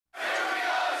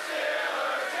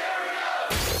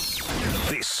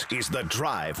This is The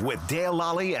Drive with Dale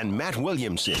Lolley and Matt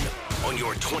Williamson on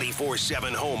your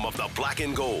 24/7 home of the black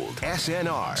and gold.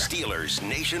 SNR, Steelers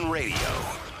Nation Radio.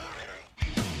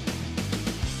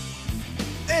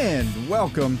 And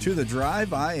welcome to The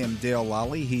Drive. I am Dale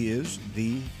Lolley. He is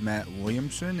the Matt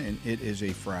Williamson, and it is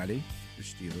a Friday. The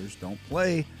Steelers don't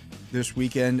play this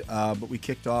weekend, but we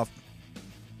kicked off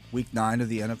Week 9 of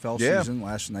the NFL season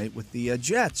last night with the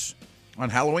Jets on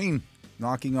Halloween,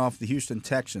 knocking off the Houston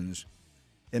Texans.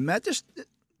 And Matt, just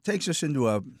takes us into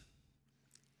a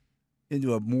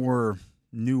more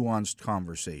nuanced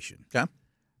conversation. Okay.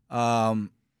 The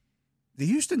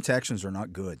Houston Texans are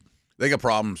not good. They got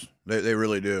problems. They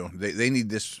really do. They need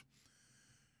this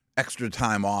extra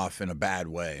time off in a bad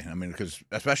way. I mean, because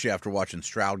especially after watching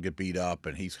Stroud get beat up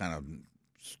and he's kind of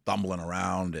stumbling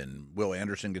around, and Will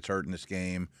Anderson gets hurt in this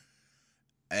game,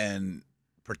 and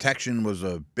protection was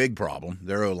a big problem.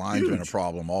 Their O-line's been a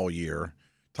problem all year.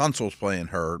 Tunsil's playing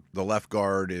hurt. The left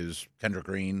guard is Kendrick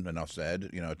Green, enough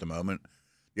said, at the moment.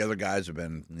 The other guys have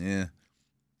been, And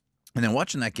then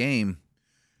watching that game,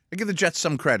 I give the Jets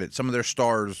some credit. Some of their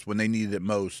stars, when they needed it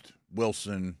most,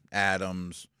 Wilson,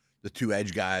 Adams, the two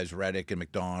edge guys, Reddick and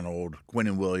McDonald, Quinn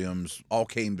and Williams, all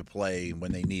came to play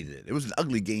when they needed it. It was an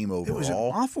ugly game overall. It was an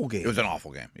awful game. It was an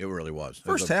awful game. It really was.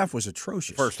 First half was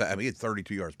atrocious. First half, he had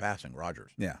 32 yards passing,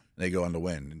 Rodgers. Yeah. They go on to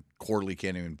win. And Corley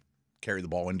can't even carry the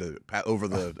ball over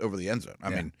the end zone.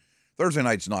 I mean, Thursday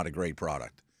night's not a great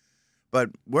product. But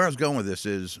where I was going with this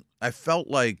is I felt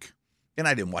like, and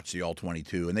I didn't watch the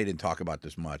All-22, and they didn't talk about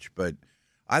this much, but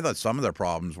I thought some of their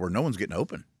problems were no one's getting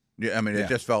open. Yeah, I mean, it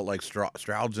just felt like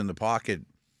Stroud's in the pocket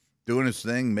doing his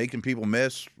thing, making people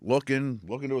miss, looking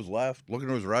to his left, looking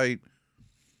to his right.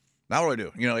 Now what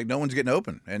do I do? No one's getting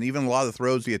open. And even a lot of the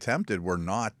throws he attempted were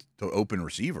not to open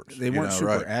receivers. They weren't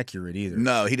super accurate either.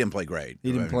 No, he didn't play great.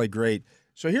 He didn't play great.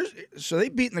 So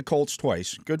they've beaten the Colts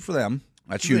twice. Good for them.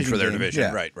 That's huge for their division.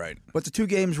 Yeah. Right. But the two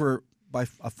games were by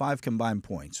 5 combined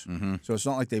points. Mm-hmm. So it's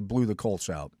not like they blew the Colts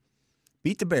out.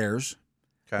 Beat the Bears.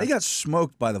 Okay. They got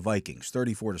smoked by the Vikings,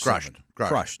 34-7.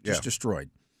 Crushed. Just destroyed.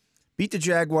 Beat the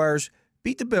Jaguars.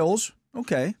 Beat the Bills.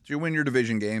 Okay. So you win your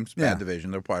division games. Bad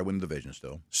division. They'll probably win the division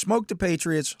still. Smoked the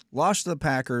Patriots. Lost to the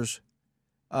Packers.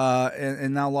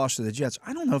 And now lost to the Jets.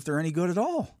 I don't know if they're any good at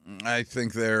all. I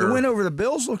think they're... The win over the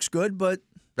Bills looks good, but...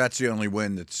 That's the only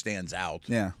win that stands out.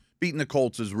 Yeah. Beating the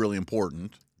Colts is really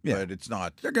important, but it's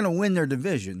not... They're going to win their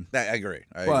division. I agree.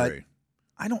 I agree.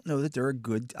 I don't know that they're a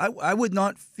good... I would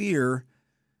not fear...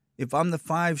 If I'm the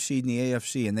 5 seed in the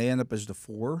AFC and they end up as the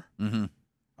 4,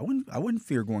 I wouldn't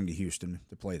fear going to Houston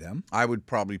to play them. I would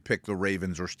probably pick the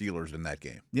Ravens or Steelers in that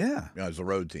game. Yeah. As a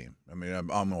road team. I mean,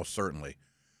 almost certainly.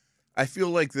 I feel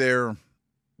like they're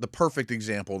the perfect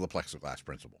example of the plexiglass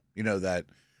principle. That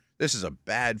this is a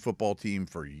bad football team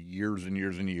for years and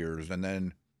years and years, and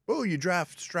then, you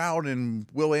draft Stroud and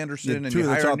Will Anderson, and you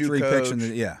hire a new coach.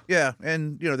 Yeah,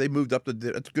 and, they moved up.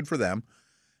 It's good for them.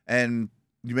 And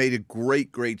you made a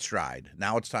great, great stride.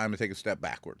 Now it's time to take a step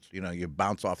backwards. You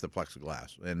bounce off the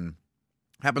plexiglass. And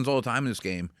it happens all the time in this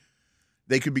game.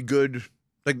 They could be good,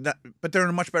 but they're in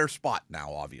a much better spot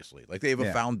now, obviously. They have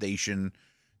a foundation.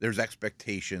 There's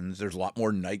expectations. There's a lot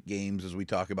more night games, as we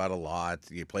talk about a lot.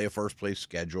 You play a first-place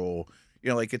schedule.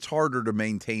 It's harder to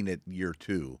maintain it year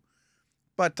 2.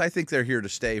 But I think they're here to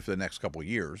stay for the next couple of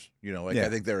years. I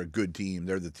think they're a good team.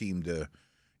 They're the team to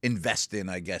invest in,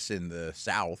 I guess, in the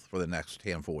South for the next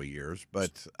handful of years,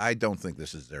 but I don't think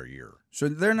this is their year. So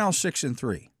they're now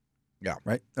 6-3. Yeah.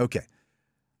 Right? Okay.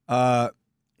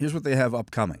 Here's what they have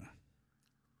upcoming.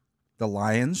 The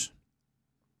Lions.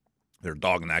 They're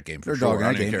dogging that game for sure.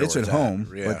 They're dogging that game. It's at home,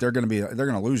 but they're going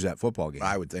to lose that football game.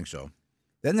 I would think so.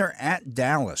 Then they're at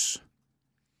Dallas.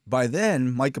 By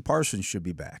then, Micah Parsons should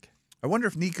be back. I wonder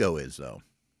if Nico is, though.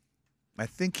 I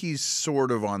think he's sort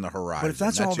of on the horizon. But if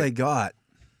that's all they got,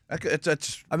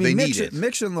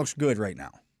 Mixon looks good right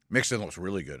now. Mixon looks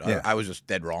really good. Yeah. I was just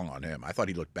dead wrong on him. I thought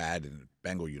he looked bad in the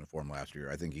Bengal uniform last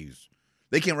year. I think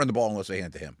they can't run the ball unless they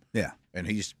hand it to him. Yeah. And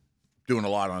he's doing a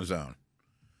lot on his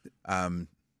own.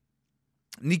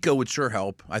 Nico would sure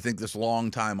help. I think this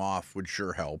long time off would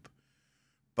sure help.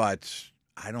 But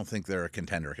I don't think they're a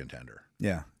contender.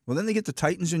 Yeah. Well, then they get the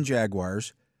Titans and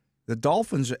Jaguars. The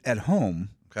Dolphins at home,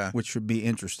 which should be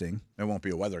interesting. It won't be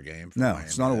a weather game for No, Miami.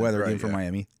 It's not a weather game for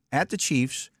Miami. At the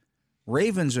Chiefs,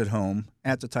 Ravens at home,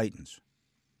 at the Titans.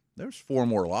 There's 4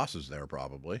 more losses there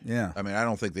probably. Yeah. I mean, I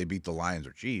don't think they beat the Lions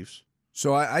or Chiefs.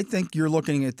 So I think you're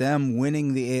looking at them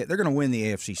winning they're going to win the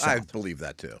AFC South. I believe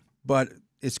that too. But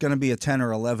it's going to be a 10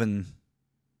 or 11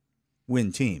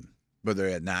 win team. But they're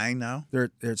at 9 now?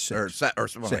 They're at 6. Or 6.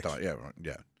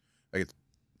 Yeah.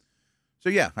 So,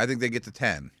 I think they get to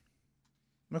 10.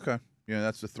 Okay. Yeah,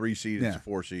 that's the 3 seed. It's a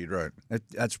 4 seed, right?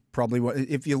 That's probably what.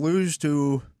 If you lose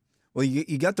to, well,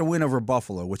 you got the win over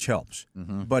Buffalo, which helps.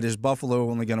 Mm-hmm. But is Buffalo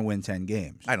only going to win 10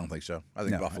 games? I don't think so. I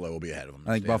think Buffalo will be ahead of them.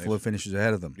 I think Buffalo finishes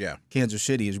ahead of them. Yeah. Kansas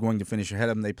City is going to finish ahead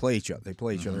of them. They play each other. They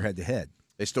play each other head to head.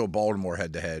 They still Baltimore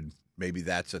head to head. Maybe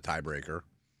that's a tiebreaker.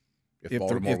 If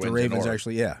the Ravens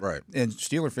actually, right. And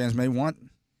Steeler fans may want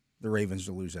the Ravens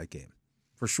to lose that game,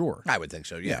 for sure. I would think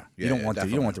so. Yeah. You don't want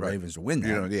the Ravens to win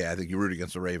that. I think you root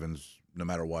against the Ravens no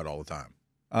matter what all the time.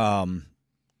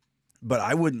 But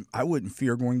I wouldn't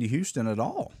fear going to Houston at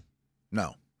all.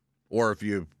 No, or if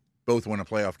you both win a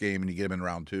playoff game and you get them in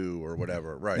round 2 or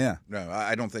whatever, right? Yeah. No,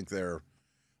 I don't think they're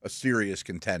a serious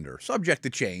contender. Subject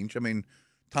to change. I mean,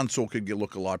 Tunsil could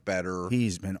look a lot better.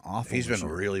 He's been awful. He's been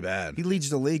really bad. He leads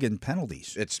the league in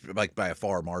penalties. It's like by a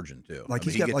far margin too.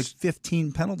 He's got like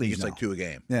 15 penalties. He gets now. like 2 a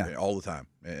game. Yeah, all the time,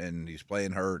 and he's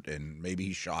playing hurt, and maybe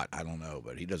he's shot. I don't know,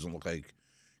 but he doesn't look like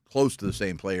close to the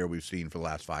same player we've seen for the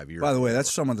last 5 years. By the way,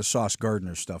 that's some of the Sauce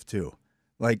Gardner stuff too.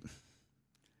 Like,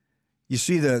 you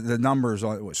see the numbers.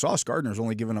 Sauce Gardner's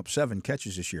only given up 7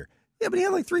 catches this year. Yeah, but he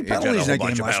had like 3 penalties in that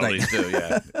game last night. Too,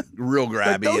 yeah. Real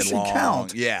grabby those and long.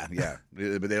 Count. Yeah.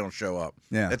 But they don't show up.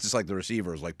 Yeah. That's just like the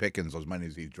receivers, like Pickens, as many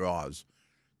as he draws,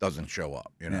 doesn't show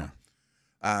up, Yeah.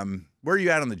 Where are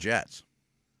you at on the Jets?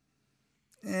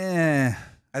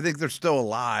 I think they're still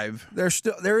alive.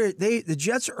 The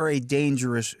Jets are a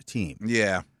dangerous team.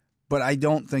 Yeah. But I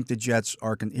don't think the Jets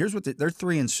are. Here's what they're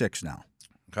 3-6 now.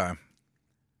 Okay.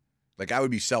 Like, I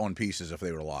would be selling pieces if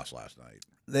they would have lost last night.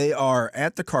 They are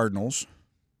at the Cardinals.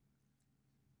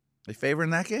 They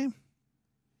favoring that game?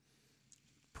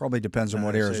 Probably depends on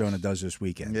what Arizona does this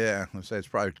weekend. Yeah, I'd say it's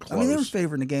probably close. I mean, they were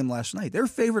favoring the game last night. They were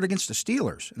favored against the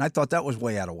Steelers, and I thought that was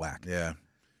way out of whack. Yeah.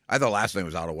 I thought last night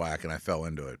was out of whack, and I fell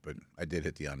into it, but I did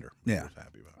hit the under. Yeah. I was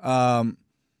happy about it.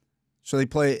 So they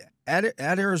play at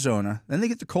Arizona. Then they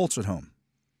get the Colts at home.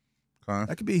 Okay.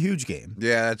 That could be a huge game.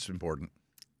 Yeah, that's important.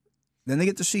 Then they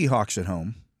get the Seahawks at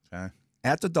home. Okay.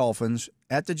 At the Dolphins,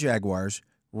 at the Jaguars,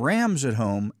 Rams at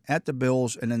home, at the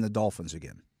Bills, and then the Dolphins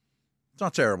again. It's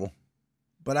not terrible.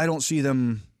 But I don't see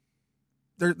them.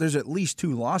 There's at least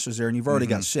 2 losses there, and you've already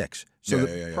got 6.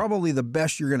 So probably the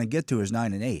best you're going to get to is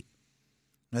 9-8.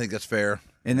 I think that's fair.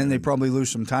 And then they probably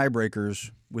lose some tiebreakers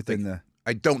within the.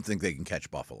 I don't think they can catch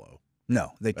Buffalo.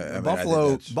 No,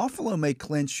 Buffalo may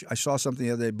clinch. I saw something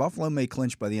the other day. Buffalo may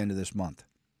clinch by the end of this month.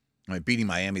 I mean, beating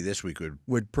Miami this week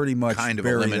would pretty much kind of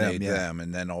bury eliminate them,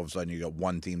 and then all of a sudden you got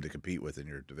one team to compete with in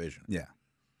your division. Yeah.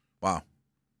 Wow.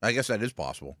 I guess that is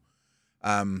possible.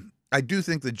 I do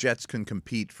think the Jets can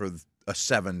compete for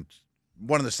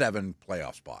one of the 7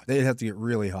 playoff spots. They'd have to get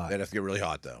really hot. They'd have to get really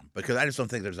hot, though, because I just don't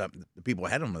think the people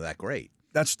ahead of them are that great.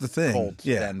 That's the thing. Colts,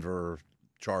 Denver,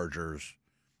 Chargers,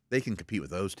 they can compete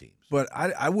with those teams. But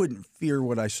I wouldn't fear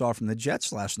what I saw from the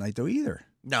Jets last night, though, either.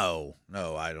 No,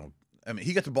 I don't. I mean,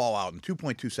 he got the ball out in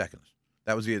 2.2 seconds.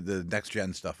 That was the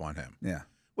next-gen stuff on him. Yeah.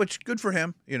 Which, good for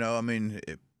him, I mean,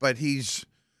 but he's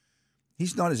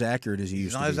not as accurate as he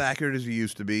used to be. He's not as accurate as he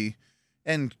used to be.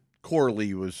 And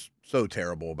Corley was so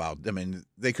terrible about, I mean,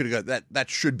 they could have got that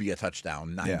should be a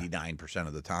touchdown 99%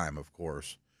 of the time, of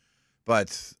course.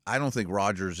 But I don't think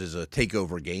Rodgers is a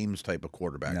takeover games type of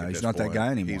quarterback. No, he's not that guy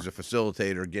anymore. He's a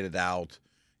facilitator, get it out.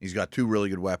 He's got 2 really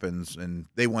good weapons, and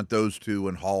they want those 2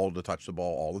 and Hall to touch the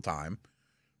ball all the time.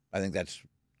 I think that's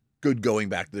good going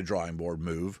back to the drawing board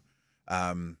move.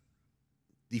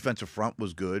 Defensive front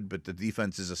was good, but the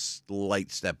defense is a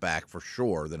slight step back for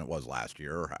sure than it was last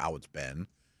year or how it's been.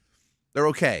 They're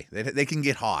okay. They can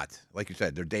get hot. Like you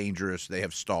said, they're dangerous. They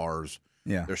have stars.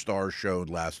 Yeah. Their stars showed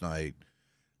last night,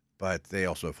 but they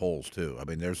also have holes too. I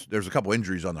mean, there's a couple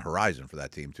injuries on the horizon for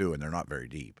that team too, and they're not very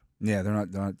deep. Yeah, they're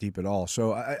not deep at all.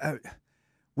 So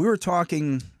we were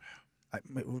talking,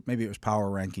 maybe it was Power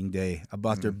Ranking Day,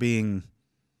 about there being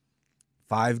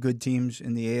 5 good teams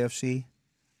in the AFC.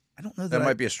 I don't know that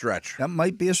might be a stretch. That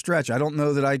might be a stretch. I don't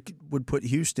know that I would put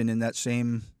Houston in that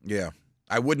same. Yeah,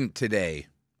 I wouldn't today.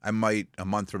 I might a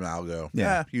month from now go.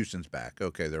 Yeah, Houston's back.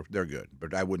 Okay, they're good,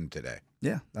 but I wouldn't today.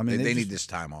 Yeah, I mean they need this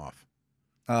time off.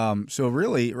 So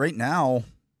really, right now,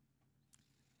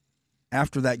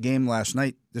 after that game last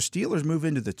night, the Steelers move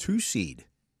into the 2 seed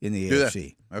in the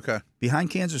AFC. Okay, behind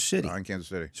Kansas City.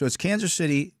 So it's Kansas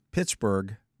City,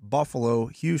 Pittsburgh, Buffalo,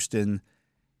 Houston,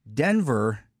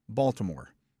 Denver, Baltimore.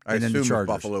 I assume if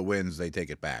Buffalo wins, they take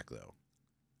it back, though.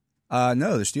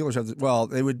 No, the Steelers have.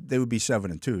 They would be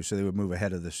 7-2, so they would move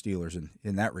ahead of the Steelers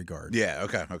in that regard. Yeah.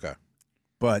 Okay.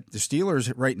 But the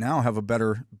Steelers right now have a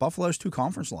better. Buffalo's 2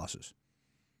 conference losses.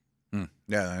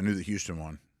 Yeah, I knew the Houston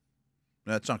one.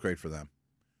 That's not great for them.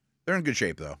 They're in good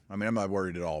shape, though. I mean, I'm not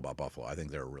worried at all about Buffalo. I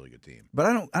think they're a really good team. But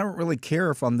I don't really care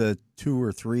if I'm the 2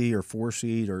 or 3 or 4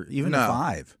 seed or even the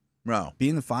 5. No.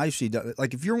 Being the 5 seed,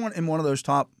 like if you're in one of those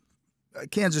top,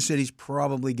 Kansas City's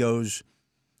probably goes.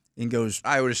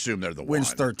 I would assume they're the wins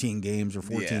one. 13 games or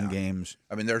 14 games.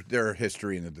 I mean, their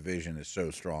history in the division is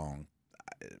so strong.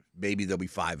 Maybe they'll be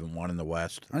 5-1 in the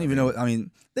West. I don't even know. I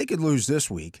mean, they could lose this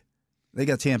week. They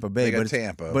got Tampa Bay, but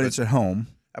it's at home.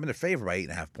 I mean, they're favored by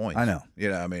 8.5 points. I know.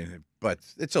 I mean, but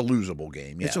it's a losable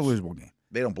game. Yes. It's a losable game.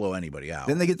 They don't blow anybody out.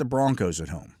 Then they get the Broncos at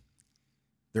home.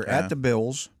 They're at the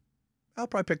Bills. I'll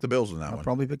probably pick the Bills in that one. I'll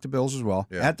probably pick the Bills as well.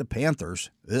 Yeah. At the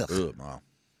Panthers. Ugh. Wow.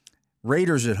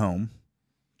 Raiders at home.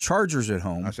 Chargers at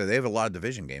home. I say they have a lot of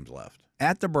division games left.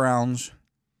 At the Browns.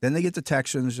 Then they get the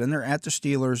Texans. Then they're at the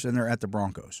Steelers. Then they're at the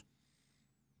Broncos.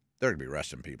 They're going to be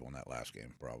resting people in that last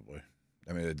game, probably.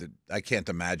 I mean, I can't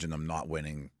imagine them not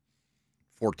winning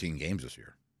 14 games this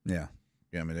year. Yeah.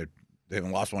 I mean, they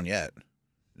haven't lost one yet.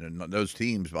 Those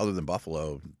teams, other than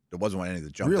Buffalo, there wasn't any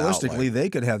that jumped out. Realistically, they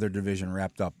could have their division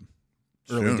wrapped up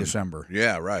early soon. December.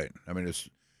 Yeah, right. I mean, it's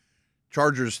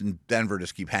Chargers and Denver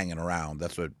just keep hanging around.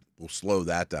 That's what will slow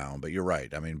that down. But you're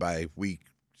right. I mean, by week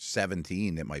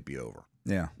 17, it might be over.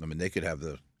 Yeah. I mean, they could have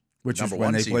the Which number is when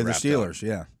one they seed play the wrapped Steelers, up.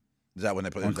 yeah. Is that when they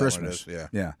play on Christmas? Yeah.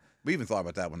 Yeah. We even thought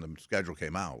about that when the schedule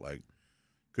came out. Like,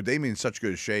 could they be in such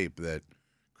good shape that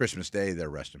Christmas Day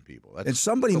they're resting people? And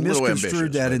somebody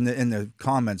misconstrued that ambitious, in the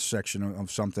comments section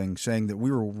of something, saying that we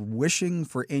were wishing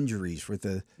for injuries with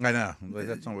the. I know.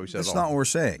 That's not what we said. That's not what we're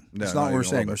saying. No, that's not what we're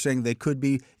saying. We're saying they could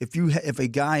be if a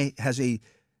guy has a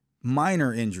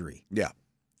minor injury. Yeah.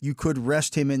 You could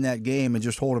rest him in that game and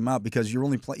just hold him out because you're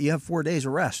you have 4 days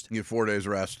of rest. You have 4 days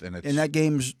rest, and that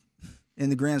game's,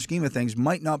 in the grand scheme of things,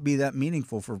 might not be that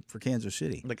meaningful for Kansas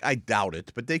City. Like, I doubt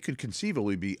it, but they could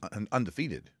conceivably be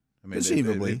undefeated. I mean,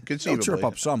 conceivably. They'll trip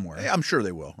up somewhere. I'm sure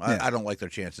they will. Yeah. I don't like their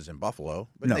chances in Buffalo.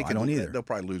 But no, I don't either. They'll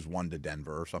probably lose 1 to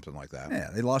Denver or something like that.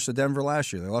 Yeah, they lost to Denver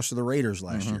last year. They lost to the Raiders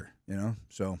last year.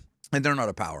 So. And they're not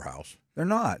a powerhouse. They're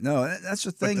not. No, that's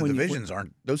the thing. But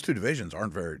those 3 divisions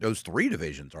aren't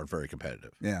very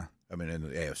competitive. Yeah. I mean, in the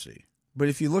AFC. But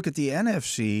if you look at the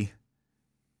NFC,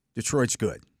 Detroit's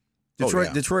good.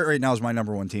 Detroit right now is my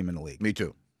number 1 team in the league. Me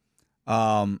too.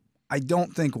 I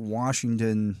don't think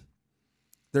Washington.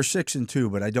 They're 6-2,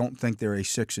 but I don't think they're a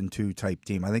 6-2 type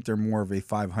team. I think they're more of a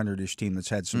 500-ish team that's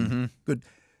had some good.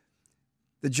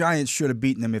 The Giants should have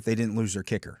beaten them if they didn't lose their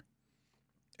kicker.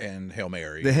 And Hail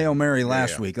Mary. The Hail Mary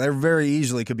last week. They very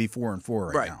easily could be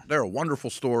 4-4 right now. They're a wonderful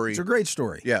story. It's a great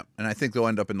story. Yeah, and I think they'll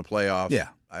end up in the playoffs. Yeah.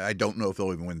 I don't know if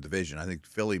they'll even win the division. I think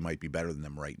Philly might be better than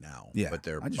them right now. Yeah. But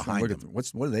they're I just behind look them.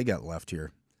 at what do they got left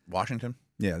here? Washington?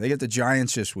 Yeah, they get the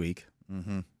Giants this week.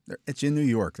 Mm-hmm. It's in New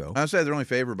York, though. I'd say they're only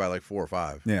favored by like 4 or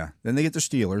 5. Yeah. Then they get the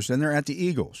Steelers. Then they're at the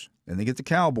Eagles. Then they get the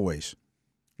Cowboys.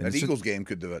 That Eagles game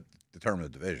could determine the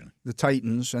division. The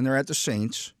Titans. And they're at the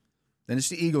Saints. Then it's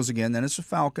the Eagles again. Then it's the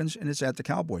Falcons. And it's at the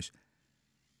Cowboys.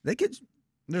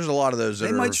 There's a lot of those.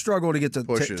 They might struggle to get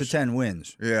to 10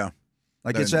 wins. Yeah.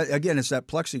 Like it's that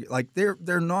plexi. Like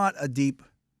they're not a deep,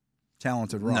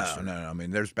 talented roster. No. I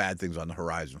mean, there's bad things on the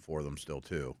horizon for them still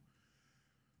too.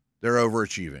 They're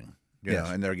overachieving, you know,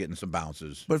 and they're getting some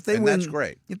bounces. But if they win, that's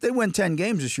great. If they win 10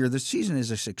 games this year, the season is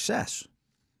a success.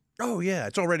 Oh yeah,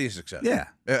 it's already a success. Yeah.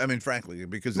 I mean, frankly,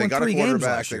 because they got a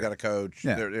quarterback, they got a coach,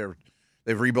 Yeah.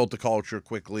 they've rebuilt the culture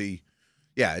quickly.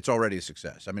 Yeah, it's already a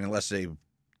success. I mean, unless they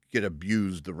get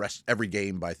abused every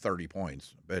game by 30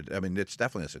 points, but I mean, it's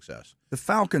definitely a success. The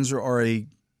Falcons are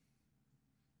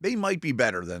They might be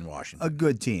better than Washington. a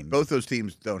good team. Both those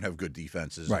teams don't have good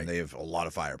defenses, Right. and they have a lot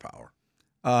of firepower.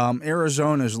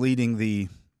 Arizona is leading the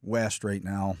West right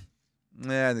now.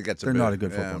 Yeah, I think They're not a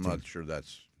good football I'm team. not sure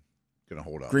that's going to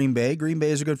hold up. Green Bay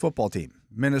is a good football team.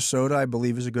 Minnesota, I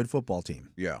believe, is a good football team.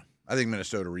 Yeah, I think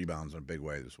Minnesota rebounds in a big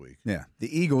way this week. Yeah,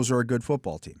 the Eagles are a good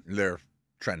football team. They're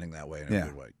trending that way in a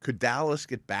good way. Could Dallas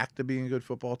get back to being a good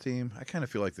football team? I kind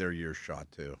of feel like their year's shot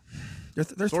too.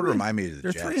 They're sort of remind me of the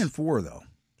They're Jets. 3-4 though,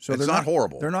 so it's they're not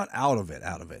horrible. They're not out of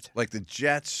it. Like the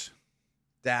Jets,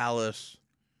 Dallas,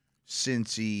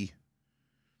 Cincy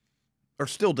are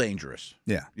still dangerous.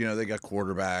 Yeah, You know, they got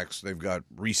quarterbacks. They've got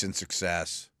recent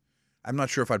success. I'm not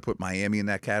sure if I'd put Miami in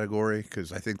that category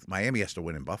because I think Miami has to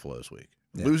win in Buffalo this week.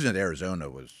 Yeah. Losing at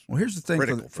Arizona was here's the thing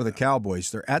critical for the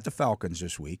Cowboys. They're at the Falcons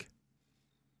this week.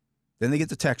 Then they get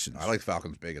the Texans. I like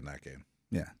Falcons big in that game.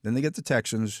 Yeah. Then they get the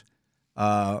Texans.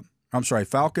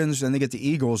 Falcons. Then they get the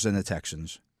Eagles and the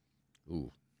Texans.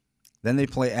 Ooh. Then they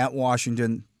play at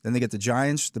Washington. Then they get the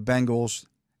Giants, the Bengals,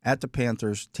 at the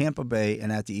Panthers, Tampa Bay,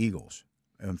 and at the Eagles.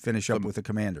 And finish up with the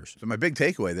Commanders. So my big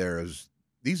takeaway there is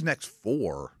these next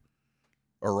 4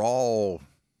 are all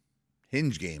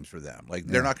hinge games for them. Like,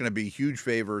 they're not going to be huge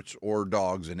favorites or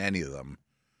dogs in any of them,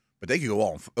 but they could go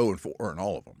all 0-4 in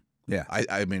all of them. Yeah.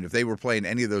 I mean, if they were playing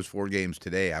any of those 4 games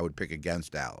today, I would pick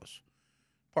against Dallas.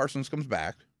 Parsons comes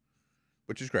back,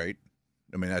 which is great.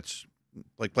 I mean, that's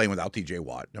like playing without T.J.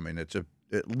 Watt. I mean, it's a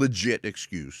legit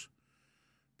excuse.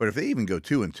 But if they even go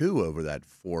 2-2 over that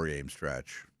 4-game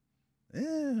stretch,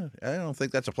 I don't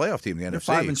think that's a playoff team in the They're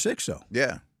NFC. 5-6, though.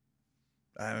 Yeah.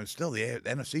 Still, the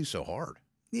NFC is so hard.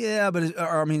 Yeah, but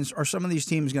are some of these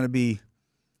teams going to be?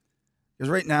 Because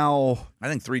right now, I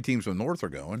think 3 teams from the North are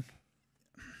going.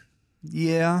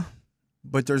 Yeah,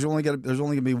 but there's only going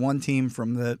to be one team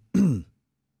from the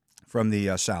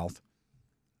South.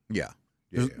 Yeah.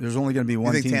 There's only going to be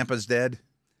one. You think team. Tampa's dead?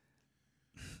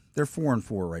 They're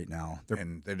 4-4 right now.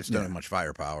 And they just don't have much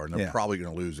firepower, and they're probably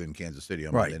going to lose in Kansas City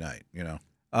on Monday night. You know,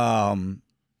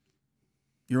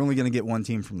 you're only going to get one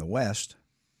team from the West.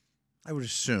 I would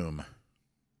assume.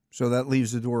 So that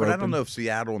leaves the door open. But I don't know if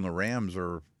Seattle and the Rams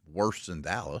are worse than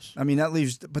Dallas. I mean,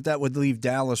 that would leave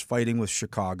Dallas fighting with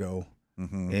Chicago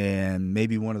and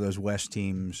maybe one of those West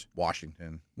teams.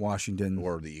 Washington.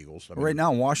 Or the Eagles. Right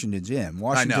now, Washington's in.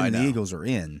 Washington and the Eagles are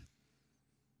in.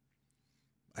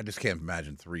 I just can't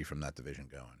imagine 3 from that division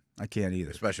going. I can't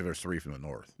either. Especially if there's 3 from the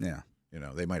North. Yeah. You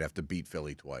know, they might have to beat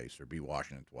Philly twice or beat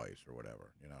Washington twice or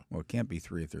whatever, you know. Well, it can't be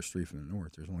 3 if there's 3 from the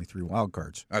North. There's only 3 wild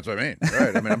cards. That's what I mean.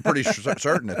 Right. I mean, I'm pretty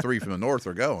certain that 3 from the North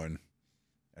are going.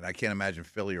 And I can't imagine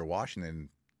Philly or Washington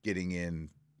getting in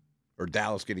or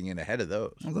Dallas getting in ahead of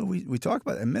those. Although we talk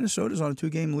about it, and Minnesota's on a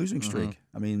 2-game losing streak.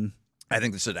 I mean, I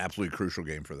think this is an absolutely crucial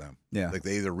game for them. Yeah. Like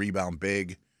they either rebound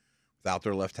big without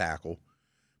their left tackle,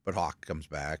 but Hawk comes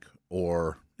back,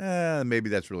 or maybe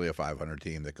that's really a 500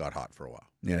 team that got hot for a while.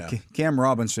 Yeah, you know? Cam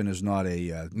Robinson is not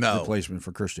a replacement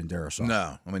for Christian Darrisaw.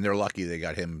 No. I mean, they're lucky they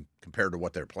got him compared to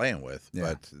what they're playing with,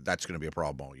 but that's going to be a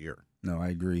problem all year. No, I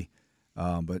agree.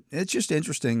 But it's just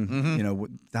interesting, you know,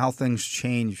 how things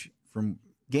change from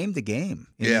game to game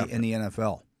in the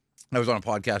NFL. I was on a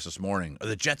podcast this morning. Are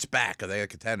the Jets back? Are they a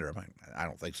contender? I'm like, I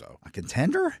don't think so. A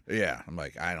contender? Yeah. I'm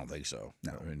like, I don't think so.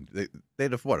 No. I mean, they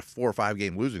had a 4 or 5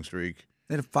 game losing streak.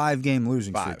 They had a 5-game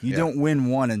losing streak. You don't win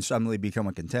one and suddenly become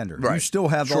a contender. Right. You still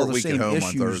have all the same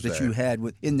issues that you had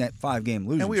in that 5-game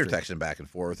losing streak. And we were texting back and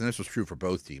forth, and this was true for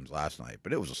both teams last night,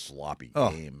 but it was a sloppy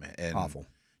game. And awful.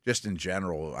 Just in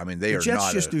general, I mean, the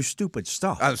Jets just do stupid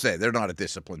stuff. I would say they're not a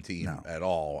disciplined team at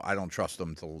all. I don't trust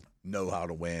them to know how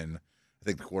to win. I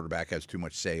think the quarterback has too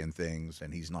much say in things,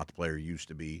 and he's not the player he used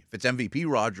to be. If it's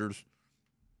MVP Rodgers,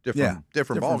 different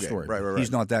ball game. Story. Right.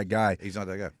 He's not that guy. He's not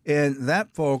that guy. And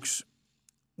that, folks,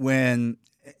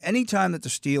 anytime that the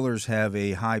Steelers have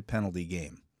a high penalty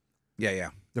game,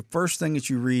 the first thing that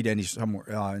you read somewhere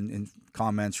in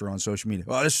comments or on social media,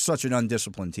 well, this is such an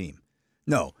undisciplined team.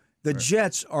 No. The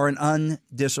Jets are an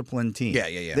undisciplined team.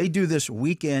 Yeah. They do this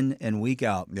week in and week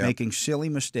out, making silly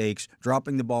mistakes,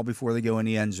 dropping the ball before they go in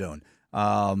the end zone,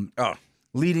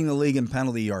 leading the league in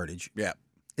penalty yardage. Yeah.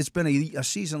 It's been a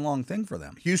season-long thing for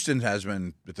them. Houston has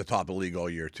been at the top of the league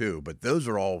all year, too, but those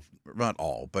are all, not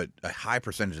all, but a high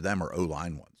percentage of them are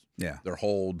O-line ones. Yeah. Their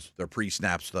holds, their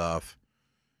pre-snap stuff.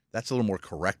 That's a little more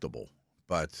correctable,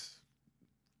 but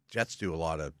Jets do a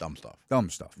lot of dumb stuff.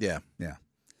 Yeah.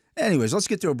 Anyways, let's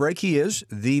get to a break. He is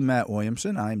the Matt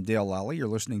Williamson. I'm Dale Lolley. You're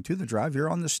listening to The Drive here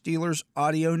on the Steelers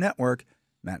Audio Network.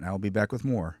 Matt and I will be back with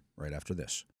more right after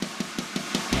this.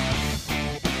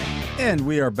 And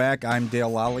we are back. I'm Dale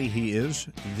Lolley. He is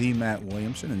the Matt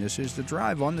Williamson, and this is The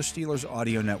Drive on the Steelers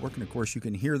Audio Network. And, of course, you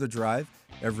can hear The Drive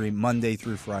every Monday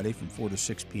through Friday from 4 to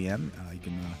 6 p.m. You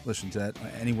can listen to that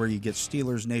anywhere you get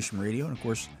Steelers Nation Radio. And, of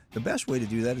course, the best way to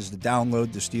do that is to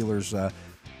download the Steelers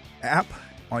app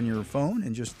on your phone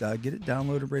and just get it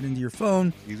downloaded right into your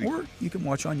phone. Easy. Or you can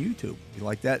watch on YouTube if you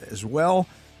like that as well.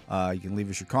 You can leave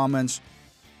us your comments.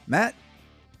 Matt,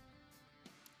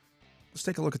 let's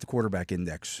take a look at the quarterback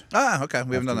index. Okay.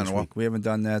 We haven't done that in a while. We haven't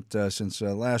done that since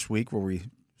last week where we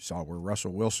saw where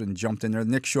Russell Wilson jumped in there.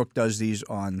 Nick Shook does these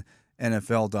on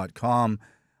NFL.com.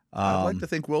 I'd like to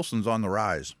think Wilson's on the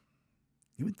rise.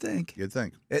 You would think. You'd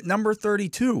think. At number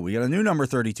 32. We got a new number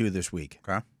 32 this week.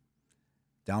 Okay.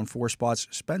 Down 4 spots,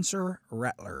 Spencer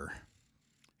Rattler.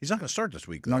 He's not going to start this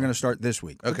week, though. Not going to start this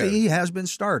week. Okay. But he has been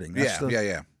starting.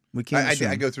 Yeah. We can't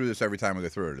I go through this every time I go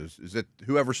through it. Is it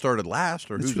whoever started last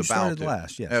or who's about started to?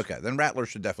 last, yes. Okay, then Rattler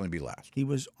should definitely be last. He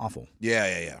was awful.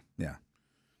 Yeah.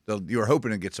 So you were hoping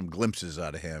to get some glimpses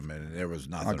out of him, and there was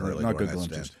nothing really. Not good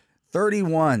glimpses.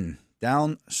 31,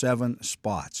 down 7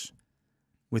 spots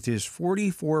with his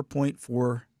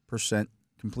 44.4%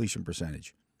 completion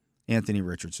percentage. Anthony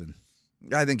Richardson.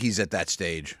 I think he's at that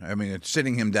stage. I mean,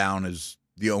 sitting him down is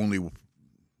the only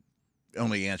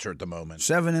only answer at the moment.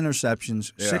 7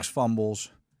 interceptions, 6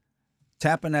 fumbles,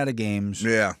 tapping out of games.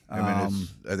 Yeah. I mean,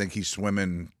 I think he's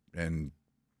swimming and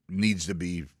needs to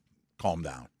be calmed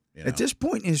down. You know? At this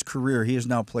point in his career, he has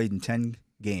now played in 10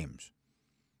 games.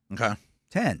 Okay.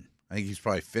 10. I think he's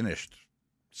probably finished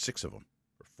 6 of them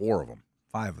or 4 of them.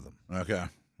 5 of them. Okay.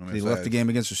 He left the game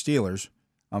against the Steelers,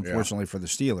 unfortunately for the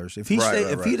Steelers. If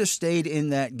he'd have stayed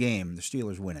in that game, the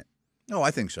Steelers win it. No,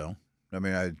 I think so. I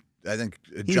mean, I think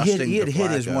adjusting he had to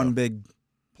hit his Flacco- one big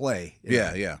play.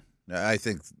 Yeah. I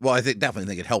definitely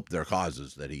think it helped their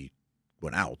causes that he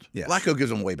went out. Yeah. Flacco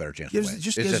gives them a way better chance to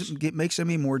win. Makes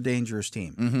them a more dangerous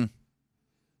team.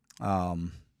 Mm-hmm.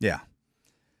 Yeah.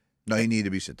 No, he needed to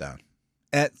be sit down.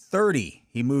 At 30,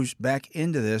 he moves back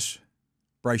into this,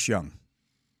 Bryce Young.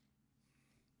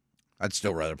 I'd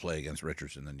still rather play against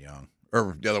Richardson than Young,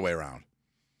 or the other way around.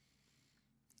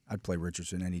 I'd play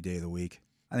Richardson any day of the week.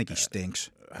 I think he stinks.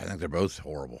 I think they're both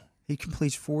horrible. He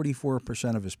completes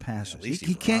 44% of his passes. At least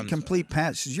He can't complete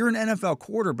passes. You're an NFL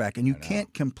quarterback, and you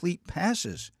can't complete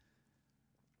passes.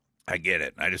 I get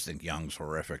it. I just think Young's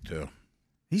horrific, too.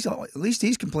 At least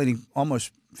he's completing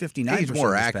almost 59% He's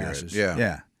more of his accurate, passes.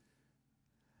 yeah.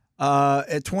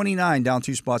 At 29, down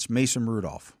 2 spots, Mason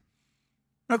Rudolph.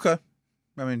 Okay.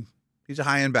 I mean, he's a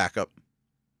high-end backup.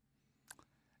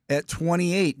 At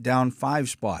 28, down 5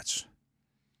 spots,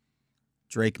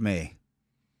 Drake May.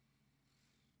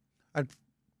 I'd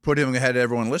put him ahead of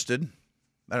everyone listed.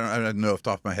 I don't know off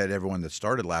the top of my head everyone that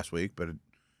started last week, but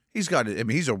he's got it. I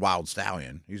mean, he's a wild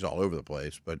stallion. He's all over the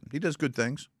place, but he does good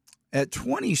things. At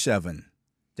 27,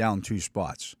 down 2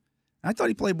 spots. I thought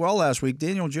he played well last week,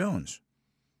 Daniel Jones.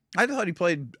 I thought he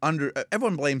played under.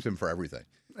 Everyone blames him for everything.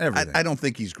 I don't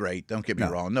think he's great. Don't get me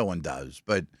wrong. No one does.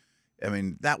 But, I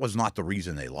mean, that was not the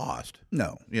reason they lost.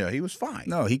 No. Yeah, he was fine.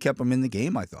 No, he kept them in the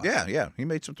game, I thought. Yeah. He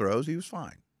made some throws. He was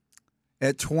fine.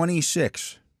 At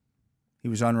 26, he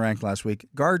was unranked last week,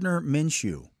 Gardner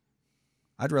Minshew.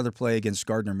 I'd rather play against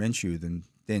Gardner Minshew than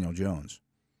Daniel Jones.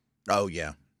 Oh,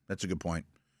 yeah. That's a good point.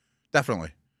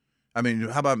 Definitely. I mean,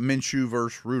 how about Minshew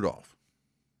versus Rudolph?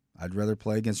 I'd rather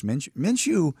play against Minshew.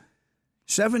 Minshew,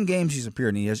 7 games he's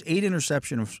appeared in. He has 8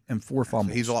 interceptions and 4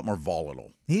 fumbles. He's a lot more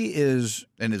volatile. He is.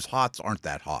 And his hots aren't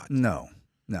that hot. No.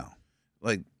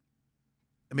 Like,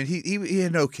 I mean, he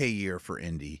had an okay year for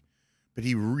Indy, but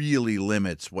he really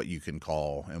limits what you can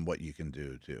call and what you can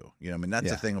do, too. You know, I mean, that's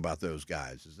the thing about those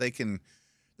guys is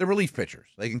they're relief pitchers.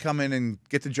 They can come in and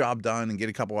get the job done and get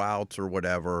a couple outs or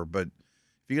whatever, but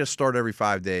if you got to start every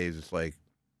 5 days, it's like,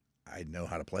 I know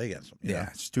how to play against them. You know?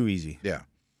 It's too easy. Yeah.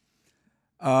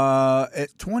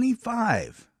 At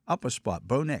 25, up a spot,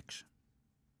 Bo Nix.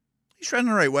 He's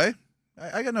trending the right way.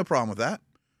 I got no problem with that.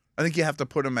 I think you have to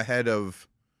put him ahead of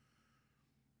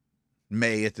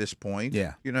May at this point.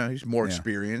 Yeah. You know, he's more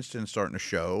experienced and starting to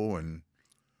show, and,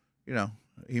 you know,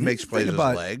 he makes plays with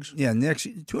his legs. Yeah, Nix,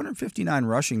 259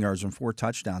 rushing yards and 4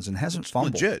 touchdowns and hasn't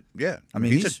fumbled. Legit, yeah. I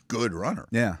mean, he's a good runner.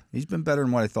 Yeah, he's been better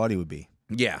than what I thought he would be.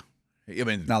 Yeah. I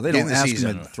mean, now, they don't ask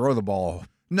him to throw the ball.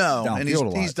 No, and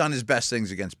downfield he's done his best things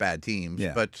against bad teams,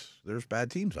 Yeah. but there's bad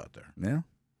teams out there. Yeah.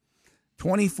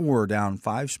 24 down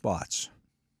 5 spots.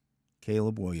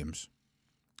 Caleb Williams.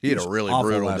 He had a really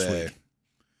brutal last day. week.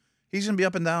 He's going to be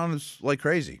up and down like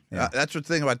crazy. Yeah. That's the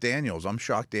thing about Daniels. I'm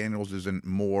shocked Daniels isn't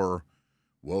more,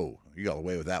 whoa, you got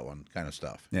away with that one kind of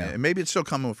stuff. Yeah. And maybe it's still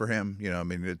coming for him. You know, I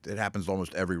mean, it happens to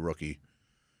almost every rookie.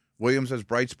 Williams has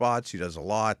bright spots. He does a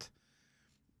lot.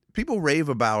 People rave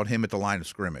about him at the line of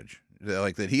scrimmage,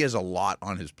 like that he has a lot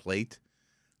on his plate.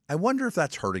 I wonder if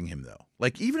that's hurting him, though.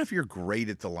 Like, even if you're great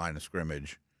at the line of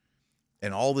scrimmage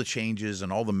and all the changes and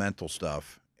all the mental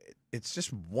stuff, it's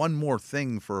just one more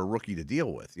thing for a rookie to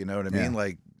deal with. You know what I mean?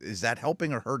 Like, is that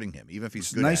helping or hurting him, even if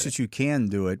he's good at it? It's nice that you can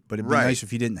do it, but it'd be nice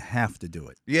if you didn't have to do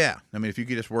it. Yeah. I mean, if you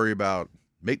could just worry about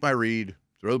make my read,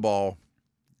 throw the ball,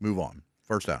 move on.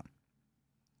 First down.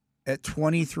 At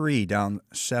 23, down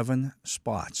 7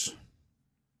 spots.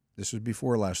 This was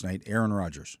before last night, Aaron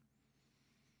Rodgers.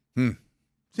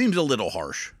 Seems a little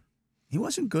harsh. He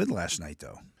wasn't good last night,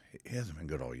 though. He hasn't been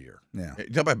good all year. Yeah.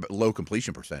 Talk about low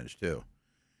completion percentage, too.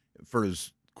 For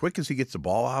as quick as he gets the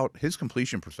ball out, his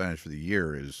completion percentage for the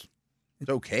year is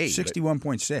okay.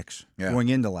 61.6 going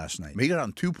into last night. I mean, he got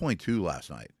on 2.2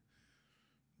 last night.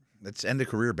 That's end of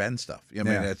career Ben stuff. I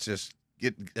mean, it's just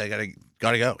I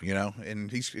gotta go, you know. And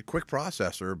he's a quick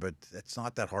processor, but it's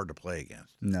not that hard to play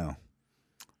against. No.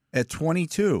 At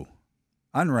 22,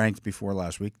 unranked before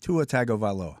last week, Tua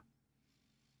Tagovailoa.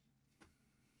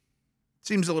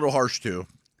 Seems a little harsh too.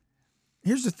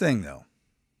 Here's the thing, though.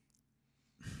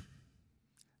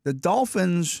 The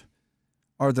Dolphins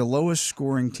are the lowest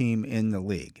scoring team in the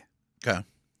league. Okay.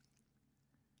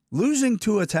 Losing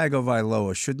Tua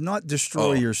Tagovailoa should not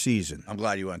destroy your season. I'm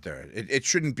glad you went there. It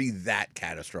shouldn't be that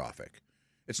catastrophic.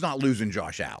 It's not losing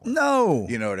Josh Allen. No.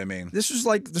 You know what I mean? This is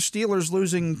like the Steelers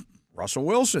losing Russell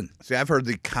Wilson. See, I've heard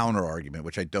the counter argument,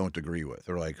 which I don't agree with.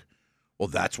 They're like, well,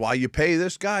 that's why you pay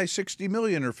this guy $60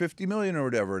 million or $50 million or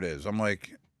whatever it is. I'm like,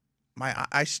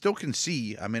 I still can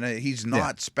see. I mean, he's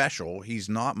not special. He's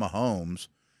not Mahomes.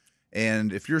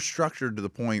 And if you're structured to the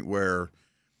point where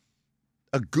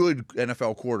a good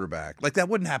NFL quarterback, like that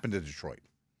wouldn't happen to Detroit.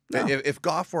 No. If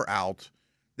Goff were out,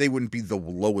 they wouldn't be the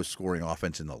lowest scoring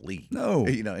offense in the league. No.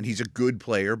 And he's a good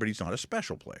player, but he's not a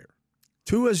special player.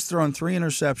 Tua's thrown 3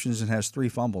 interceptions and has 3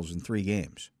 fumbles in 3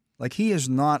 games. Like, he is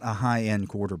not a high-end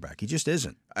quarterback. He just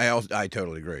isn't. I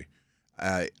totally agree.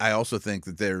 I also think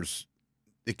that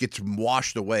it gets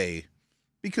washed away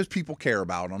because people care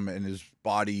about him and his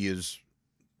body is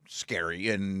scary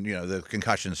and, the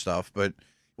concussion stuff, but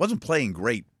wasn't playing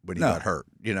great when he got hurt,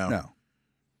 No.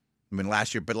 I mean,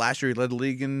 last year he led the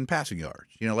league in passing yards.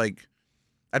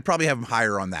 I'd probably have him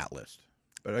higher on that list,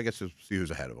 but I guess we'll see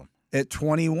who's ahead of him. At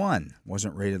 21,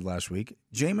 wasn't rated last week,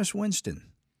 Jameis Winston.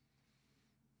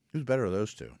 Who's better of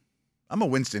those two? I'm a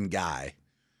Winston guy,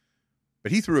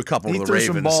 but he threw a couple of the He Ravens.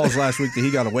 threw some balls last week that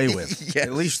he got away with. Yes.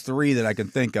 At least 3 that I can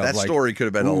think of. That story could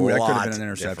have been a lot. That could have been an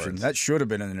interception. Different. That should have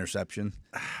been an interception.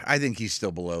 I think he's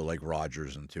still below like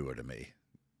Rodgers and Tua to me.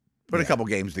 Put a couple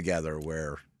games together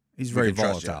where he's very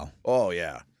volatile. Oh,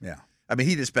 yeah. Yeah. I mean,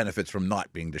 he just benefits from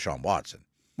not being Deshaun Watson.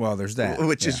 Well, there's that.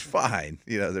 Which is fine.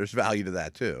 There's value to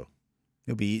that, too.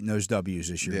 He'll be eating those W's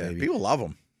this year, baby. People love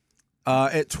him.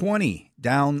 At 20,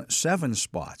 down 7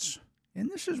 spots. And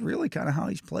this is really kind of how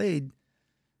he's played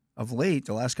of late,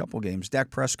 the last couple of games. Dak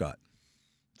Prescott.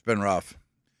 It's been rough.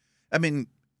 I mean,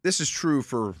 this is true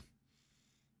for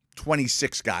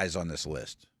 26 guys on this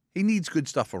list. He needs good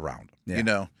stuff around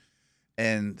him,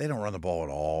 And they don't run the ball at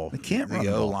all. They can't run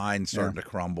the ball. The O-line's starting to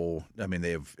crumble. I mean,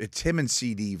 it's him and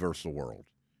CD versus the world.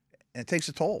 And it takes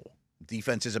a toll.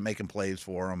 Defense isn't making plays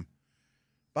for him.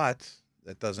 But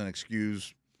that doesn't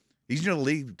excuse he's near the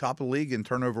league, top of the league in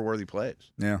turnover-worthy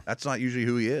plays. Yeah. That's not usually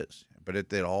who he is. But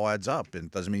it all adds up. And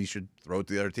it doesn't mean you should throw it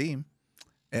to the other team.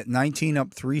 At 19,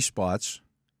 up 3 spots,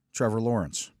 Trevor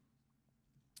Lawrence.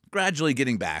 Gradually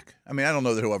getting back. I mean, I don't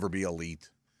know that he'll ever be elite.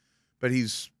 But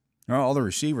he's... Well, all the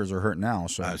receivers are hurt now.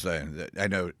 So I was saying that I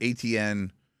know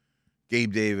ATN,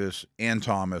 Gabe Davis, and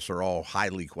Thomas are all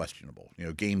highly questionable.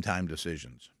 Game time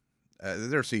decisions.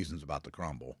 Their season's about to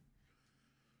crumble.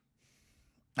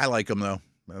 I like him though.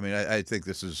 I mean, I think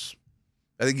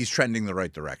I think he's trending the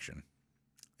right direction.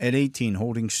 At 18,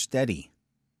 holding steady,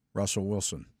 Russell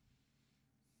Wilson.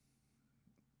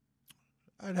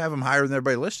 I'd have him higher than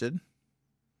everybody listed.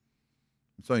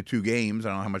 It's only 2 games. I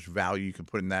don't know how much value you can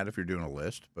put in that if you're doing a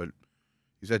list, but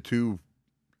he's had 2.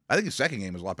 I think his second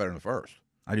game was a lot better than the first.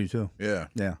 I do too. Yeah.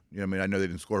 Yeah. I mean, I know they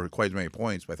didn't score quite as many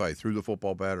points, but I thought he threw the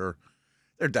football better.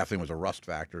 There definitely was a rust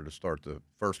factor to start the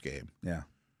first game. Yeah.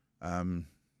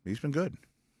 He's been good.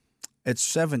 At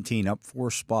 17, up 4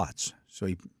 spots. So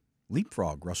he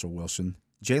leapfrogged Russell Wilson.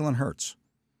 Jalen Hurts.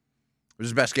 It was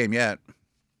his best game yet.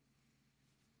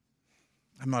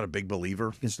 I'm not a big believer.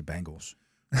 Against the Bengals.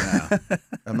 Yeah,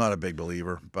 I'm not a big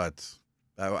believer, but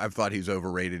I've thought he's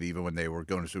overrated even when they were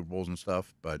going to Super Bowls and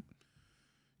stuff, but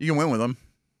you can win with him.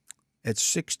 At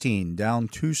 16, down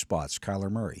 2 spots,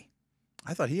 Kyler Murray.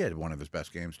 I thought he had one of his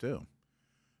best games, too.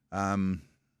 I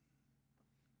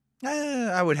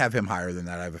would have him higher than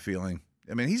that, I have a feeling.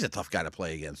 I mean, he's a tough guy to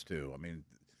play against, too. I mean,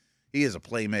 he is a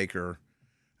playmaker.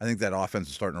 I think that offense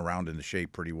is starting to round into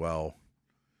shape pretty well.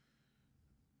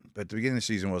 But the beginning of the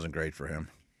season wasn't great for him.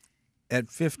 At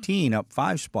 15, up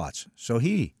 5 spots. So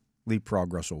he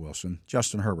leapfrogged Russell Wilson.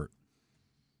 Justin Herbert.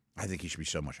 I think he should be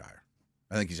so much higher.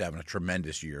 I think he's having a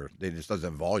tremendous year. He just doesn't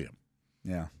have volume.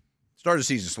 Yeah. Started the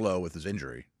season slow with his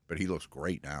injury, but he looks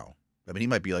great now. I mean, he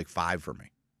might be like 5 for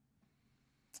me.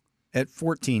 At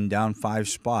 14, down 5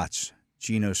 spots,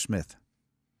 Geno Smith.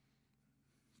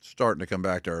 Starting to come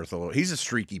back to earth a little. He's a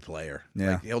streaky player.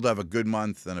 Yeah. Like, he'll have a good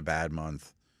month and a bad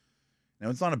month. Now,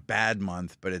 it's not a bad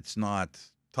month, but it's not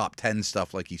top 10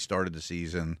 stuff like he started the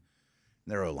season.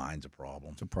 Their O-line's a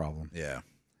problem. It's a problem. Yeah.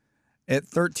 At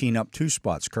 13, up 2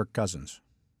 spots, Kirk Cousins.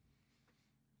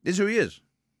 Is who he is.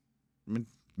 I mean,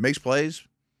 makes plays.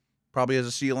 Probably has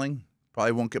a ceiling.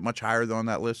 Probably won't get much higher on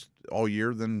that list all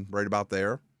year than right about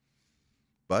there.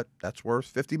 But that's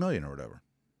worth $50 million or whatever.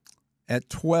 At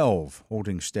 12,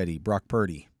 holding steady, Brock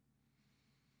Purdy.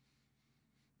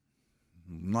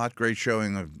 Not great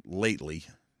showing lately.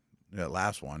 That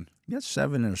last one. He got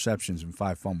 7 interceptions and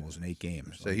 5 fumbles in 8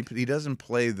 games. So he doesn't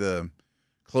play the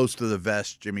close to the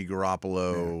vest Jimmy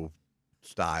Garoppolo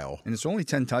style. And it's only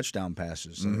 10 touchdown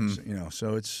passes. So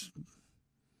so it's.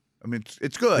 I mean,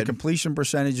 it's good. The completion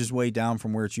percentage is way down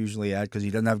from where it's usually at because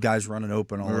he doesn't have guys running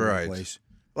open all over the place.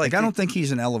 Like I don't think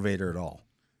he's an elevator at all.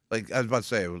 Like I was about to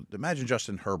say, imagine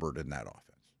Justin Herbert in that offense.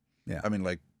 Yeah. I mean,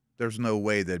 like, there's no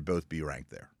way they'd both be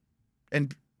ranked there.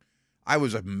 And I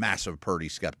was a massive Purdy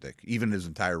skeptic, even his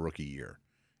entire rookie year.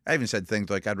 I even said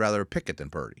things like, I'd rather Pickett than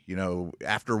Purdy,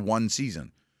 after one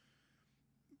season.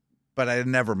 But I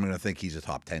never am going to think he's a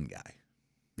top 10 guy.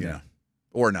 Yeah.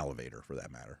 Or an elevator, for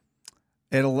that matter.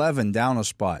 At 11, down a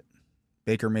spot,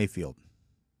 Baker Mayfield.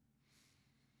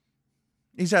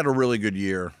 He's had a really good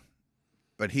year,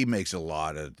 but he makes he's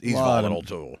volatile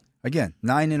too. Again,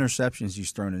 9 interceptions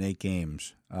he's thrown in 8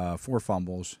 games, 4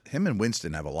 fumbles. Him and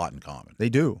Winston have a lot in common. They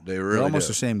do. They're almost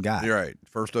the same guy. You're right.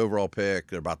 First overall pick.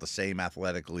 They're about the same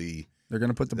athletically. They're going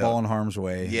to put the ball in harm's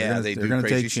way. Yeah, they're do going to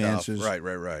crazy take chances. Stuff.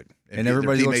 Right. And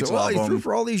everybody looks at, well, he threw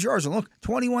for all these yards. And look,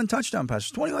 21 touchdown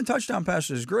passes. 21 touchdown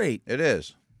passes is great. It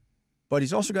is. But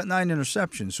he's also got 9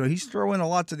 interceptions, so he's throwing a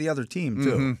lot to the other team,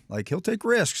 too. Mm-hmm. Like, he'll take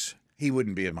risks. He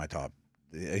wouldn't be in my top.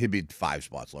 He'd be 5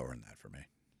 spots lower than that for me.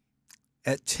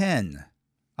 At 10,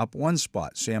 up 1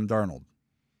 spot, Sam Darnold.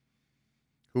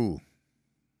 Who?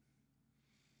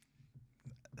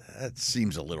 That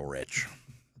seems a little rich.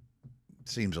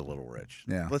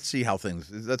 Yeah. Let's see how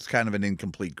that's kind of an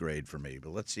incomplete grade for me, but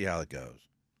let's see how it goes.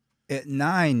 At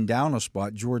 9, down a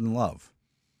spot, Jordan Love.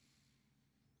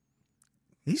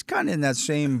 He's kind of in that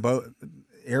same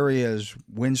area as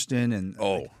Winston,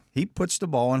 and he puts the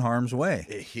ball in harm's way.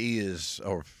 He is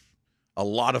a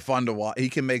lot of fun to watch. He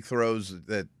can make throws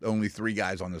that only 3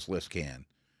 guys on this list can,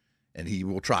 and he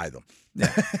will try them.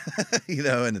 Yeah.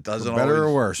 And it doesn't better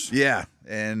always, or worse. Yeah,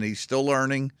 and he's still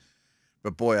learning,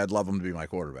 but boy, I'd love him to be my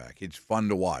quarterback. It's fun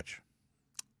to watch.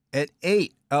 At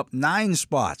 8, up 9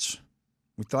 spots.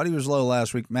 We thought he was low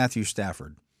last week, Matthew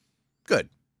Stafford. Good.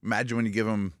 Imagine when you give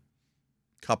him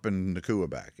Kupp and Nakua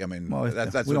back. I mean, we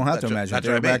don't have to imagine. They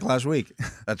were back last week.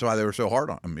 That's why they were so hard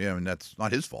on him. Yeah, and that's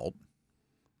not his fault.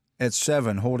 At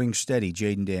 7, holding steady,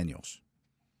 Jaden Daniels.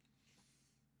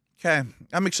 Okay.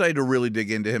 I'm excited to really dig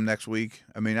into him next week.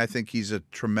 I mean, I think he's a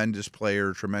tremendous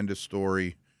player, tremendous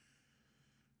story.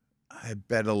 I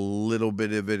bet a little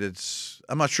bit of it.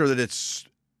 I'm not sure that it's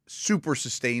super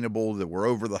sustainable, that we're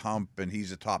over the hump and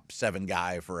he's a top 7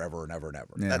 guy forever and ever and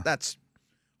ever. Yeah. That's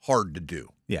hard to do.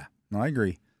 Yeah. No, I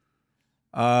agree.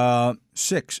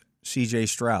 6, C.J.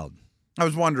 Stroud. I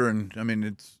was wondering, I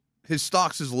mean, his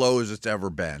stock's as low as it's ever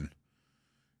been,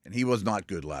 and he was not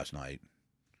good last night.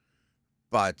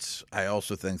 But I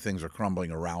also think things are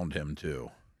crumbling around him,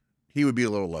 too. He would be a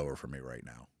little lower for me right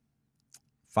now.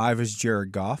 5 is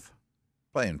Jared Goff.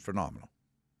 Playing phenomenal.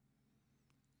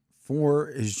 4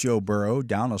 is Joe Burrow,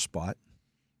 down a spot.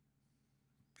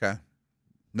 Okay.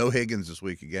 No Higgins this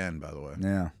week again, by the way.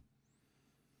 Yeah.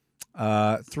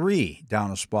 3,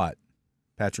 down a spot,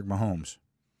 Patrick Mahomes.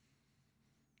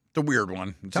 The weird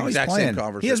one. It's the exact same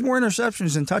conversation. He has more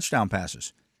interceptions than touchdown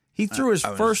passes. He threw his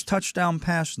first touchdown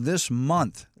pass this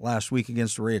month last week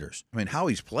against the Raiders. I mean, how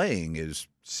he's playing is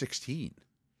 16.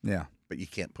 Yeah. But you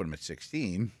can't put him at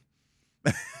 16.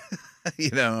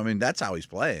 I mean, that's how he's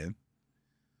playing.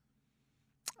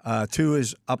 2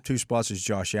 is up 2 spots is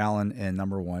Josh Allen, and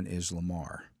number 1 is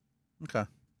Lamar. Okay.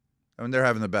 I mean, they're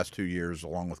having the best 2 years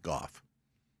along with Goff.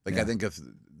 I think if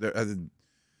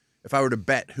I were to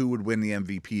bet who would win the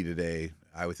MVP today,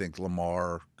 I would think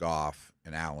Lamar, Goff,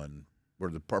 and Allen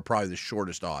were probably the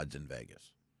shortest odds in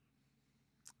Vegas.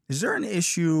 Is there an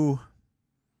issue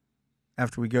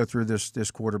after we go through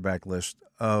this quarterback list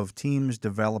of teams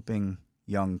developing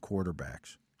young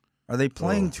quarterbacks? Are they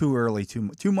playing too early,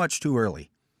 too much too early?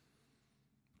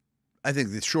 I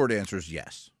think the short answer is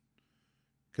yes,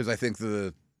 because I think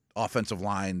the offensive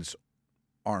lines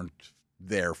aren't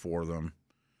there for them.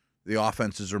 The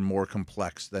offenses are more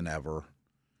complex than ever.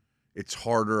 It's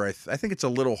harder. I think it's a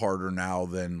little harder now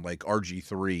than like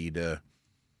RG3 to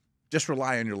just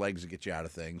rely on your legs to get you out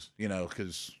of things,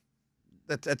 because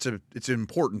it's an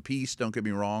important piece, don't get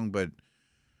me wrong, but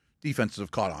defenses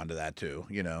have caught on to that too,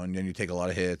 and then you take a lot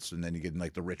of hits, and then you get in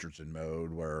like the Richardson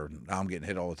mode where I'm getting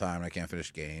hit all the time and I can't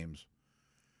finish games.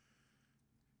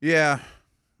 Yeah.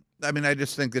 I mean, I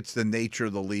just think it's the nature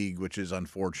of the league, which is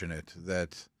unfortunate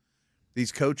that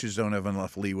these coaches don't have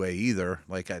enough leeway either.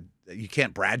 Like, you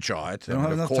can't Bradshaw it. They don't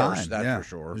have enough time. That's for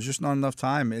sure. There's just not enough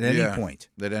time at any point.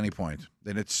 At any point.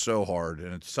 And it's so hard,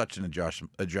 and it's such an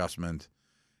adjustment.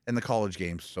 And the college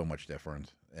game's so much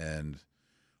different. And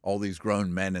all these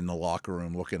grown men in the locker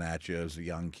room looking at you as a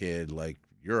young kid, like,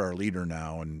 you're our leader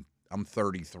now, and I'm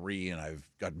 33, and I've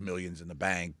got millions in the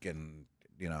bank, and,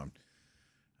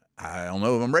 I don't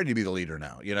know if I'm ready to be the leader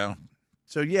now, you know?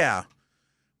 So, yeah.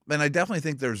 And I definitely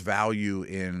think there's value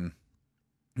in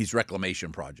these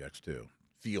reclamation projects, too.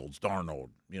 Fields, Darnold,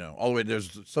 you know, all the way.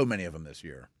 There's so many of them this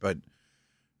year. But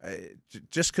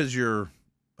just because you're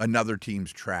another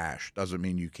team's trash doesn't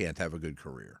mean you can't have a good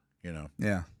career, you know?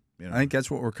 Yeah. You know? I think that's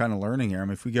what we're kind of learning here. I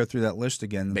mean, if we go through that list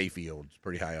again, Mayfield's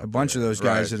pretty high up. A bunch of those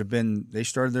guys right. that they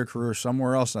started their career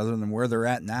somewhere else other than where they're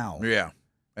at now. Yeah.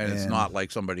 And it's not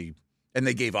like somebody, and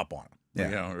they gave up on them, Yeah.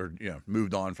 you know, or, you know,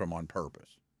 moved on from on purpose.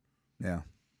 Yeah.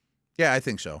 Yeah, I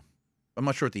think so. I'm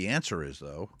not sure what the answer is,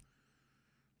 though.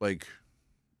 Like,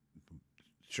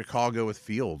 Chicago with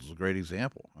Fields is a great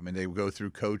example. I mean, they go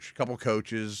through a couple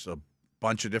coaches, a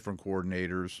bunch of different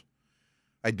coordinators.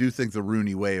 I do think the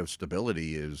Rooney way of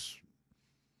stability is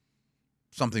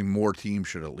something more teams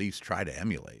should at least try to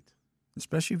emulate.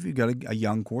 Especially if you got a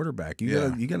young quarterback.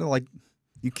 You gotta like,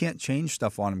 you can't change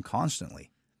stuff on him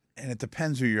constantly. And it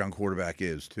depends who your young quarterback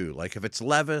is, too. Like, if it's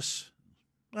Levis,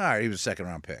 all right, he was a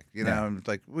second-round pick. You know, it's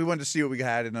like, we wanted to see what we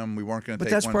had in him. We weren't going to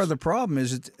take But that's ones. part of the problem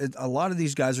is a lot of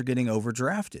these guys are getting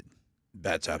overdrafted.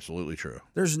 That's absolutely true.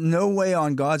 There's no way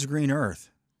on God's green earth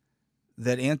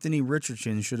that Anthony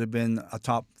Richardson should have been a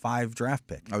top 5 draft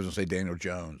pick. I was going to say Daniel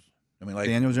Jones. I mean, like,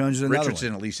 Daniel Jones is another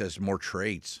Richardson one. at least has more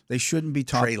traits. They shouldn't be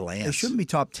top. Trey Lance. They shouldn't be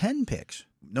top 10 picks.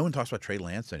 No one talks about Trey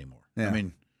Lance anymore. Yeah. I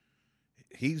mean,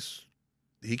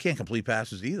 he can't complete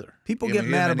passes either. People I get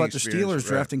mean, mad he about has the any experience, Steelers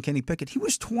drafting Kenny Pickett. He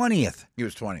was 20th. He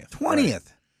was 20th. 20th. Right.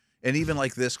 And even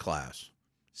like this class,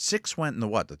 6 went in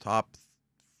the top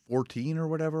 14 or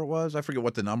whatever it was. I forget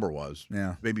what the number was.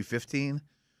 Yeah. Maybe 15.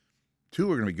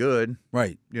 2 are going to be good.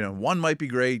 Right. You know, 1 might be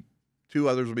great. 2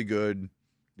 others will be good.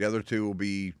 The other 2 will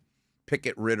be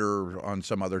Pickett Ritter on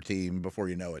some other team before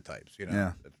you know it types. You know,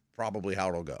 Yeah. That's probably how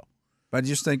it'll go. But I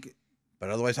just think But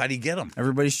otherwise, how do you get them?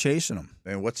 everybody's chasing them.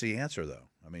 And what's the answer, though?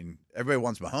 I mean, everybody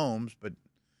wants Mahomes, but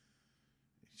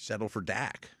settle for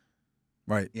Dak.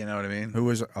 Right. You know what I mean? Who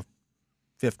was a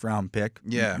 5th-round pick.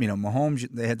 Yeah. You know, Mahomes,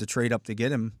 they had to trade up to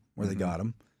get him where they got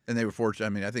him. And they were fortunate. I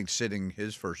mean, I think sitting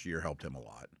his first year helped him a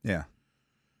lot. Yeah.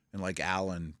 And like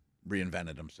Allen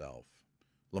reinvented himself.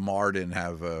 Lamar didn't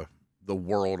have the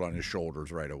world on his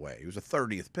shoulders right away. He was a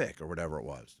 30th pick or whatever it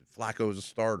was. Flacco was a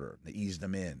starter. They eased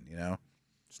him in, you know?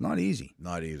 It's not easy.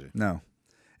 Not easy. No.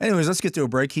 Anyways, let's get to a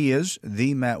break. He is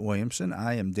the Matt Williamson.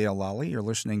 I am Dale Lolley. You're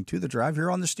listening to The Drive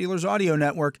here on the Steelers Audio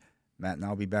Network. Matt and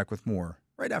I'll be back with more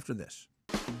right after this.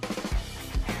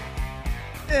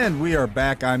 And we are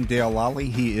back. I'm Dale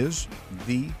Lolley. He is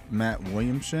the Matt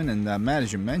Williamson. And Matt,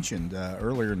 as you mentioned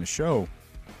earlier in the show,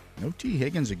 no T.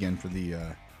 Higgins again for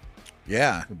the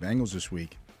Bengals this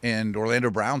week. And Orlando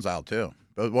Brown's out, too.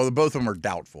 Well, both of them are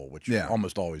doubtful, which Yeah.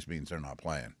 almost always means they're not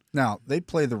playing. Now, they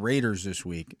play the Raiders this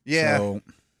week. Yeah. So,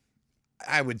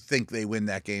 I would think they win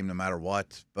that game no matter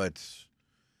what, but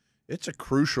it's a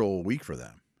crucial week for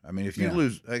them. I mean, if you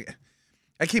lose,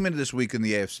 I came into this week in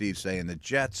the AFC saying the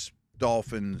Jets,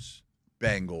 Dolphins,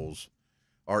 Bengals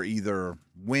are either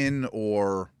win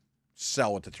or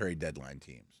sell at the trade deadline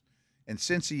teams. And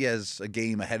since he has a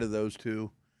game ahead of those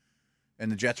two,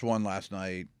 and the Jets won last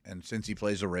night, and since he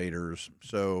plays the Raiders,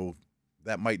 so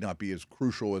that might not be as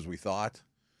crucial as we thought.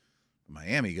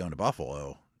 Miami going to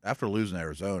Buffalo, after losing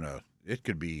Arizona, it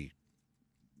could be,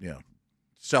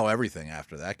 sell everything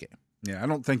after that game. yeah, I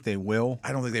don't think they will.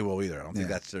 I don't think they will either. I don't think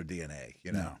that's their DNA,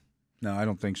 No, I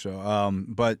don't think so.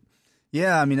 But,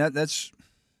 yeah, I mean, that's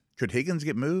 – Could Higgins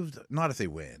get moved? Not if they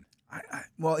win.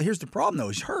 well, here's the problem, though.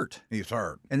 He's hurt. He's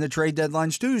hurt. And the trade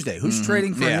deadline's Tuesday. Who's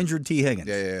trading for an injured T. Higgins?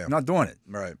 Yeah. Not doing it.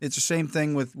 Right. It's the same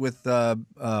thing with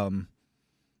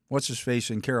what's his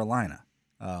face in Carolina?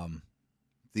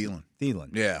 Thielen.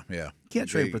 Yeah. Yeah. You can't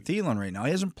trade for Thielen right now.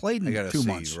 He hasn't played in 2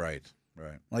 months. Right.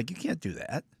 Like, you can't do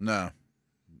that. No.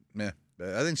 Yeah.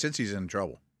 I think since he's in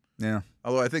trouble. Yeah.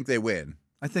 Although I think they win.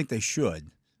 I think they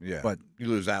should. Yeah. But you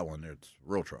lose that one, it's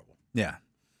real trouble. yeah.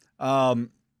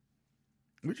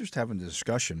 We're just having a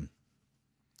discussion.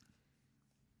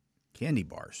 Candy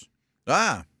bars.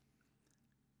 Ah.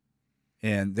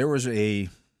 And there was a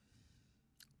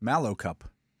Mallow Cup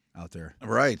out there.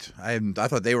 Right. I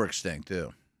thought they were extinct,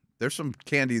 too. There's some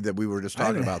candy that we were just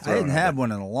talking about. I hadn't had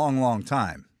one in a long, long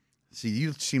time. See,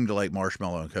 you seem to like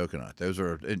marshmallow and coconut. Those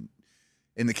are,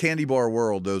 in the candy bar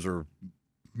world, those are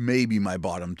maybe my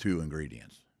bottom 2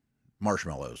 ingredients.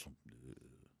 Marshmallows.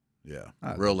 Yeah.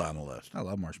 Real down the list. I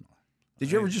love marshmallow.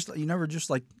 Did you ever you never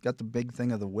just like got the big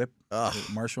thing of the whip, Ugh.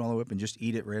 the marshmallow whip, and just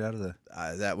eat it right out of the.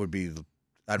 That would be,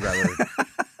 I'd rather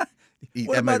eat.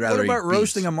 What about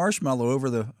roasting a marshmallow over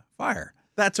the fire?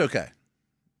 That's okay.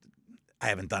 I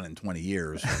haven't done it in 20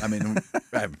 years. I mean,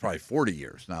 I have probably 40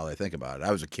 years now that I think about it.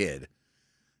 I was a kid.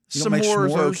 You don't make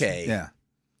S'mores, s'mores? okay. Yeah.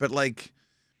 But, like,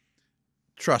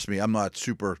 trust me, I'm not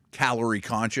super calorie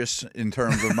conscious in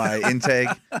terms of my intake.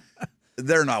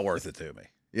 They're not worth it to me.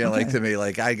 You know, like, to me,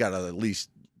 like, I got to at least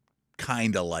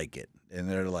kind of like it. And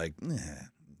they're like,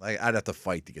 like, I'd have to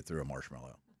fight to get through a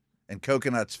marshmallow. And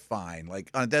coconut's fine. Like,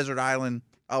 on a desert island,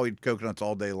 I'll eat coconuts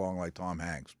all day long like Tom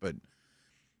Hanks. But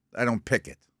I don't pick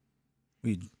it.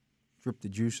 We drip the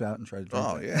juice out and try to drink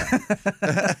Oh, it.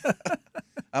 yeah.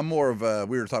 I'm more of a,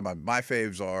 we were talking about, my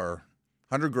faves are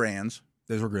 100 Grands.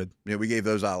 Those were good. Yeah, we gave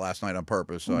those out last night on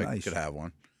purpose so I nice. could have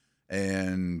one.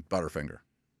 And Butterfinger.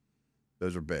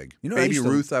 Those are big. You know, Baby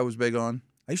Ruth I was big on.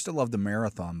 I used to love the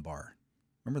Marathon bar.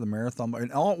 Remember the Marathon bar?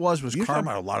 And all it was You're talking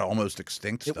caramel. about a lot of almost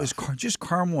extinct It stuff. was just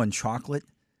caramel and chocolate,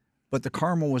 but the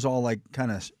caramel was all like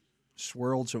kind of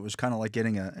swirled, so it was kind of like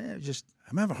getting just.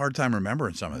 I'm having a hard time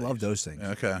remembering some of these. I love those things.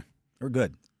 Okay. They're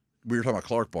good. We were talking about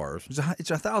Clark bars. It's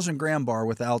a 1,000-gram bar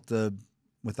without the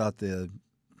The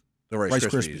Rice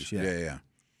Krispies. Yeah.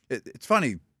 It's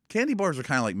funny. Candy bars are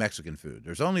kind of like Mexican food.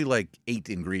 There's only like 8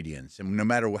 ingredients, and no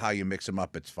matter how you mix them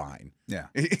up, it's fine. Yeah.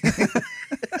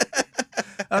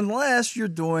 Unless you're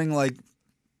doing like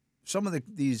some of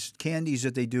these candies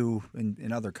that they do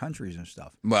in other countries and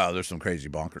stuff. Well, there's some crazy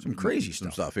bonkers. Some crazy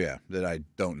stuff, yeah, that I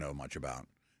don't know much about.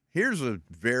 Here's a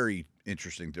very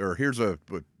interesting, or here's what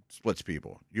splits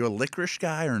people. You a licorice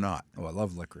guy or not? Oh, I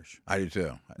love licorice. I do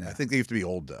too. Yeah. I think they have to be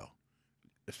old though,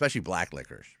 especially black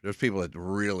licorice. There's people that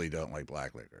really don't like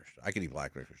black licorice. I can eat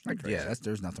black licorice. Like crazy. Yeah,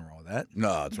 there's nothing wrong with that.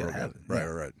 No, it's You real gotta good. have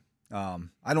it. Right.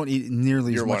 I don't eat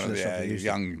nearly You're as much one of of this the stuff. I used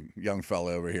to. young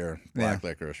fella over here. Black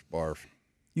licorice, barf.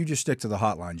 You just stick to the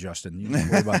hotline, Justin. You don't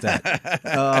worry about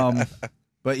that.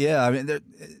 But yeah, I mean,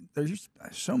 there used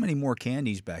so many more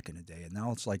candies back in the day, and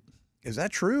now it's like. Is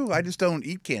that true? I just don't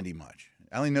eat candy much.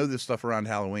 I only know this stuff around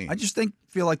Halloween. I just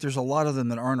feel like there's a lot of them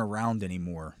that aren't around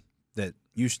anymore that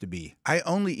used to be. I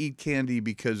only eat candy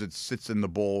because it sits in the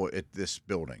bowl at this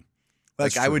building.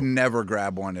 That's I would true. never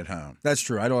grab one at home. That's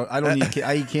true. I don't eat.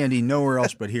 I eat candy nowhere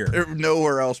else but here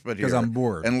Nowhere else but here. because I'm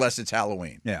bored. Unless it's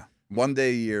Halloween. Yeah. One day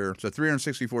a year, so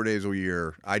 364 days a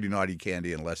year, I do not eat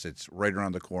candy unless it's right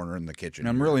around the corner in the kitchen. And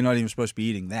I'm really not even supposed to be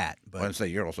eating that. I But would say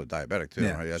you're also diabetic too.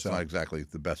 Yeah, Right? That's so- not exactly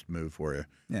the best move for you.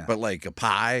 Yeah. But like a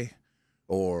pie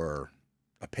or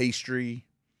a pastry,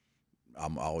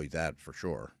 I'll eat that for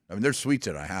sure. I mean, there's sweets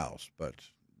in our house, but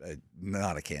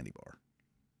not a candy bar.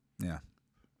 Yeah.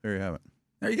 There you have it.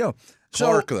 There you go.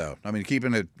 Clark, though. I mean,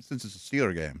 keeping it, since it's a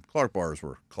Steeler game, Clark bars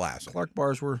were classic. Clark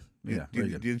bars were very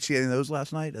good. Did you see any of those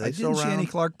last night? Are they I still didn't see around? any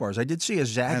Clark bars. I did see a I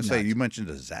was gonna say, Zagnut. you mentioned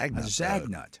a Zagnut. A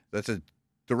Zagnut. That's a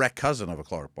direct cousin of a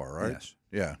Clark bar, right? Yes.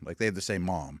 Yeah, like they have the same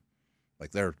mom.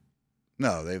 Like they have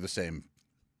the same.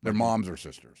 Their moms are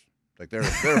sisters. Like they're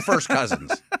first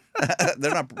cousins.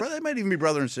 They're not. They might even be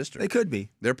brother and sister. They could be.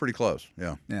 They're pretty close.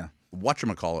 Yeah. Yeah.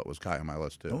 Whatchamacallit was kind of on my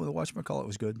list too. Oh, the whatchamacallit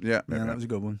was good. Yeah. That was a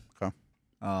good one. Okay.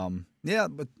 Yeah,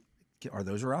 but are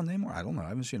those around anymore? I don't know. I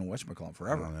haven't seen a whatchamacallit in I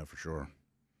forever. don't know for sure.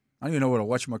 I don't even know what a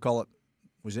whatchamacallit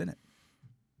was in it.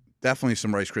 Definitely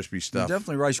some Rice Krispie stuff.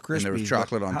 Definitely Rice Krispies. And there was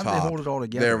chocolate on how top. How did they hold it all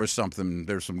together? There was something.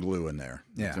 There's some glue in there.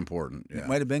 Yeah. It's important. Yeah. It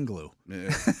might have been glue. Yeah,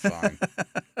 it's fine.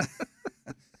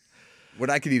 What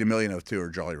I could eat a million of too are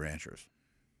Jolly Ranchers.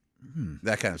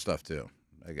 That kind of stuff too.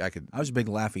 I could. I was a big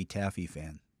Laffy Taffy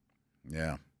fan.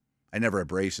 Yeah. I never had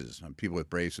braces. People with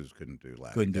braces couldn't do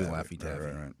Laffy Laffy Taffy.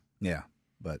 Right. Yeah,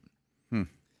 but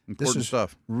Important has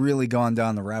stuff. really gone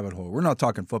down the rabbit hole. We're not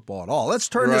talking football at all. Let's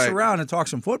turn this Right. around and talk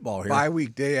some football here.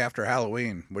 Bye-week day after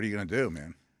Halloween. What are you going to do,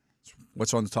 man?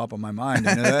 What's on the top of my mind?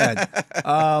 I know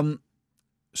that.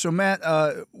 So, Matt,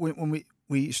 when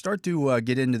we start to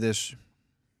get into this,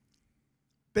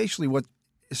 basically what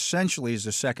essentially is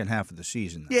the second half of the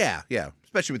season. Now. Yeah.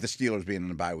 Especially with the Steelers being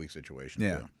in a bye-week situation.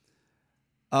 Yeah.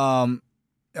 Too.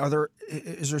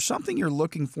 Is there something you're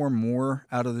looking for more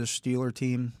out of this Steeler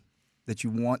team that you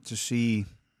want to see?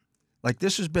 Like,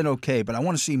 this has been okay, but I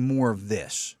want to see more of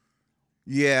this.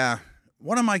 Yeah.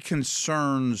 One of my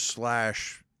concerns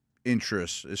 /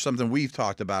 interests is something we've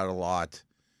talked about a lot,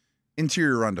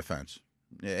 interior run defense.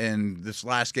 And this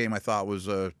last game I thought was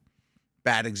a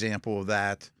bad example of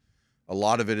that. A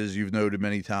lot of it, as you've noted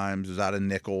many times, is out of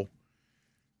nickel.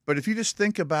 But if you just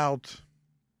think about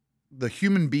the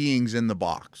human beings in the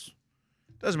box,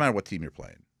 doesn't matter what team you're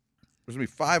playing. There's going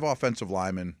to be 5 offensive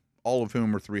linemen, all of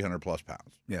whom are 300-plus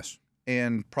pounds. Yes.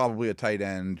 And probably a tight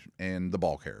end and the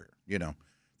ball carrier,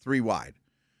 3 wide.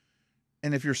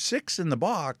 And if you're 6 in the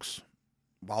box,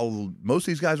 while most of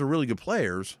these guys are really good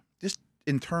players, just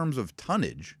in terms of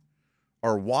tonnage,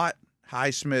 are Watt,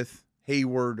 Highsmith,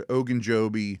 Hayward,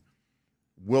 Ogunjobi,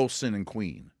 Wilson, and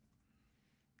Queen.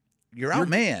 You're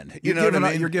outmanned. You know what I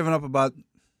mean? You're giving up about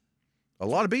A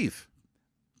lot of beef.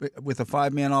 With a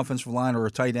 5-man offensive line or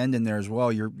a tight end in there as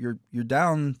well, you're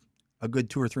down a good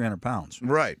 200 or 300 pounds.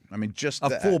 Right. I mean, just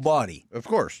a full body. Of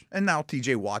course. And now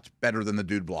T.J. Watt's better than the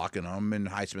dude blocking him, and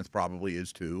Highsmith probably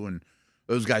is too, and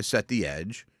those guys set the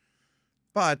edge.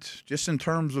 But just in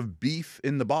terms of beef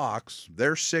in the box,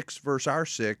 their 6 versus our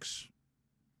 6,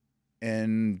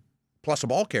 and plus a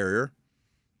ball carrier.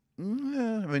 I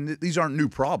mean, these aren't new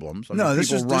problems. I mean,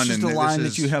 this is the line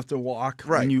that you have to walk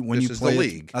when you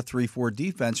play a 3-4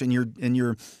 defense, and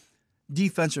your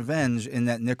defensive ends in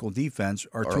that nickel defense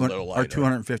are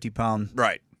 250-pound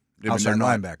outside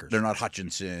linebackers. They're not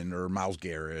Hutchinson or Myles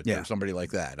Garrett or somebody like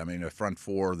that. I mean, a front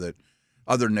four that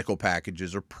other nickel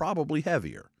packages are probably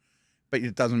heavier. But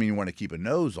it doesn't mean you want to keep a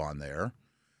nose on there.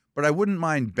 But I wouldn't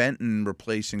mind Benton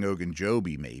replacing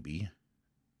Ogunjobi maybe.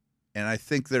 And I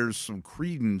think there's some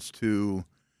credence to,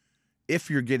 if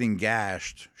you're getting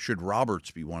gashed, should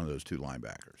Roberts be one of those two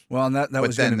linebackers? Well, and that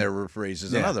was then there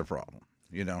raises another problem,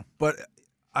 But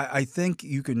I think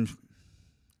you can.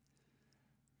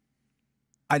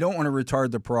 I don't want to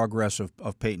retard the progress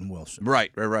of Peyton Wilson.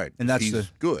 Right. And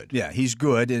he's good. Yeah, he's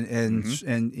good,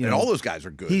 and all those guys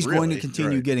are good. He's going to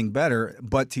continue getting better.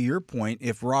 But to your point,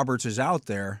 if Roberts is out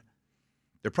there,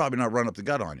 they're probably not running up the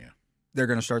gut on you. They're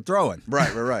going to start throwing.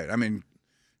 Right. I mean,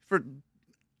 for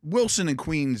Wilson and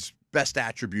Queen's best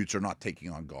attributes are not taking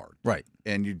on guard. Right.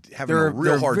 And you have a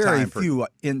real hard time. There are very few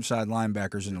inside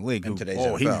linebackers in the league. In today's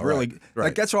NFL, he's really right.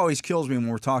 Like that's what always kills me when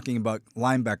we're talking about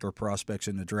linebacker prospects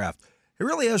in the draft. He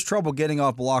really has trouble getting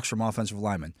off blocks from offensive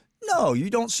linemen. No, you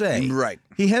don't say. Right.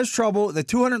 He has trouble. The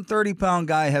 230-pound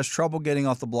guy has trouble getting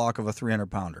off the block of a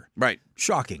 300-pounder. Right.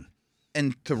 Shocking.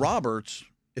 And to Roberts,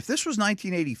 if this was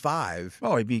 1985,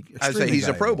 he'd be I'd say he's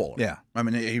a Pro Bowler. Yeah. I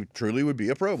mean, he truly would be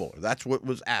a Pro Bowler. That's what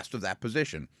was asked of that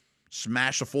position.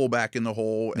 Smash a fullback in the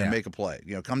hole and make a play.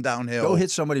 Come downhill. Go hit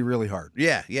somebody really hard.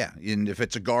 Yeah. And if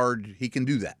it's a guard, he can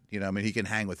do that. He can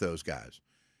hang with those guys.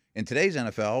 In today's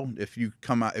NFL, if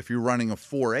you're running a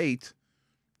 4.8,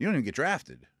 you don't even get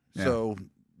drafted. Yeah. So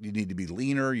you need to be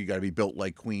leaner. You got to be built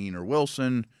like Queen or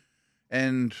Wilson,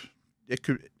 and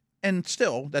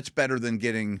still that's better than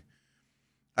getting.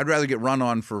 I'd rather get run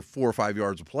on for 4 or 5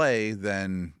 yards of play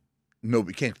than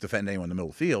nobody can't defend anyone in the middle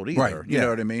of the field either. Right. You know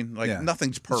what I mean?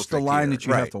 Nothing's perfect. It's the line here. that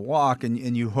you have to walk, and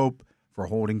you hope for a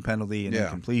holding penalty and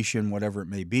incompletion, whatever it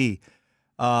may be.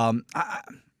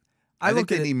 I think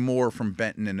they need more from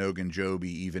Benton and Ogunjobi,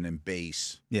 even in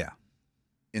base. Yeah.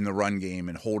 In the run game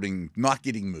and not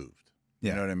getting moved.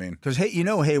 You know what I mean? Because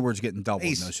Hayward's getting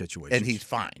doubled in those situations, and he's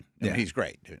fine. I mean, he's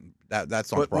great. That's not the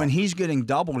problem. But when he's getting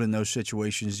doubled in those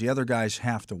situations, the other guys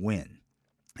have to win.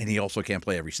 And he also can't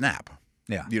play every snap.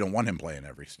 Yeah. You don't want him playing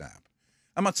every snap.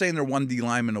 I'm not saying they're one D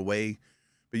lineman away,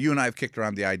 but you and I have kicked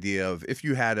around the idea of if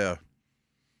you had a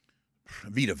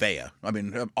Vita Vea. I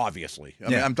mean, obviously. I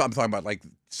mean, I'm talking about like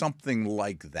something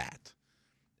like that.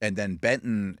 And then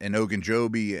Benton and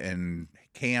Ogunjobi and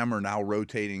Cam are now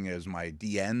rotating as my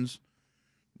DNs.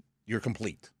 You're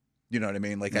complete. You know what I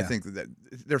mean? Like, I think that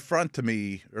their front to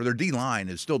me, or their D-line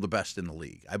is still the best in the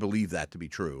league. I believe that to be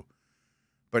true.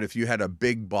 But if you had a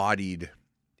big-bodied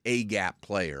A-gap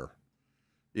player,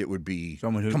 it would be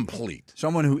complete.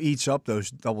 Someone who eats up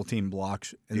those double-team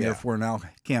blocks, and therefore now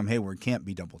Cam Hayward can't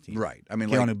be double-teamed. Right. I mean,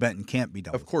 Keanu Benton can't be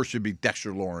double-teamed. Of course, you'd be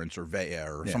Dexter Lawrence or Vea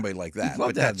or somebody like that. You'd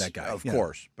love to have that guy. Of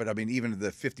course. But, I mean, even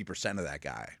the 50% of that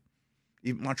guy,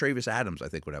 even Montravius Adams, I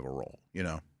think, would have a role,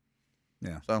 Yeah.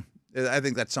 So I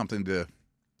think that's something to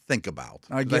think about.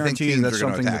 I guarantee you that's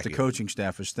something that the coaching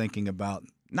staff is thinking about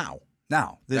now,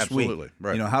 this week. Absolutely.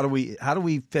 Right. How do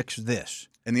we fix this?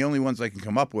 And the only ones I can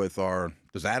come up with are,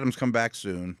 does Adams come back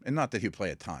soon? And not that he'd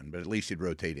play a ton, but at least he'd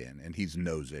rotate in, and he's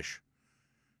nose-ish.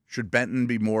 Should Benton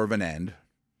be more of an end?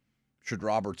 Should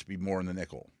Roberts be more in the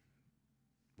nickel?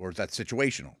 Or is that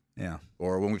situational? Yeah.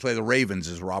 Or when we play the Ravens,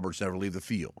 does Roberts never leave the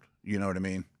field? You know what I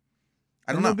mean?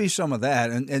 I don't know. There'll be some of that.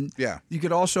 And you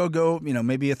could also go,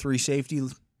 maybe a 3-safety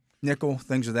nickel,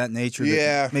 things of that nature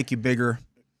that make you bigger.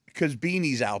 Because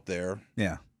Beanie's out there.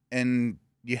 Yeah. And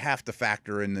you have to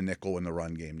factor in the nickel in the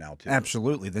run game now, too.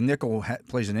 Absolutely. The nickel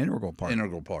plays an integral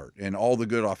part. And all the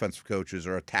good offensive coaches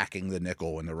are attacking the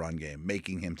nickel in the run game,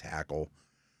 making him tackle.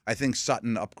 I think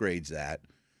Sutton upgrades that.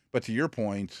 But to your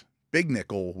point, big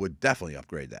nickel would definitely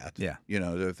upgrade that. Yeah.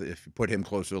 If you put him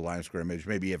closer to the line of scrimmage,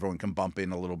 maybe everyone can bump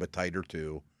in a little bit tighter,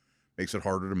 too. Makes it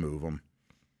harder to move them.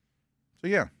 So,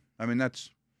 yeah. I mean,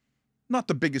 that's not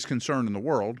the biggest concern in the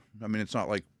world. I mean, it's not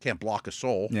like can't block a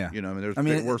soul. Yeah. You know, I mean,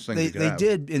 there's worse things you could have. They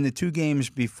did in the 2 games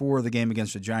before the game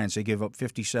against the Giants. They gave up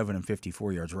 57 and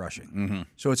 54 yards rushing. Mm-hmm.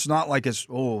 So it's not like it's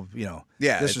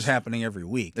this is happening every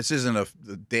week. This isn't a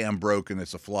dam broke and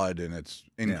it's a flood and it's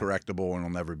incorrectable and it'll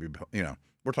never be. You know,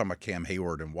 we're talking about Cam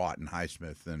Hayward and Watt and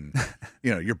Highsmith and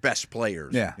your best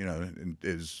players. Yeah.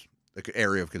 Is the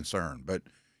area of concern, but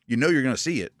you're going to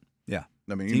see it. Yeah.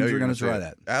 I mean, teams are going to try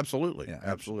that. Absolutely. Yeah.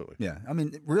 Absolutely. Yeah. I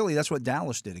mean, really, that's what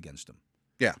Dallas did against them.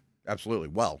 Yeah. Absolutely.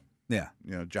 Well. Yeah.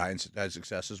 Giants had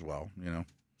success as well.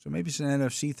 So maybe it's an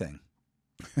NFC thing.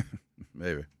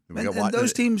 Maybe. And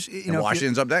those teams,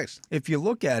 Washington's up next. If you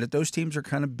look at it, those teams are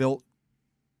kind of built.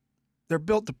 They're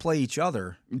built to play each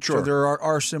other. Sure. So there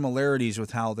are similarities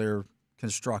with how they're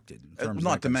constructed. In terms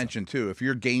Not to mention, too, if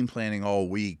you're game planning all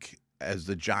week as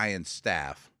the Giants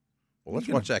staff. Well, let's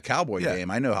watch that Cowboy game.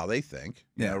 I know how they think.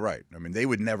 Right. I mean, they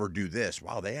would never do this.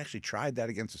 Wow, they actually tried that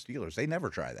against the Steelers. They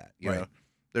never try that. You know,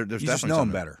 there's you definitely just know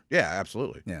them better. Yeah,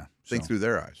 absolutely. Yeah, think through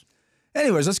their eyes.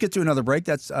 Anyways, let's get to another break.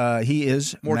 That's he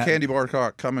is more Matt. candy bar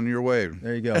talk coming your way.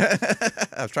 There you go.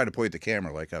 I was trying to point at the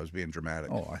camera like I was being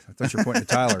dramatic. Oh, I thought you were pointing to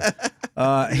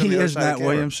Tyler. He is Matt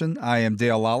Williamson. I am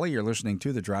Dale Lolley. You're listening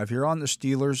to The Drive here on the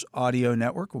Steelers Audio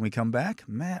Network. When we come back,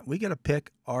 Matt, we got to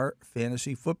pick our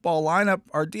fantasy football lineup,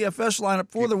 our DFS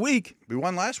lineup for the week. We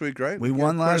won last week, right? We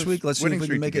won last week. Let's see if we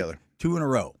can make together. It 2 in a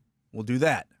row. We'll do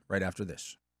that right after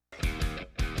this.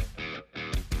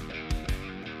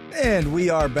 And we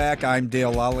are back. I'm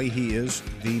Dale Lolley. He is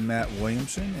the Matt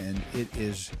Williamson, and it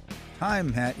is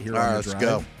time, Matt, here on the Drive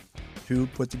go. to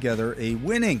put together a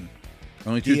winning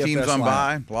Only 2 DFS teams on lineup.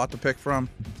 bye. A lot to pick from.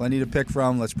 Plenty to pick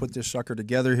from. Let's put this sucker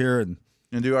together here. And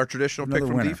do our traditional pick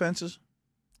from defenses?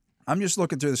 I'm just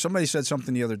looking through this. Somebody said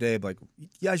something the other day, like, you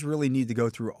guys really need to go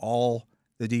through all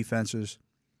the defenses.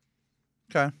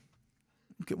 Okay.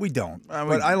 We don't.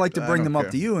 But I like to bring them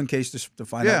up to you in case to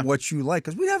find out what you like.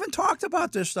 Because we haven't talked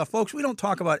about this stuff, folks. We don't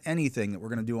talk about anything that we're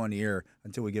going to do on the air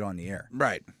until we get on the air.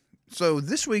 Right. So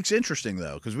this week's interesting,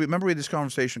 though, because we had this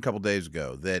conversation a couple days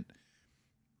ago that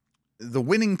the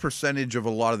winning percentage of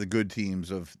a lot of the good teams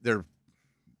in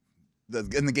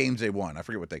the games they won, I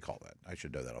forget what they call that. I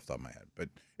should know that off the top of my head. But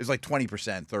it's like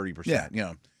 20%,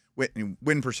 30%,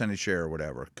 win percentage share or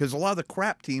whatever. Because a lot of the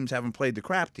crap teams haven't played the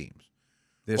crap teams.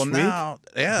 This week?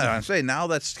 I say now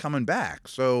that's coming back.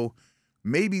 So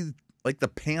maybe like the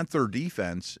Panther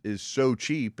defense is so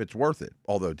cheap, it's worth it.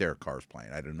 Although Derek Carr's playing.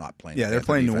 I'm not playing. Yeah, they're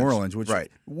playing defense. New Orleans, which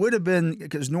would have been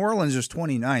because New Orleans is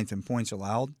 29th in points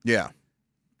allowed. Yeah.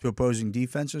 To opposing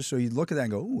defenses. So you look at that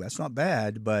and go, ooh, that's not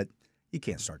bad, but you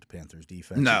can't start the Panthers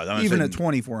defense. No, even at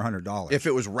 $2,400. If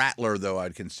it was Rattler, though,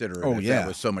 I'd consider it. Oh, That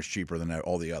was so much cheaper than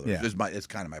all the others. Yeah. It's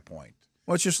kind of my point.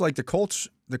 Well, it's just like the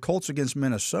Colts against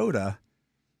Minnesota.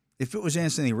 If it was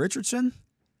Anthony Richardson,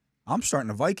 I'm starting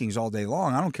the Vikings all day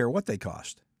long. I don't care what they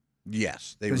cost.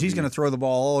 Yes. Because he's going to throw the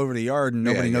ball all over the yard and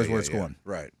nobody knows where it's going.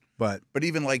 Right. But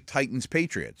even like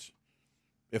Titans-Patriots,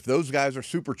 if those guys are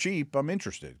super cheap, I'm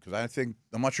interested because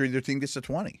I'm not sure either team gets to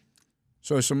 20.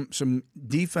 So some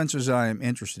defenses I am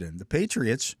interested in. The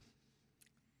Patriots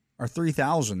are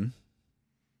 3,000.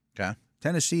 Okay.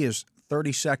 Tennessee is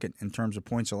 32nd in terms of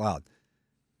points allowed.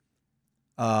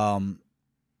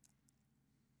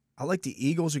 I like the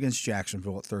Eagles against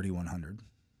Jacksonville at 3,100.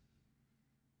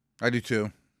 I do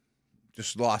too.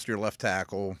 Just lost your left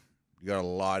tackle. You got a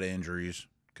lot of injuries.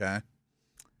 Okay.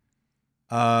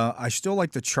 I still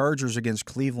like the Chargers against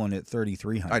Cleveland at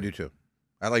 3,300. I do too.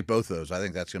 I like both those. I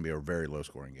think that's going to be a very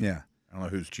low-scoring game. Yeah. I don't know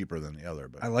who's cheaper than the other,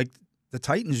 but I like the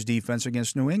Titans' defense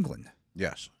against New England.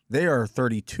 Yes. They are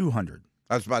 3,200.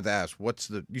 I was about to ask,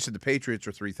 you said the Patriots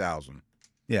are 3,000.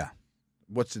 Yeah.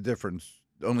 What's the difference?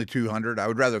 Only 200? I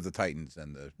would rather have the Titans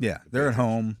than the Yeah, they're at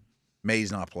home.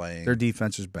 May's not playing. Their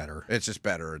defense is better. It's just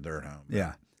better. They're at home.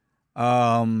 Yeah.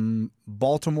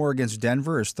 Baltimore against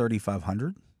Denver is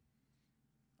 3,500.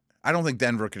 I don't think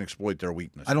Denver can exploit their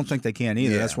weakness. I don't think they can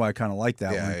either. Yeah. That's why I kind of like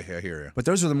that one. Yeah, I hear you. But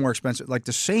those are the more expensive. Like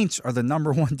the Saints are the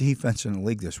number 1 defense in the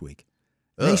league this week.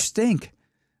 They stink.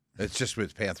 It's just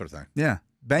with Panther thing. Yeah.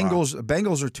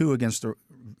 Bengals are 2 against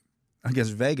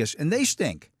Vegas, and they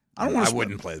stink. I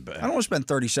wouldn't play the Bengals. I don't want to spend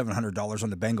 $3,700 on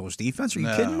the Bengals defense. Are you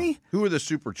kidding me? Who are the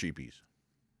super cheapies?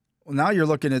 Well, now you're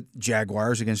looking at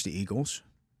Jaguars against the Eagles,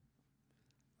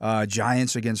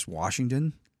 Giants against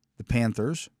Washington, the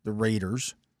Panthers, the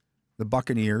Raiders, the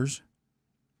Buccaneers.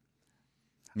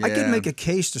 Yeah. I could make a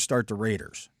case to start the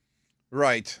Raiders.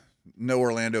 Right. No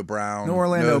Orlando Brown.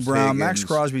 No Brown. Max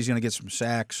Crosby's going to get some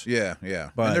sacks. Yeah.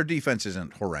 But and their defense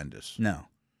isn't horrendous. No.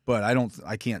 But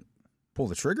I can't pull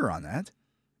the trigger on that.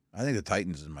 I think the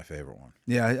Titans is my favorite one.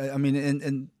 Yeah, I mean,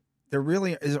 and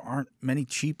really aren't many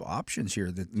cheap options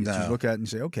here that you just look at and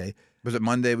say, okay. Was it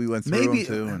Monday we went through Maybe,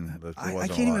 them too? And I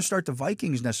can't even start the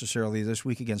Vikings necessarily this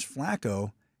week against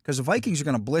Flacco because the Vikings are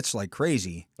going to blitz like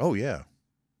crazy. Oh, yeah.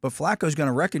 But Flacco's going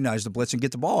to recognize the blitz and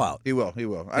get the ball out. He will.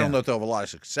 I don't know if they'll have a lot of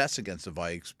success against the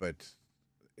Vikes, but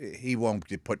he won't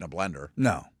get put in a blender.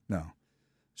 No.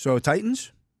 So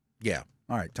Titans? Yeah.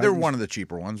 All right. Titans, they're one of the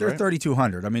cheaper ones, they're right?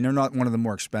 3,200. I mean, they're not one of the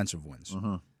more expensive ones.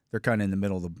 They're kind of in the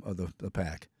middle of the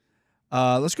pack.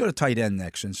 Let's go to tight end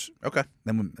next, since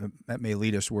then that may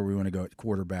lead us where we want to go at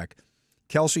quarterback.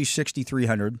 Kelsey,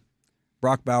 6,300.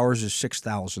 Brock Bowers is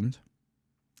 6,000.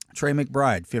 Trey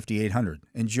McBride, 5,800.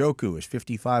 And Njoku is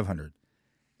 5,500.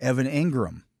 Evan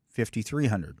Ingram,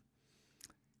 5,300.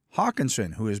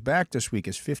 Hawkinson, who is back this week,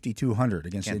 is 5,200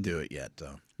 against Can't do it yet,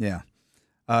 though. Yeah.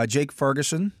 Jake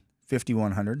Ferguson,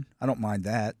 5,100. I don't mind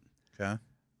that. Okay.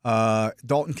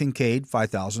 Dalton Kincaid,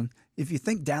 5,000. If you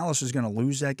think Dallas is going to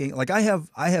lose that game, like I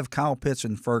have Kyle Pitts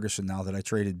and Ferguson now that I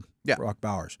traded Brock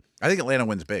Bowers. I think Atlanta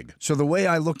wins big. So the way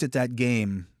I looked at that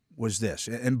game was this,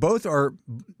 and both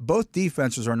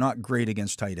defenses are not great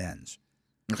against tight ends.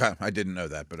 Okay, I didn't know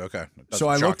that, but okay. So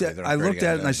I looked at it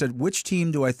and I said, which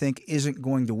team do I think isn't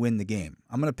going to win the game?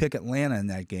 I'm going to pick Atlanta in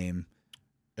that game.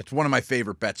 It's one of my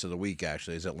favorite bets of the week,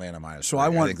 actually, is Atlanta minus. So I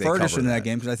want Ferguson in that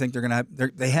game because I think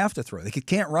they have to throw. They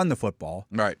can't run the football.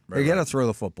 Right. They got to throw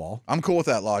the football. I'm cool with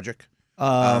that logic.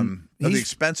 Of the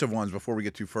expensive ones, before we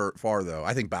get too far, though,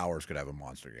 I think Bowers could have a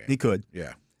monster game. He could.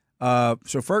 Yeah.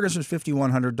 So Ferguson's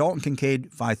 5,100. Dalton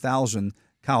Kincaid, 5,000.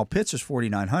 Kyle Pitts is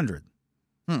 4,900.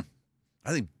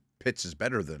 I think Pitts is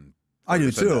better than Ferguson. I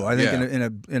do too. I think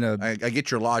in a I get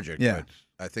your logic, Yeah. but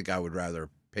I think I would rather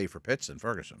pay for Pitts than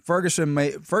Ferguson. Ferguson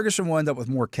will end up with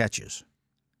more catches.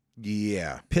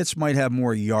 Yeah. Pitts might have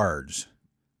more yards.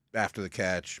 After the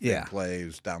catch, big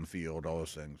plays, downfield, all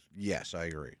those things. Yes, I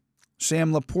agree.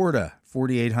 Sam Laporta,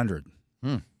 4,800.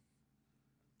 No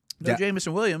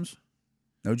Jameson Williams.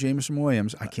 No Jameson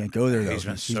Williams. I can't go there, though. He's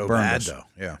been so burned bad, us. though.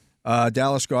 Yeah.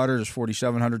 Dallas Goedert is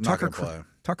 4,700. Not gonna play.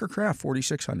 Tucker Kraft,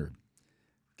 4,600.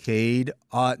 Cade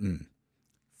Otton,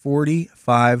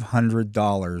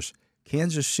 $4,500.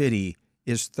 Kansas City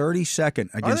is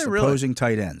 32nd against opposing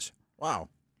tight ends. Wow.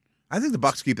 I think the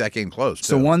Bucs keep that game close, too.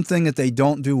 So one thing that they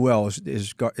don't do well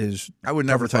is I would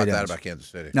never thought that about Kansas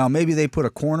City. Now, maybe they put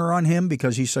a corner on him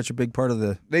because he's such a big part of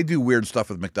the... They do weird stuff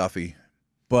with McDuffie.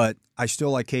 But I still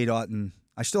like Cade Otton.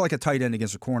 I still like a tight end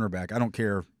against a cornerback. I don't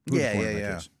care who the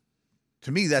cornerback is.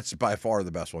 To me, that's by far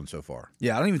the best one so far.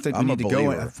 Yeah, I don't even think we need to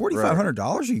go in. $4,500?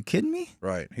 Are you kidding me?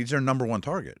 Right. He's their number one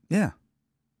target. Yeah.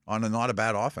 On not a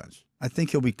bad offense. I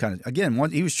think he'll be kind of, again,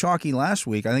 he was chalky last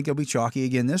week. I think he'll be chalky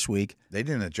again this week. They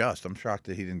didn't adjust. I'm shocked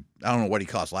that he didn't. I don't know what he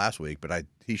cost last week, but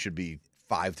he should be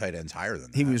 5 tight ends higher than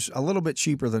that. He was a little bit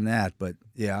cheaper than that, but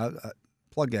yeah,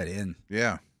 plug that in.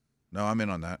 Yeah. No, I'm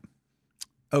in on that.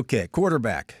 Okay,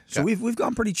 quarterback. So we've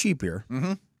gone pretty cheap here.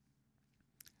 Mm-hmm.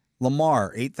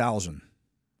 Lamar, 8,000.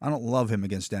 I don't love him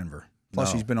against Denver.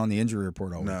 Plus, he's been on the injury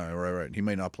report all week. No, right. He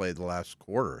may not play the last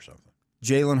quarter or something.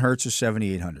 Jalen Hurts is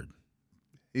 7,800.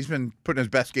 He's been putting his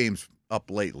best games up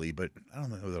lately, but I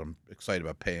don't know that I'm excited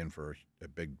about paying for a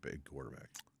big quarterback.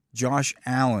 Josh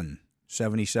Allen,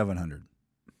 7,700.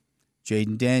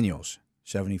 Jaden Daniels,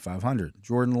 7,500.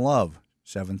 Jordan Love,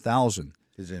 7,000.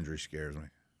 His injury scares me.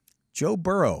 Joe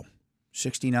Burrow,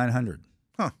 6,900.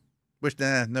 Huh.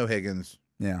 No Higgins.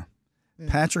 Yeah.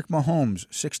 Patrick Mahomes,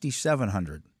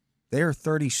 6,700. They are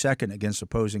 32nd against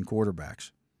opposing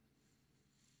quarterbacks.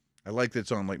 I like that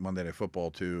it's on like Monday Night Football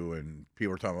too, and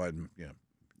people are talking about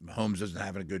Mahomes isn't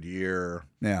having a good year.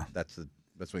 Yeah, that's when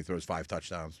he throws 5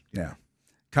 touchdowns. Yeah,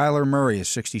 Kyler Murray is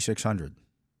 6,600.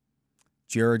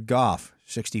 Jared Goff,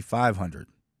 6,500.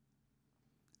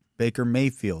 Baker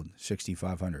Mayfield,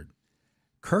 6,500.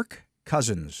 Kirk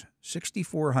Cousins,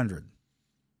 6,400.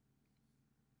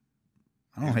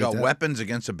 He's got weapons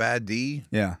against a bad D.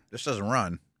 Yeah, this doesn't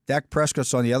run. Dak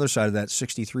Prescott's on the other side of that,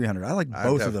 6,300. I like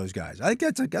both of those guys. I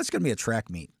think that's going to be a track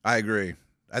meet. I agree.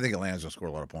 I think Atlanta's going to score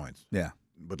a lot of points. Yeah.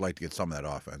 Would like to get some of that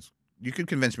offense. You could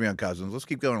convince me on Cousins. Let's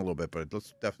keep going a little bit, but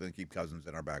let's definitely keep Cousins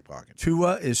in our back pocket.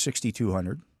 Tua is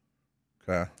 6,200.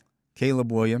 Okay.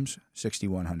 Caleb Williams,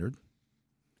 6,100.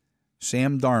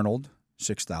 Sam Darnold,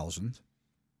 6,000.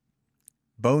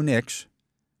 Bo Nix,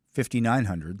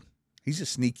 5,900. He's a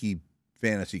sneaky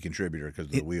fantasy contributor because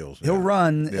of the wheels. He'll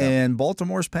run, and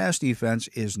Baltimore's pass defense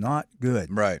is not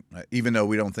good. Right. Even though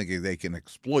we don't think they can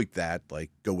exploit that, like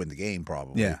go win the game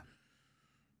probably. Yeah.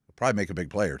 They'll probably make a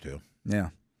big play or two. Yeah.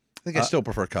 I think I still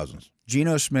prefer Cousins.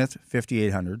 Geno Smith,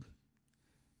 5,800.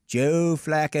 Joe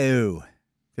Flacco,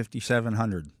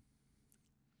 5,700.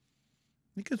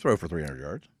 He could throw for 300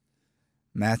 yards.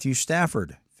 Matthew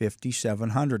Stafford,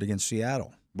 5,700 against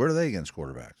Seattle. Where are they against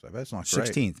quarterbacks? I bet it's not great.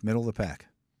 16th, middle of the pack.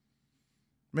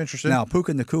 I'm interested. Now,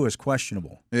 Puka Nacua is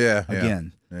questionable. Yeah.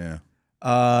 Again. Yeah.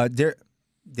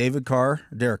 Derek Carr,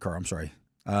 I'm sorry,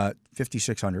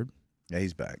 5,600. Yeah,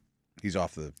 he's back. He's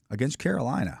off the... Against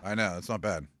Carolina. I know. It's not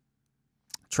bad.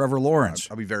 Trevor Lawrence.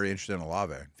 I'll be very interested in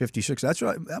Olave. 56.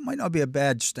 That might not be a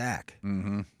bad stack.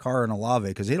 Mm-hmm. Carr and Olave,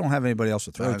 because they don't have anybody else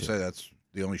to throw to. I'd say that's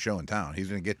the only show in town. He's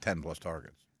going to get 10-plus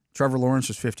targets. Trevor Lawrence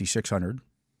is 5,600.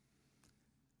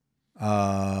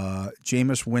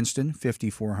 Jameis Winston,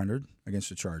 5,400 against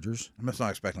the Chargers. I'm just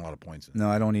not expecting a lot of points. No,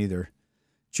 I don't either.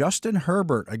 Justin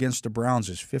Herbert against the Browns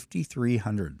is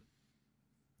 5,300.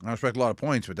 I don't expect a lot of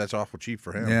points, but that's awful cheap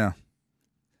for him. Yeah.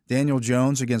 Daniel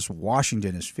Jones against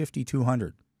Washington is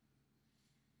 5,200.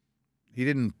 He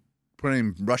didn't put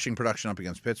any rushing production up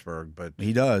against Pittsburgh, but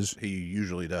He does. he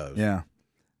usually does. Yeah.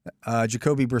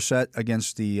 Jacoby Brissett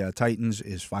against the Titans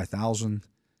is 5,000.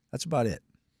 That's about it.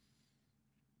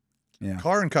 Yeah.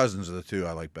 Carr and Cousins are the two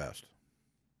I like best,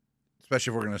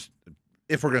 especially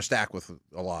if we're gonna stack with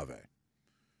Olave.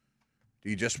 Do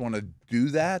you just want to do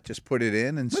that? Just put it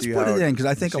in and Let's see put how it in because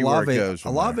I think Olave is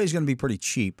there. going to be pretty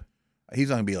cheap. He's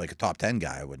not going to be like a top 10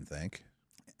 guy, I wouldn't think.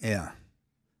 Yeah.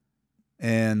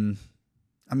 And,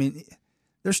 I mean,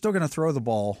 they're still going to throw the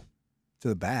ball to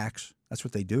the backs. That's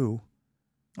what they do.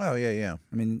 Oh, yeah.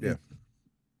 I mean, Yeah.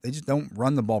 they just don't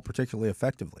run the ball particularly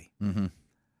effectively. Mm-hmm.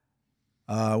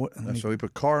 So we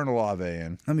put Carr and Olave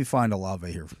in. Let me find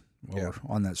Olave here while we're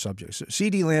on that subject. So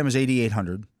C.D. Lamb is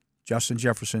 8,800. Justin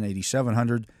Jefferson,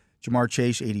 8,700. Jamar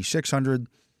Chase, 8,600.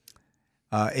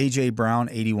 A.J. Brown,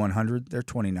 8,100. They're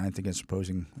 29th against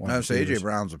opposing wide receivers. A.J.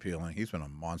 Brown's appealing. He's been a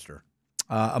monster.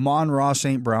 Amon-Ra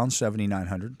St. Brown,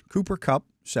 7,900. Cooper Kupp,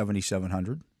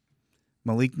 7,700.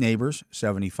 Malik Neighbors,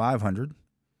 7,500.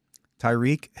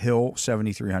 Tyreek Hill,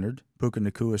 7,300. Puka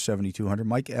Nacua, 7,200.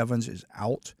 Mike Evans is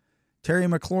out. Terry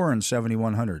McLaurin,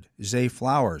 7,100. Zay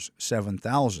Flowers,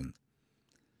 7,000.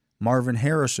 Marvin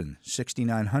Harrison,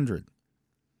 6,900.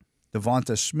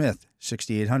 Devonta Smith,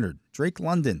 6,800. Drake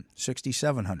London,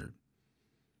 6,700.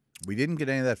 We didn't get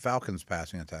any of that Falcons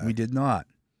passing attack. We did not.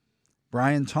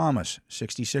 Brian Thomas,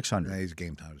 6,600. Yeah, he's a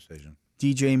game-time decision.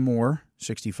 DJ Moore,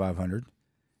 6,500.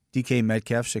 DK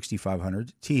Metcalf,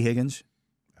 6,500. T. Higgins,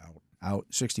 out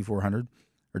 6,400.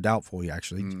 Or doubtful,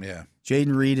 actually. Yeah.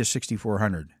 Jaden Reed is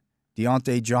 6,400.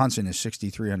 Deontay Johnson is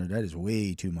 6,300. That is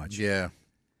way too much. Yeah.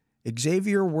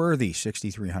 Xavier Worthy,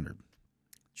 6,300.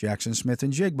 Jackson Smith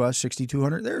and Jigba,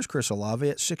 6,200. There's Chris Olave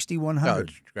at 6,100.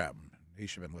 Oh, crap. He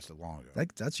should have been listed long ago.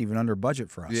 That's even under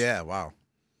budget for us. Yeah, wow.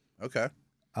 Okay.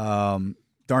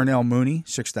 Darnell Mooney,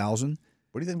 6,000.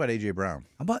 What do you think about A.J. Brown?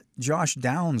 How about Josh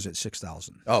Downs at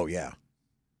 6,000? Oh, yeah.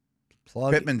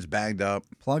 Pittman's banged up.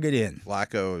 Plug it in.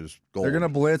 Flacco is gold. They're going to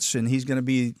blitz, and he's going to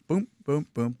be boom, boom,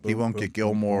 boom, He won't get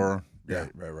Gilmore. Yeah.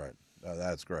 Right. Oh,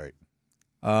 that's great.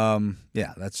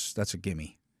 Yeah, that's a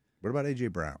gimme. What about A.J.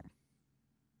 Brown?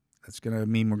 That's going to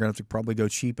mean we're going to have to probably go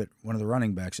cheap at one of the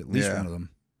running backs, at least one of them.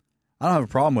 I don't have a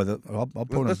problem with it. I'll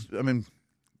put him. I mean,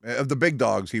 of the big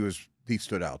dogs, he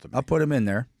stood out to me. I'll put him in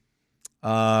there.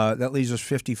 That leaves us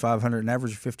 5,500, an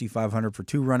average of 5,500 for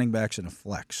two running backs and a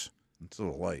flex. It's a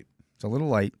little light. It's a little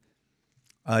light.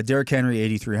 Derrick Henry,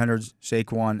 8,300.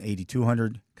 Saquon,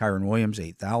 8,200. Kyron Williams,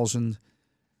 8,000.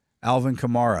 Alvin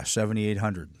Kamara,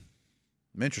 7,800.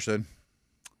 I'm interested.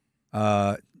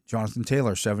 Jonathan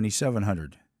Taylor,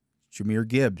 7,700. Jahmyr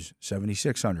Gibbs,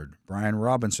 7,600. Brian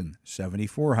Robinson,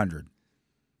 7,400.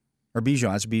 Or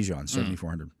Bijan, it's Bijan,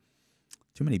 7,400.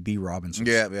 Too many B. Robinsons.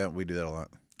 Yeah, we do that a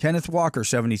lot. Kenneth Walker,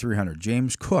 7,300.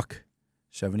 James Cook,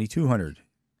 7,200.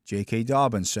 J.K.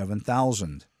 Dobbins,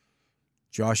 7,000.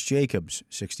 Josh Jacobs,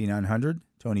 6,900.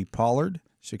 Tony Pollard,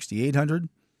 6,800.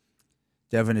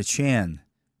 Devin Achane,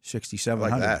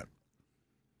 6,700. I like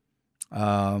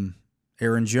that.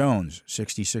 Aaron Jones,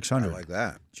 6,600. I like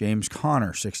that. James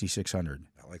Conner, 6,600.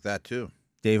 I like that, too.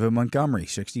 David Montgomery,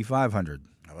 6,500.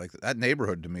 I like that. That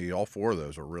neighborhood, to me, all four of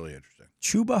those are really interesting.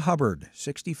 Chuba Hubbard,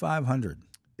 6,500.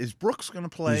 Is Brooks going to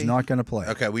play? He's not going to play.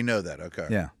 Okay, we know that. Okay.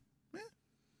 Yeah.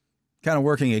 Kind of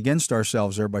working against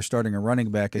ourselves there by starting a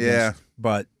running back against,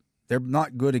 but they're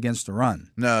not good against the run.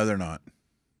 No, they're not.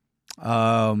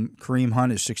 Kareem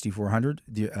Hunt is 6,400.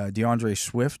 DeAndre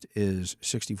Swift is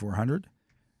 6,400.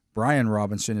 Brian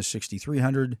Robinson is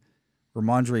 6,300.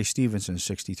 Ramondre Stevenson is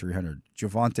 6,300.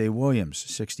 Javonte Williams,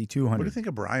 6,200. What do you think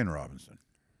of Brian Robinson?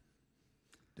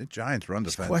 The Giants run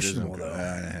defense questionable, isn't though.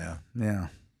 Yeah. Yeah.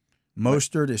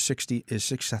 Mostert is 6,000.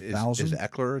 Is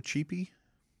Eckler a cheapie?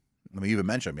 I mean, you haven't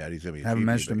mentioned him yet. He's going to be a Haven't cheapie,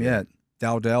 mentioned him yet.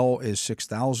 Dowdell is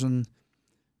 6,000.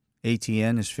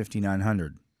 ATN is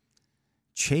 5,900.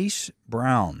 Chase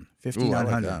Brown, Ooh, I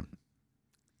 5,900. like that.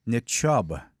 Nick Chubb,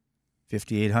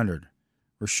 5,800.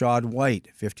 Rashad White,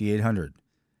 5,800.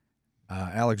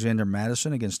 Alexander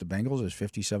Madison against the Bengals is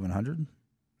 5,700.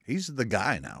 He's the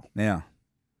guy now. Yeah.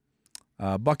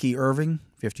 Bucky Irving,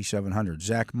 5,700.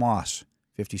 Zach Moss,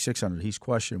 5,600. He's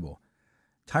questionable.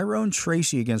 Tyrone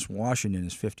Tracy against Washington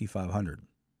is 5,500.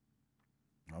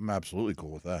 I'm absolutely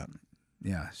cool with that.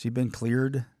 Yeah. Has he been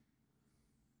cleared?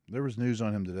 There was news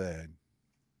on him today.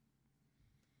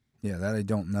 Yeah, that I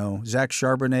don't know. Zach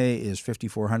Charbonnet is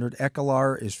 5,400.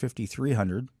 Ekelar is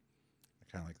 5,300.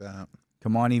 I kind of like that.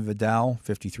 Kamani Vidal,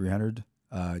 5,300.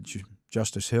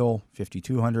 Justice Hill,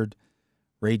 5,200.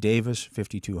 Ray Davis,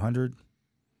 5,200.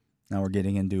 Now we're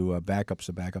getting into backups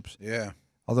of backups. Yeah.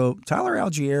 Although Tyler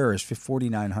Algier is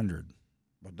 4,900.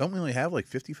 Well, don't we only have like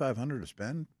 $5,500 to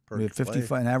spend per We have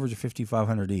play? an average of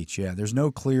 5,500 each. Yeah, there's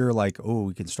no clear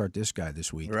we can start this guy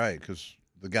this week. Right, because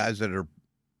the guys that are,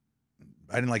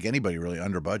 I didn't like anybody really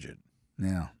under budget.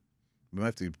 Yeah, We might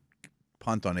have to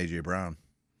punt on A.J. Brown.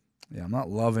 yeah, I'm not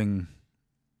loving.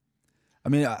 I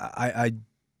mean,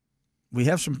 we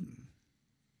have some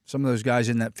of those guys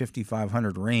in that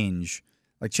 5,500 range,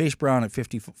 like Chase Brown at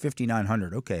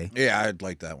 5,900. Okay, Yeah, I'd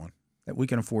like that one. that we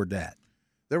can afford that.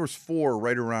 There was 4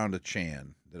 right around a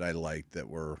Chan that I liked that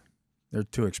were, They're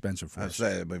too expensive for I'd us.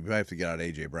 say, but we might have to get out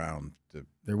A.J. Brown.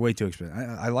 They're way too expensive.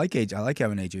 I like AJ. I like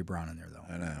having AJ Brown in there though.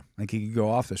 I know. I think he could go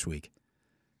off this week.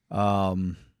 How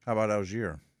about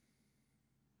Algier?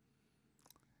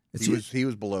 It's He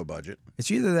was below budget.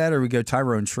 It's either that or we go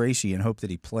Tyrone Tracy and hope that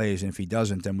he plays, and if he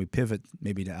doesn't, then we pivot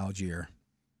maybe to Algier.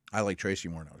 I like Tracy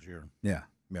more than Algier. Yeah,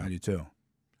 Yeah. I do too.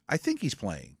 I think he's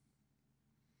playing.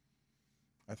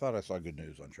 I thought I saw good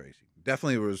news on Tracy.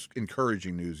 Definitely was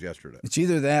encouraging news yesterday. It's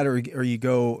either that or you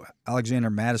go Alexander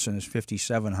Madison is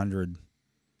 5,700.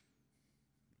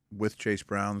 With Chase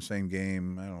Brown, the same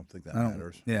game. I don't think that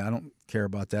matters. Yeah, I don't care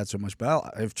about that so much.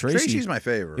 But if Tracy's my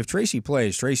favorite. If Tracy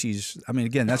plays, Tracy's. I mean,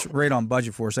 again, that's right on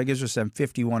budget for us. That gives us them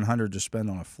 5,100 to spend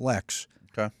on a flex.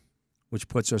 Okay. Which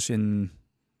puts us in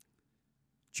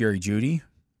Jerry Jeudy,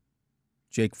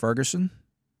 Jake Ferguson,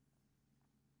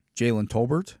 Jalen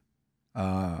Tolbert,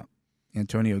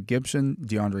 Antonio Gibson,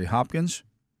 DeAndre Hopkins.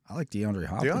 I like DeAndre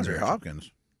Hopkins. DeAndre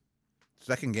Hopkins.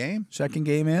 Second game. Second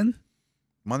game in.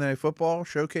 Monday Night Football.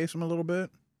 Showcase him a little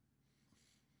bit. Do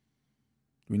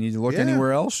we need to look Yeah.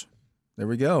 anywhere else? There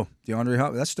we go. DeAndre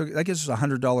Hopkins. That gives us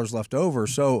 $100 left over.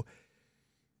 So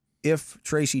if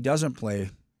Tracy doesn't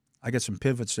play, I get some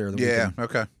pivots there. That we can,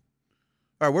 Okay. All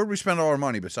right, where did we spend all our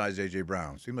money besides A.J.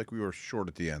 Brown? Seemed like we were short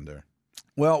at the end there.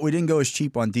 well, we didn't go as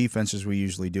cheap on defense as we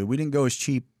usually do. We didn't go as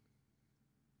cheap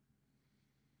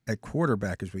at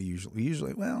quarterback as we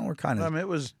usually. Well, we're kind of. I mean, it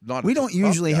was not. We don't tough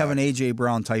usually have guy. an A.J.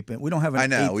 Brown type. We don't have I an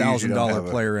know, we usually don't $8,000 have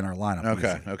a- player in our lineup.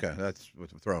 Okay, usually. okay, that's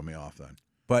what's throwing me off then.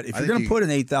 But if I you're think going he- to put an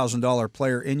 $8,000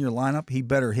 player in your lineup, he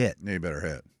better hit. Yeah, you better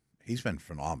hit. He's been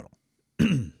phenomenal.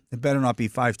 It better not be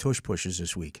 5 tush pushes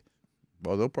this week.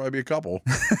 Well, there'll probably be a couple,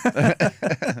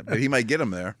 but he might get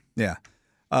him there. Yeah.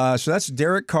 So that's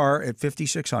Derek Carr at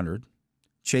 5,600,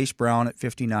 Chase Brown at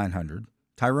 5,900,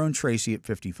 Tyrone Tracy at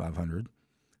 5,500,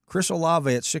 Chris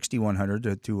Olave at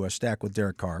 6,100 to stack with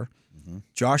Derek Carr,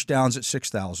 Josh Downs at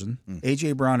 6,000,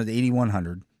 A.J. Brown at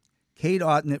 8,100, Cade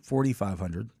Otton at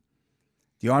 4,500,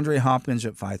 DeAndre Hopkins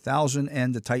at 5,000,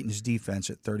 and the Titans defense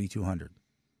at 3,200.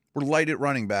 We're light at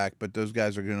running back, but those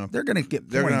guys are going to. They're going to get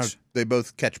points. They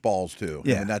both catch balls too.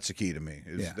 Yeah. and that's the key to me.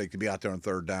 Is Yeah. They could be out there on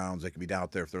third downs. They could be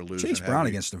out there if they're losing. Chase Brown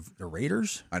heavy. against the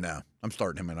Raiders. I know. I'm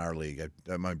starting him in our league.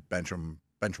 I might bench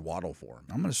Waddle for him.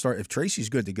 I'm going to start. If Tracy's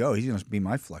good to go, he's going to be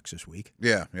my flex this week.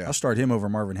 Yeah. I'll start him over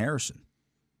Marvin Harrison.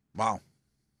 Wow.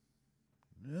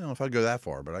 I don't know if I'd go that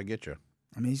far, but I get you.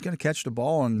 I mean, he's going to catch the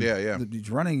ball, and Yeah. he's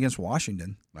running against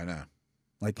Washington. I know.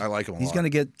 Like I like him a He's lot. going to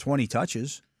get 20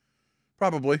 touches.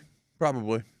 Probably.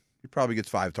 He probably gets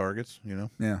 5 targets, you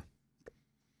know. Yeah.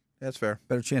 That's fair.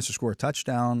 Better chance to score a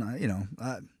touchdown.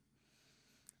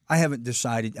 I haven't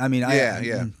decided. I mean,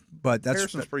 Yeah. But that's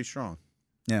Harrison's pretty strong.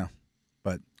 yeah.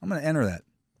 But I'm going to enter that.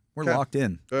 We're Okay. locked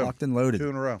in, Good. locked and loaded. 2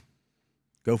 in a row.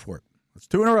 Go for it. It's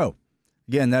 2 in a row.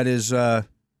 Again, that is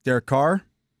Derek Carr,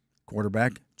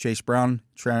 quarterback, Chase Brown,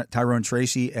 Tyrone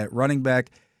Tracy at running back,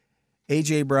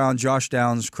 A.J. Brown, Josh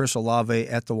Downs, Chris Olave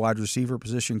at the wide receiver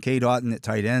position, Cade Otton at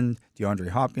tight end, DeAndre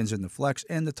Hopkins in the flex,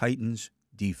 and the Titans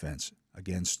defense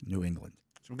against New England.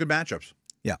 Some good matchups.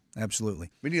 Yeah,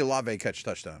 absolutely. We need a Olave catch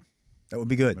touchdown. That would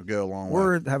be good. It'll go a long way.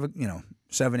 Or have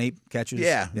 7-8 catches.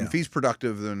 Yeah. If he's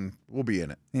productive, then we'll be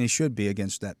in it. And he should be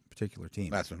against that particular team.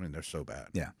 That's what I mean. They're so bad.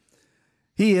 Yeah.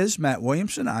 He is Matt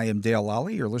Williamson. I am Dale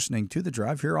Lolley. You're listening to The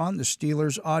Drive here on the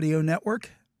Steelers Audio Network.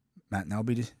 Matt and I'll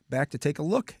be back to take a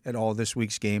look at all this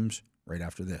week's games right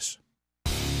after this.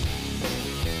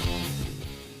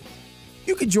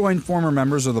 You can join former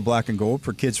members of the Black and Gold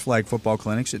for Kids Flag Football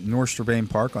Clinics at North Strabane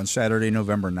Park on Saturday,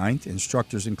 November 9th.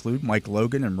 Instructors include Mike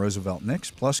Logan and Roosevelt Nix,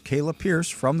 plus Kayla Pierce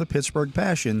from the Pittsburgh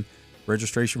Passion.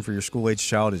 Registration for your school-age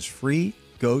child is free.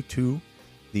 Go to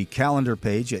the calendar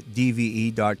page at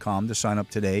dve.com to sign up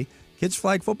today. Kids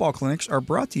Flag Football Clinics are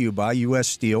brought to you by U.S.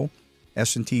 Steel,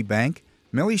 S&T Bank,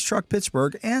 Millie's Truck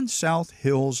Pittsburgh, and South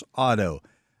Hills Auto.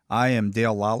 I am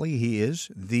Dale Lolley. He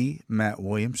is the Matt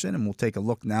Williamson, and we'll take a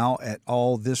look now at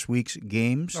all this week's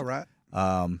games. All right.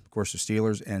 Of course, the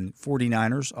Steelers and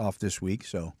 49ers off this week,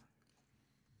 so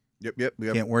Yep.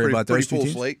 We can't worry about those two full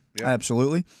teams. slate. Yep.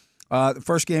 Absolutely. The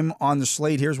first game on the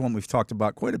slate here is one we've talked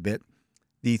about quite a bit.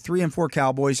 The 3-4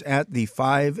 Cowboys at the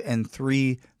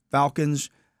 5-3 Falcons.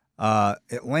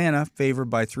 Atlanta favored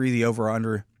by 3. The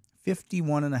over/under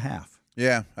 51.5.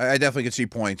 Yeah, I definitely could see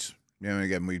points. You know,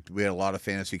 again, we had a lot of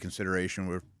fantasy consideration.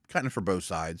 We're kind of for both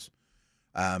sides.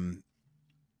 In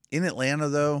Atlanta,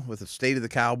 though, with the state of the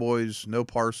Cowboys, no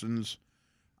Parsons,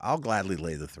 I'll gladly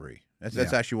lay the 3.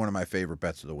 That's actually one of my favorite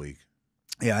bets of the week.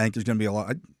 Yeah, I think there's going to be a lot.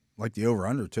 I like the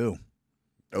over/under too.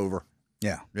 Over.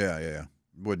 Yeah. Yeah.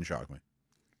 Wouldn't shock me.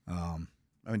 I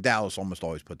mean, Dallas almost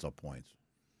always puts up points.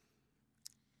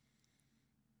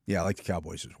 Yeah, I like the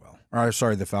Cowboys as well. Or,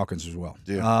 sorry, the Falcons as well.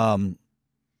 Yeah.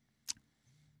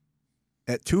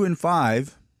 At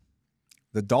 2-5,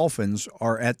 the Dolphins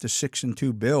are at the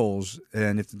 6-2 Bills,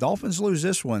 and if the Dolphins lose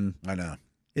this one, I know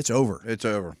it's over. It's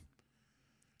over.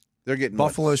 They're getting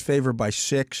Buffalo's favored by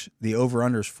 6. The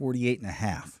over/under is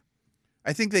 48.5.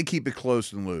 I think they keep it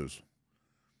close and lose.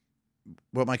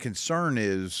 What my concern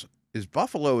is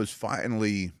Buffalo has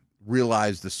finally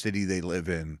realized the city they live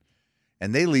in,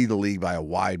 and they lead the league by a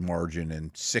wide margin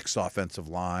in 6 offensive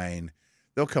line.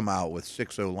 They'll come out with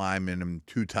 6 O-linemen and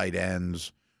 2 tight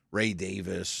ends, Ray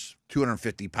Davis,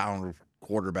 250-pound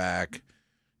quarterback,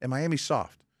 and Miami's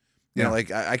soft. You know, like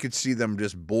I could see them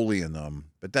just bullying them,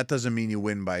 but that doesn't mean you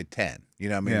win by 10. You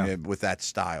know what I mean? With that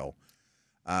style.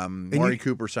 Maury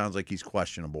Cooper sounds like he's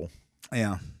questionable.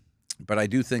 Yeah. But I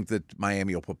do think that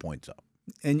Miami will put points up.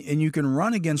 And you can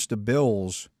run against the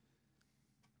Bills,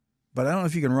 but I don't know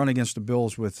if you can run against the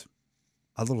Bills with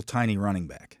a little tiny running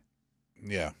back.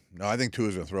 Yeah. No, I think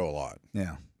Tua's going to throw a lot.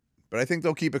 Yeah. But I think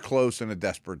they'll keep it close in a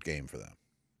desperate game for them.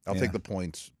 I'll take the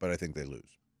points, but I think they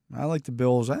lose. I like the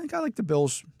Bills. I think I like the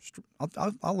Bills.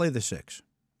 I'll lay the 6.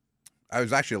 I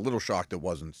was actually a little shocked it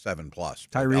wasn't 7+.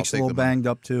 Tyreek's a little banged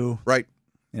up too. Right.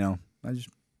 You know,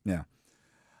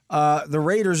 the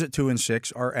Raiders at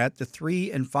 2-6 are at the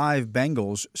 3-5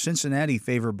 Bengals. Cincinnati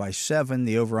favored by 7.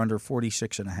 The over/under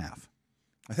 46.5.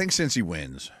 I think Cincy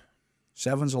wins.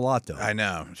 7's a lot though. I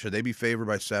know. Should they be favored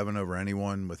by 7 over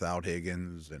anyone without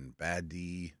Higgins and Bad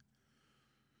D?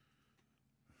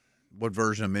 What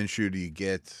version of Minshew do you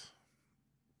get?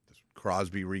 Does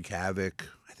Crosby wreak havoc?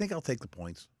 I think I'll take the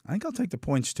points. I think I'll take the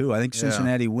points too. I think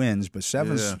Cincinnati wins, but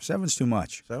 7's too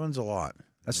much. 7's a lot.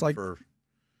 That's like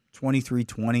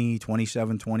 23-20,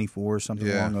 27-24, something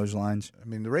along those lines. I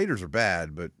mean, the Raiders are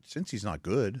bad, but Cincy's not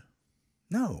good.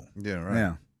 No. Yeah,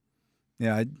 right.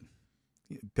 Yeah. I'd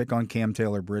pick on Cam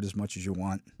Taylor-Britt as much as you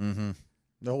want. Mm-hmm.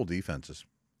 The whole defense is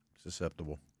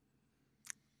susceptible.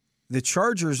 The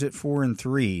Chargers at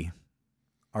 4-3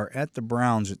 are at the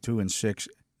Browns at 2-6.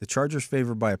 The Chargers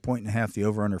favored by 1.5. The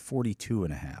over/under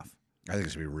 42.5. I think it's going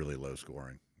to be really low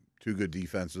scoring. 2 good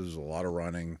defenses, a lot of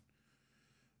running.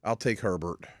 I'll take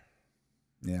Herbert.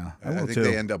 Yeah, I think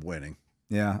they end up winning.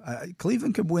 Yeah,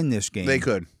 Cleveland could win this game. They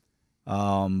could.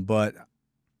 But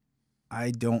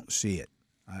I don't see it.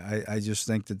 I just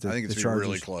think that I think it's the Chargers,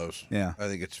 really close. Yeah. I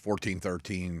think it's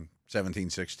 14-13,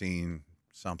 17-16,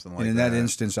 something like that. And in that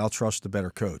instance, I'll trust the better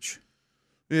coach.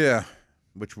 Yeah,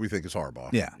 which we think is Harbaugh.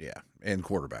 Yeah. Yeah, and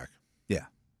quarterback. Yeah.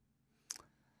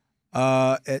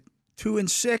 At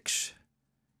 2-6,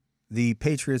 the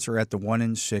Patriots are at the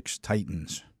 1-6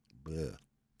 Titans. Blech.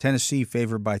 Tennessee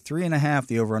favored by 3.5.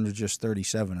 The over/under just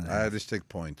 37.5. I just take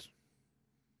points.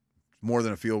 It's more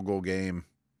than a field goal game.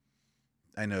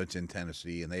 I know it's in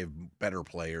Tennessee, and they have better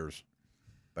players,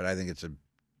 but I think it's a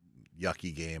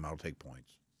yucky game. I'll take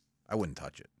points. I wouldn't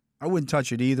touch it. I wouldn't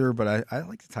touch it either, but I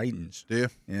like the Titans. Do you?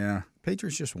 Yeah.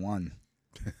 Patriots just won.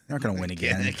 They're not going to win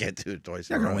again. They can't do it twice.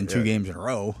 They're not going to win 2 games in a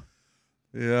row.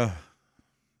 Yeah.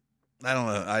 I don't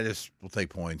know. I just will take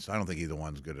points. I don't think either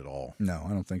one's good at all. No,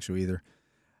 I don't think so either.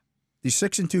 The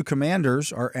 6-2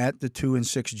 Commanders are at the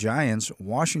 2-6 Giants.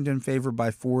 Washington favored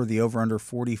by 4. The over/under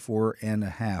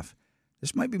 44.5.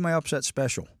 This might be my upset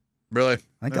special. Really?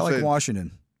 I think I like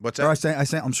Washington. What's Or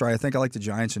that? I'm sorry. I think I like the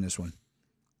Giants in this one.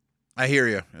 I hear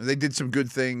you. They did some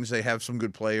good things. They have some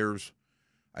good players.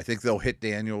 I think they'll hit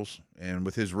Daniels, and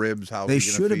with his ribs, how they he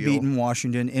gonna should have feel? beaten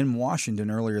Washington in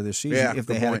Washington earlier this season if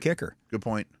they had a kicker. Good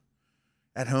point.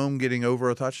 At home, getting over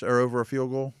a touch or over a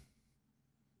field goal.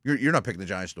 You're not picking the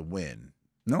Giants to win.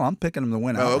 No, I'm picking them to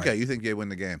win. Oh, outright. okay. You think they win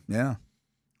the game? Yeah.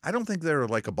 I don't think they're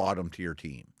like a bottom tier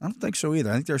team. I don't think so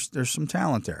either. I think there's some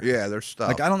talent there. Yeah, there's stuff.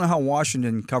 Like I don't know how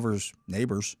Washington covers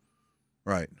neighbors.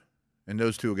 Right. And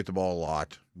those two will get the ball a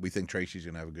lot. We think Tracy's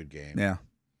going to have a good game. Yeah.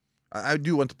 I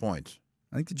do want the points.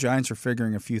 I think the Giants are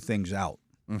figuring a few things out.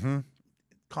 Mm-hmm.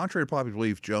 Contrary to popular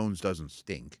belief, Jones doesn't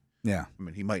stink. Yeah. I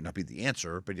mean, he might not be the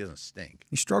answer, but he doesn't stink.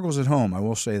 He struggles at home, I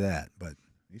will say that. But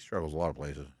He struggles a lot of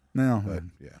places. no. But,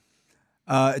 yeah.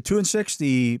 At 2-6,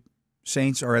 the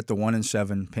Saints are at the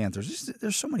 1-7 Panthers.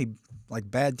 There's so many like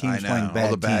bad teams I know. playing bad teams.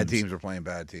 All the bad teams are playing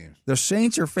bad teams. The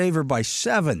Saints are favored by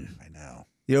 7. I know.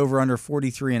 The over/under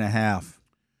 43.5.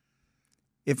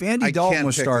 If Andy Dalton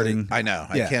was starting, I know.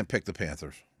 I can't pick the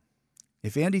Panthers.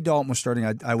 If Andy Dalton was starting,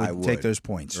 I would take those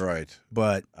points. Right.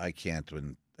 But I can't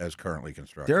when as currently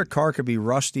constructed. Derek Carr could be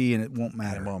rusty, and it won't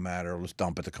matter. It won't matter. Let's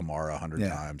dump it to Kamara 100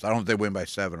 times. I don't know if they win by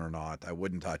 7 or not. I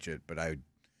wouldn't touch it, but I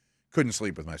couldn't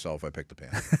sleep with myself if I picked the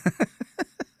Panthers.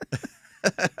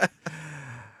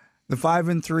 The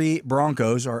 5-3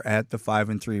 Broncos are at the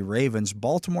 5-3 Ravens.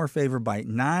 Baltimore favored by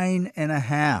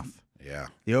 9.5. Yeah.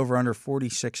 The over/under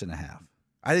 46.5.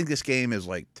 I think this game is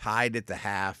like tied at the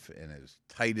half and as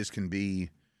tight as can be.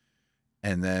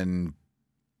 And then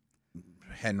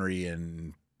Henry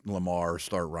and Lamar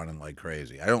start running like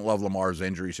crazy. I don't love Lamar's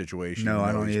injury situation. No,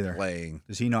 I don't either. Playing.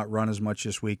 Does he not run as much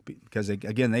this week? Because, they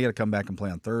got to come back and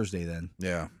play on Thursday then.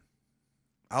 Yeah.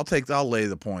 I'll lay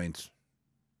the points.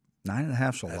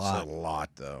 9.5's a lot. That's a lot,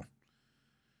 though.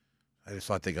 I just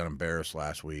thought they got embarrassed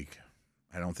last week.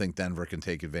 I don't think Denver can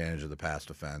take advantage of the pass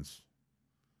defense.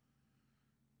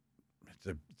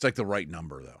 It's like the right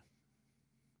number, though.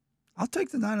 I'll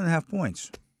take the 9.5 points.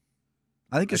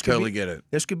 I think I totally get it.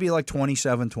 This could be like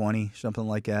 27-20, something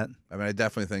like that. I mean, I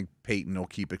definitely think Peyton will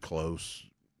keep it close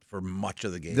for much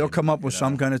of the game. They'll come up with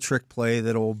some kind of trick play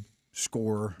that'll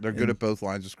score. They're good at both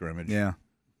lines of scrimmage. Yeah.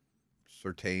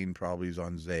 Surtain probably is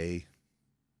on Zay.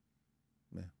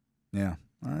 Yeah.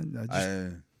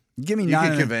 Give me 9. You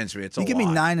can convince me. It's a lot. You give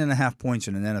me 9.5 points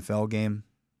in an NFL game,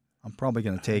 I'm probably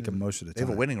going to take them most of the time.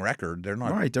 They have a winning record. They're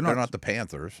not. Right, they're not the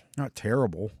Panthers. Not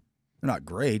terrible. They're not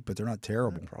great, but they're not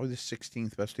terrible. They're probably the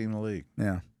 16th best team in the league.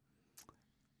 Yeah.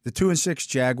 The 2-6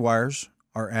 Jaguars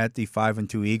are at the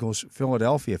 5-2 Eagles.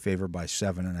 Philadelphia favored by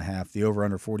 7.5. The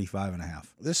over/under 45.5.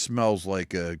 This smells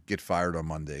like a get fired on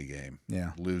Monday game.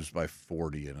 Yeah. Lose by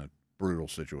 40 in a brutal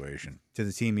situation. To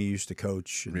the team he used to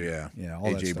coach. And, yeah. All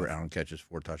A.J. that stuff. Brown catches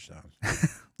 4 touchdowns.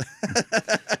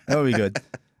 That would be good.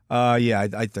 I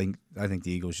think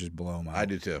the Eagles just blow them out. I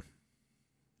do too.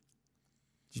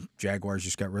 Jaguars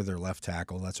just got rid of their left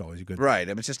tackle. That's always a good. Right. I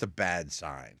mean, it's just a bad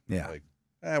sign. Yeah. Like,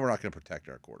 we're not going to protect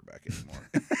our quarterback anymore.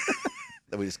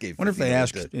 That we just gave. Wonder if they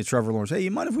asked Trevor Lawrence, "Hey, you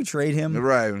mind if we trade him?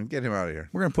 Right. Get him out of here.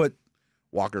 We're going to put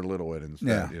Walker Little in instead."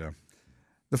 Yeah. You know.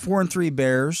 The 4-3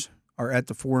 Bears are at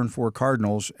the 4-4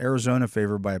 Cardinals. Arizona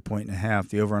favored by 1.5.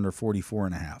 The over/under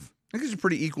 44.5. I think these are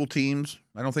pretty equal teams.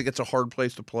 I don't think it's a hard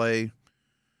place to play.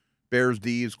 Bears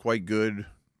D is quite good.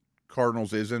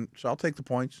 Cardinals isn't. So I'll take the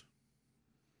points.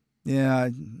 Yeah,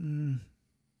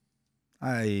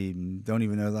 I don't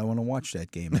even know that I want to watch that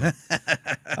game.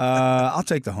 I'll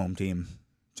take the home team.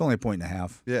 It's only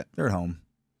 1.5. Yeah. They're at home.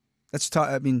 That's tough.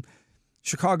 I mean,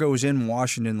 Chicago was in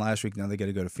Washington last week. Now they got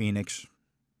to go to Phoenix.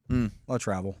 A lot of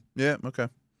travel. Yeah, okay.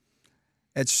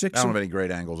 At 6, I don't have any great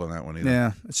angles on that one either.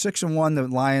 Yeah, at 6-1, the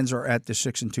Lions are at the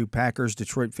 6-2 Packers.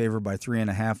 Detroit favored by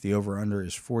 3.5. The over/under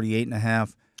is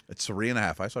 48.5. It's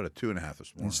 3.5. I saw it at 2.5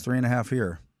 this morning. It's 3.5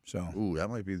 here. So, ooh, that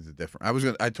might be the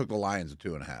difference. I took the Lions at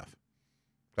 2.5.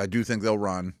 I do think they'll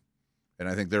run, and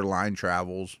I think their line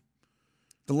travels.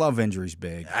 The Love injury's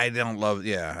big. I don't love.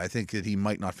 Yeah, I think that he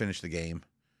might not finish the game.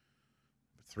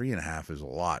 3.5 is a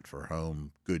lot for a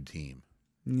home good team.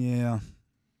 Yeah.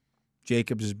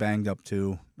 Jacobs is banged up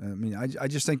too. I mean, I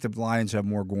just think the Lions have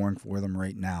more going for them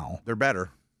right now. They're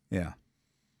better. Yeah,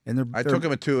 and I took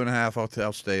them at 2.5.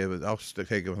 I'll stay. I'll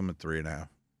take them at 3.5.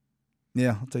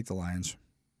 Yeah, I'll take the Lions.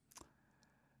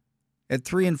 At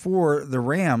 3-4, the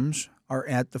Rams are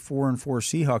at the 4-4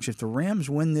 Seahawks. If the Rams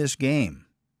win this game,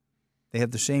 they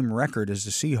have the same record as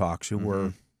the Seahawks, who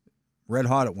were red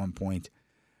hot at one point.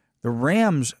 The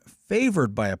Rams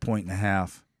favored by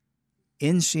 1.5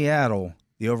 in Seattle.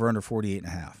 The over/under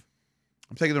 48.5.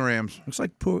 I'm taking the Rams. Looks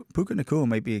like Puka Nacua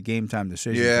might be a game-time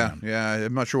decision. Yeah.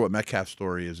 I'm not sure what Metcalf's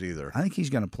story is either. I think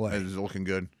he's going to play. It's looking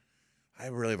good. I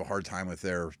really have a hard time with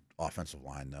their offensive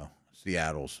line, though.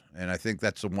 Seattle's. And I think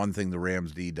that's the one thing the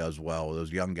Rams D does well.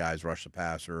 Those young guys rush the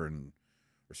passer and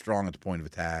are strong at the point of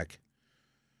attack.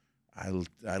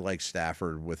 I like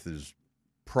Stafford with his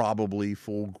probably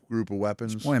full group of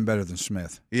weapons. He's playing better than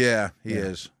Smith. Yeah, he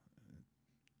is.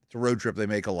 It's a road trip they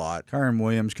make a lot. Kyron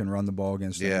Williams can run the ball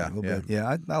against them a little bit.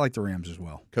 Yeah, I like the Rams as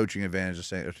well. Coaching advantage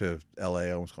to L.A.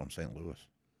 I almost call them St. Louis.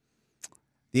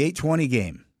 The 8:20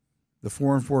 game. The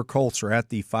 4-4 Colts are at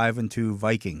the 5-2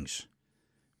 Vikings.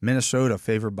 Minnesota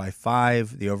favored by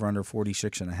 5. The over/under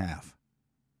 46.5.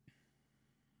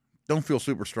 Don't feel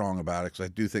super strong about it because I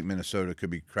do think Minnesota could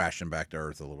be crashing back to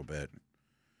earth a little bit.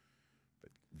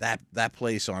 But that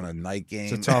place on a night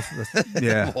game. It's a tough.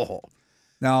 Yeah.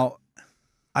 Now,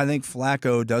 I think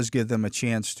Flacco does give them a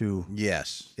chance to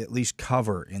at least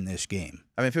cover in this game.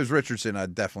 I mean, if it was Richardson,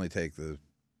 I'd definitely take the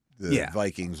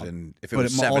Vikings, and if it but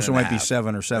was it also might be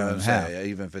 7 or 7.5.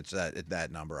 Even if it's that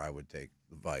number, I would take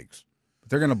the Vikes. But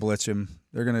they're going to blitz him.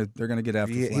 They're going to get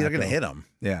after Flacco. They're going to hit him.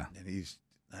 Yeah,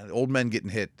 and old men getting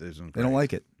hit isn't. They don't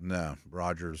like it. No,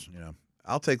 Rodgers.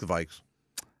 I'll take the Vikes.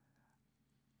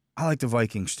 I like the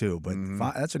Vikings too, but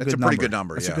that's a good number. Pretty good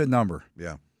number. That's a good number.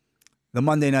 Yeah. The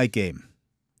Monday night game.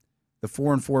 The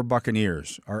 4-4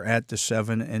 Buccaneers are at the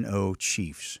 7-0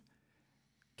 Chiefs.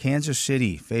 Kansas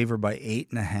City favored by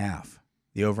 8.5.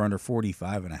 The over/under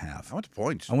 45.5. I want the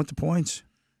points. I want the points.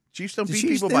 Chiefs don't beat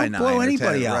people by 9. Blow or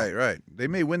anybody 10. out. Right. They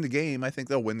may win the game. I think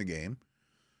they'll win the game.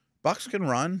 Bucks can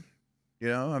run.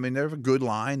 I mean, they have a good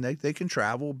line. They can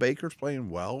travel. Baker's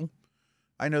playing well.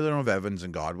 I know they don't have Evans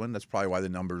and Godwin. That's probably why the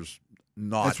number's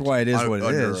not. That's why it is what it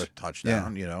under is. A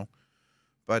touchdown.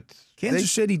 But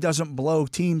Kansas City doesn't blow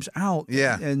teams out.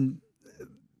 Yeah, and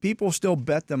people still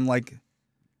bet them like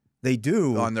they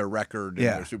do on their record and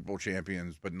they're Super Bowl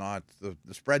champions, but not the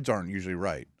spreads aren't usually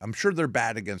right. I'm sure they're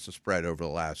bad against the spread over the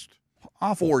last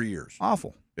 4 years.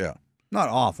 Awful. Yeah, not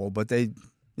awful, but they.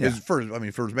 Yeah. For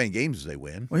as many games as they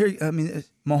win. Well, here, I mean,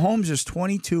 Mahomes is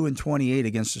 22-28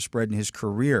 against the spread in his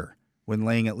career when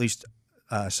laying at least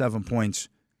 7 points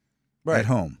at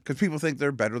home. Because people think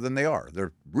they're better than they are.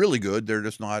 They're really good. They're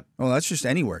just not. Well, that's just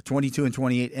anywhere.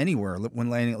 22-28 anywhere when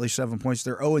laying at least 7 points.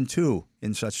 They're 0-2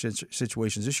 in such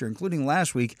situations this year, including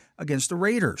last week against the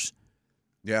Raiders.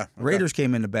 Yeah, the Raiders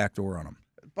came in the back door on them.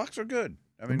 Bucks are good.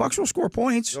 I mean, the Bucks will score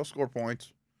points. They'll score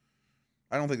points.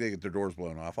 I don't think they get their doors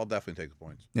blown off. I'll definitely take the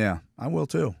points. Yeah, I will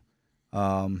too.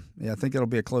 I think it'll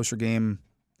be a closer game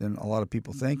than a lot of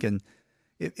people think. And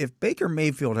if Baker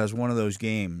Mayfield has one of those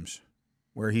games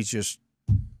where he's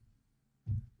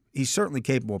certainly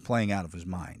capable of playing out of his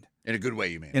mind. In a good way,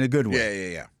 you mean? In a good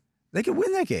way. Yeah. They could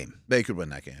win that game. They could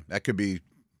win that game. That could be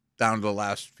down to the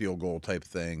last field goal type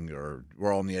thing, or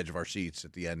we're all on the edge of our seats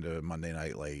at the end of Monday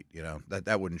night late.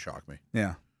 That wouldn't shock me.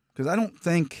 Yeah, because I don't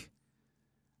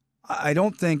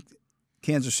think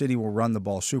Kansas City will run the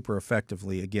ball super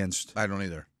effectively against. I don't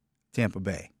either. Tampa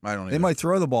Bay. I don't either. They might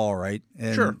throw the ball right,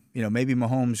 and sure. Maybe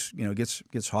Mahomes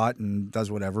gets hot and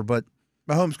does whatever, but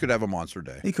Mahomes could have a monster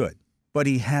day. He could, but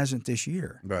he hasn't this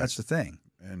year. Right. That's the thing.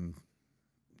 And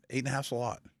 8.5's a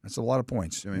lot. That's a lot of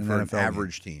points. I mean, for an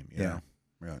average team. You know?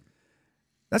 Right.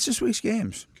 That's this week's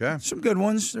games. Okay. Some good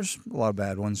ones. There's a lot of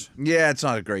bad ones. Yeah, it's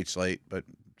not a great slate, but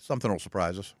something will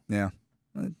surprise us. Yeah.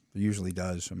 It usually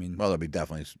does. I mean, there'll be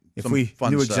definitely if some we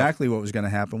fun knew stuff. exactly what was going to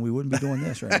happen, we wouldn't be doing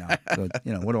this right now. So,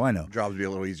 what do I know? Jobs would be a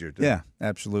little easier, too. Yeah,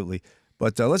 absolutely.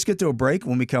 But let's get to a break.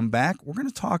 When we come back, we're going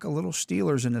to talk a little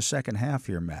Steelers in the second half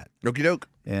here, Matt. Okie doke.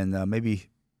 And maybe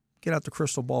get out the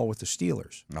crystal ball with the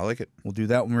Steelers. I like it. We'll do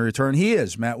that when we return. He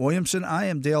is Matt Williamson. I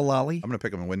am Dale Lolley. I'm going to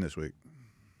pick them and win this week.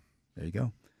 There you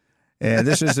go. And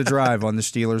this is The Drive on the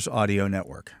Steelers Audio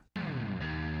Network.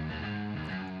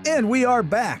 And we are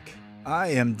back. I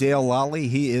am Dale Lolley.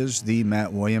 He is the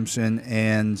Matt Williamson.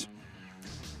 And,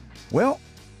 well,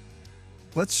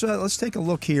 let's take a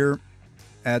look here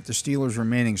at the Steelers'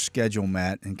 remaining schedule,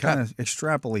 Matt, and kind of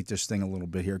extrapolate this thing a little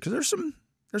bit here because there's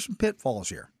some pitfalls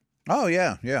here. Oh,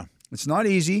 yeah. It's not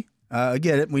easy. I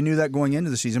get it. We knew that going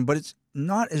into the season, but it's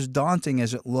not as daunting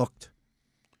as it looked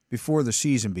before the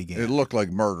season began. It looked like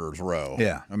murder's row.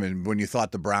 Yeah. I mean, when you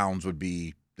thought the Browns would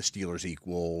be the Steelers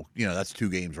equal, that's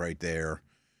 2 games right there.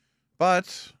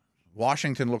 But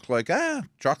Washington looked like,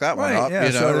 chalk that one up. Yeah,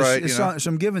 so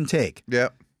some give and take. Yeah.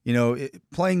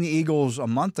 Playing the Eagles a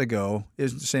month ago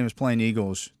isn't the same as playing the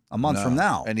Eagles a month from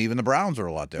now. And even the Browns are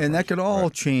a lot different. And that could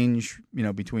all change,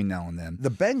 between now and then.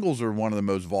 The Bengals are one of the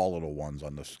most volatile ones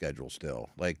on the schedule still.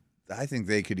 Like, I think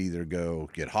they could either go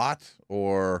get hot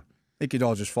or it could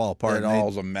all just fall apart. It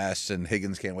all's a mess, and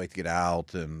Higgins can't wait to get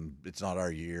out, and it's not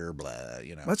our year, blah,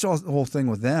 That's all the whole thing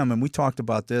with them, and we talked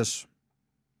about this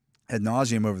ad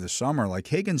nauseum over the summer. Like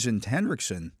Higgins and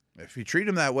Hendrickson if you treat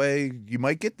them that way, you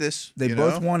might get this. They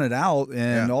both want it out,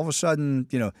 and all of a sudden,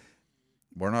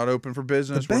 we're not open for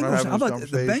business. The We're not having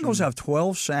this the conversation. Bengals have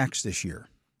 12 sacks this year.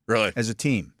 Really? As a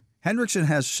team. Hendrickson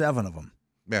has 7 of them.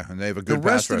 Yeah, and they have a good The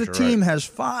rest pass of the rusher, team right? has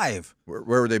 5.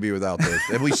 Where would they be without this?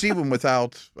 And we see them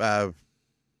without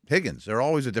Higgins. They're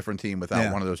always a different team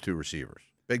without one of those two receivers.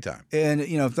 Big time. And,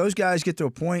 if those guys get to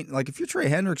a point, like if you're Trey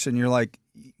Hendrickson, you're like,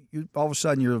 all of a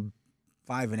sudden you're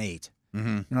 5 and 8.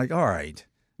 Mm-hmm. You're like, all right.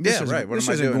 This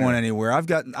isn't going anywhere. I've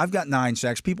got 9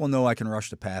 sacks. People know I can rush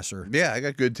the passer. Yeah, I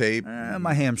got good tape.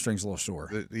 My hamstring's a little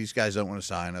sore. These guys don't want to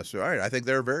sign us. All right, I think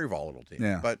they're a very volatile team.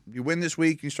 Yeah. But you win this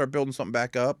week, you start building something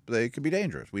back up, they could be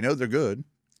dangerous. We know they're good.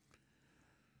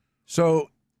 So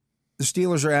the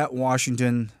Steelers are at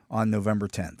Washington on November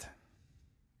 10th.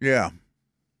 Yeah.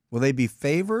 Will they be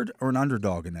favored or an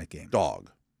underdog in that game? Dog.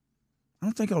 I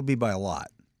don't think it'll be by a lot.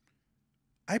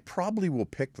 I probably will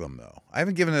pick them, though. I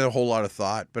haven't given it a whole lot of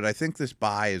thought, but I think this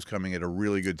bye is coming at a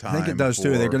really good time. I think it does,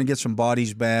 too. They're going to get some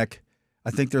bodies back.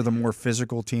 I think they're the more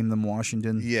physical team than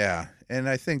Washington. Yeah, and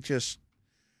I think just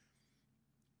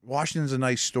Washington's a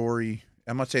nice story.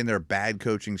 I'm not saying they're a bad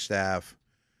coaching staff,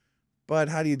 but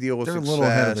how do you deal with success? They're a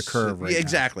little ahead of the curve right now.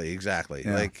 Exactly.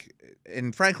 Yeah.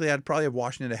 And frankly, I'd probably have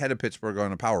Washington ahead of Pittsburgh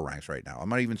on the power ranks right now. I'm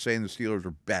not even saying the Steelers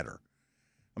are better.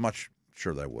 I'm not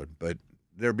sure they would, but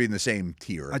they're being the same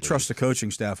tier. I trust the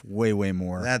coaching staff way, way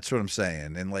more. That's what I'm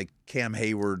saying. And like Cam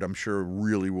Hayward, I'm sure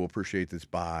really will appreciate this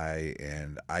bye,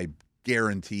 and I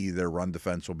guarantee their run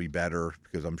defense will be better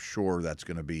because I'm sure that's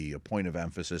going to be a point of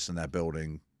emphasis in that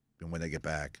building and when they get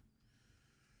back.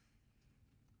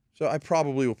 So I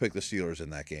probably will pick the Steelers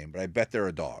in that game, but I bet they're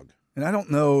a dog. And I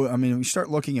don't know. I mean, we start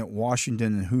looking at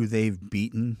Washington and who they've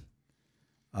beaten,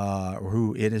 or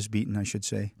who it has beaten, I should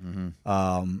say. Mm-hmm.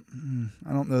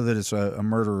 I don't know that it's a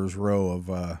murderer's row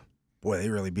of, boy, they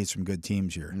really beat some good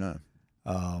teams here. No.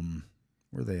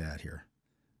 Where are they at here?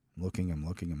 I'm looking.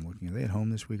 Are they at home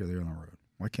this week or are they on the road?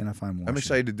 Why can't I find Washington? I'm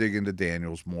excited to dig into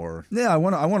Daniels more. Yeah, I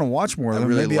want to watch more of them. I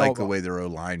really Maybe like the way their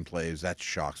O-line plays. That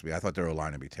shocks me. I thought their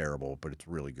O-line would be terrible, but it's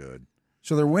really good.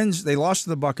 So their wins, they lost to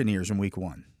the Buccaneers in week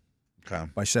 1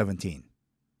 by 17.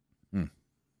 And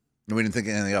we didn't think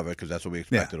anything of it because that's what we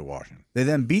expected of Washington. They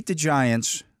then beat the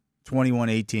Giants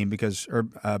 21-18 because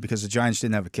the Giants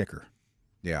didn't have a kicker.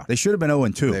 Yeah. They should have been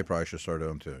 0-2. They probably should start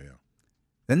 0-2, yeah.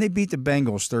 Then they beat the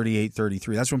Bengals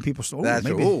 38-33. That's when people said,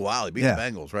 wow, they beat the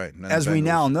Bengals, right. As we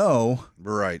now know,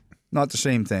 right, not the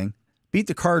same thing. Beat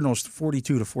the Cardinals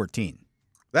 42-14.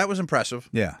 That was impressive.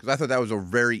 Yeah. Because I thought that was a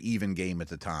very even game at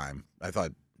the time. I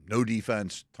thought no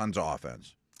defense, tons of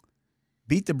offense.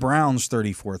 Beat the Browns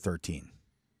 34-13.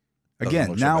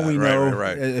 Again, now so we know,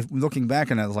 right. Looking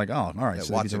back on it, it's like, oh, all right. Yeah,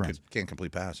 So Watson can't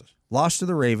complete passes. Lost to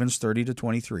the Ravens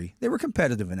 30-23. They were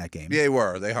competitive in that game. Yeah, they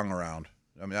were. They hung around.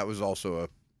 I mean, that was also a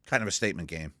kind of a statement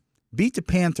game. Beat the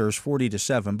Panthers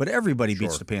 40-7, but everybody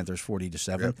beats the Panthers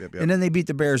 40-7. Yep. And then they beat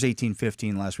the Bears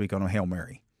 18-15 last week on a Hail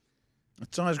Mary.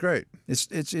 It's always great. It's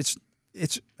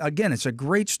again, it's a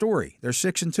great story. They're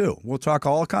 6-2. We'll talk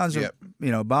all kinds of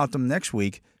about them next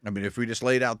week. I mean, if we just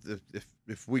laid out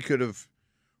if we could have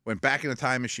went back in the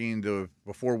time machine to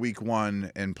before week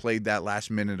 1 and played that last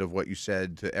minute of what you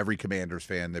said to every Commanders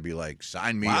fan, they'd be like,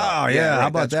 "Sign me up!" Wow, yeah. How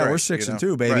about that? Great, We're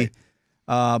 6-2, baby.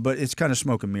 Right. But it's kind of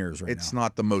smoke and mirrors right now. It's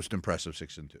not the most impressive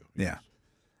 6-2. Yeah.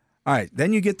 All right.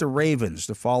 Then you get the Ravens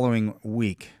the following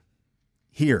week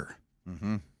here.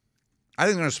 Mm-hmm. I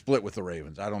think they're going to split with the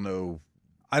Ravens. I don't know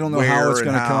how it's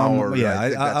going to come.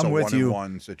 I'm with you.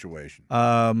 One situation.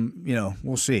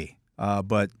 We'll see.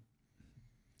 But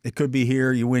it could be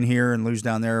here, you win here and lose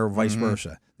down there, or vice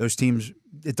versa. Those teams,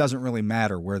 it doesn't really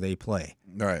matter where they play.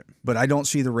 Right. But I don't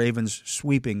see the Ravens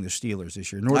sweeping the Steelers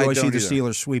this year, nor do I see the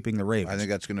Steelers sweeping the Ravens. I think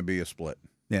that's going to be a split.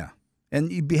 Yeah.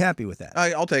 And you'd be happy with that.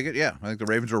 I'll take it, yeah. I think the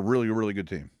Ravens are a really, really good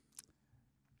team.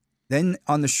 Then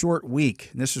on the short week,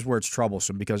 and this is where it's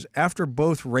troublesome, because after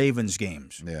both Ravens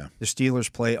games, the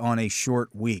Steelers play on a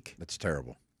short week. That's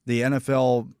terrible. The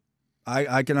NFL,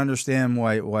 I can understand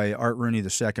why Art Rooney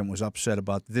II was upset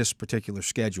about this particular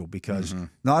schedule, because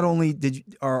not only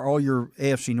are all your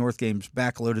AFC North games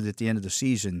backloaded at the end of the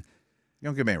season, you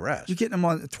don't give me a rest. You're getting them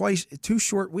on two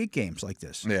short week games like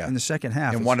this in the second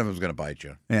half. And one of them is going to bite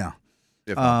you. Yeah.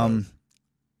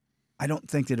 I don't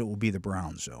think that it will be the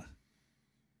Browns, though.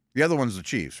 The other one's the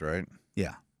Chiefs, right?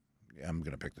 Yeah. I'm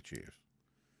going to pick the Chiefs.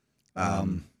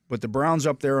 But the Browns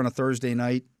up there on a Thursday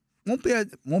night won't be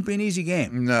an easy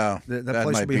game. No. That place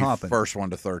will might be hopping. First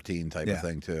 1 to 13 type of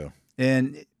thing, too.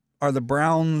 And are the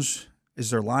Browns,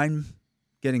 is their line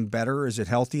getting better? Is it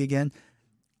healthy again?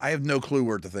 I have no clue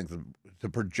where to think to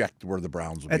project where the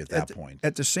Browns will be at that point.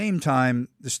 At the same time,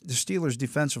 the Steelers'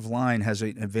 defensive line has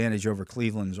an advantage over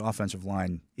Cleveland's offensive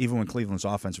line, even when Cleveland's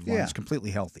offensive line is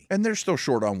completely healthy. And they're still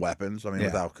short on weapons. I mean,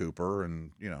 without Cooper,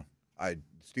 and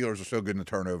Steelers are so good in the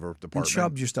turnover department. And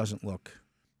Chubb just doesn't look.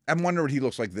 I'm wondering what he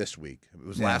looks like this week. It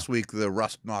was last week the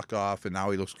rust knocked off, and now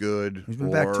he looks good. He's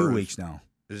been back 2 weeks now.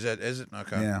 Is it?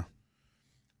 Okay. Yeah.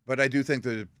 But I do think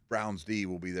the Browns D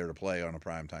will be there to play on a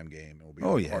primetime game. It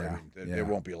will be There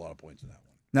won't be a lot of points in that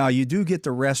one. Now, you do get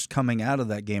the rest coming out of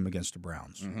that game against the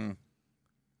Browns. Mm-hmm.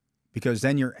 Because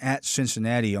then you're at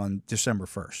Cincinnati on December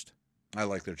 1st. I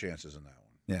like their chances in that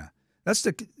one. Yeah. That's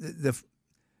the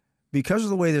because of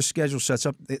the way the schedule sets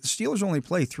up, the Steelers only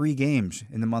play 3 games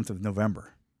in the month of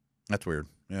November. That's weird.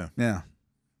 Yeah. Yeah.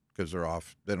 Because they're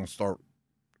off. They don't start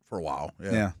for a while.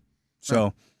 Yeah.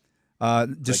 So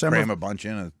December, cram a bunch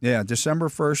in. December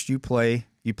 1st you play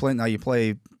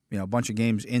a bunch of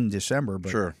games in December, but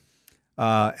sure.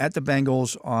 At the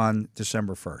Bengals on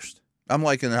December 1st. I'm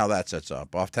liking how that sets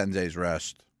up. Off 10 days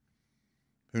rest.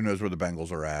 Who knows where the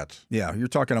Bengals are at? Yeah, you're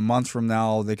talking a month from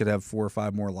now, they could have 4 or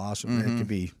 5 more losses. Mm-hmm. It could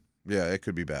be. Yeah, it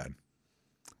could be bad.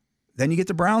 Then you get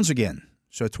the Browns again.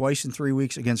 So twice in 3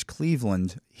 weeks against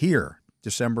Cleveland here,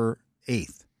 December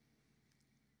 8th.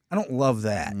 I don't love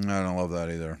that. I don't love that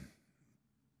either.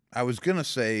 I was going to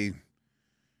say,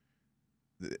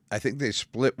 I think they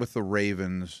split with the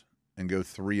Ravens and go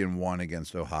 3-1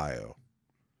 against Ohio.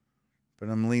 But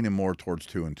I'm leaning more towards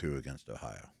 2-2 against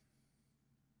Ohio.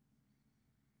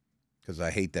 Because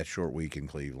I hate that short week in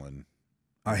Cleveland.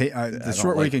 The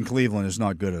short week in Cleveland is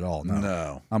not good at all.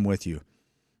 No. I'm with you.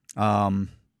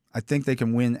 I think they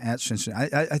can win at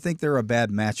Cincinnati. I think they're a bad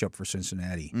matchup for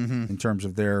Cincinnati in terms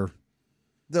of their.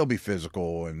 They'll be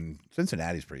physical, and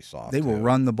Cincinnati's pretty soft. They will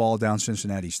run the ball down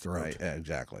Cincinnati's throat. Right, yeah,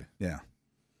 exactly. Yeah.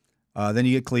 Then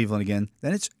you get Cleveland again.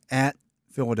 Then it's at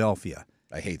Philadelphia.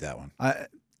 I hate that one.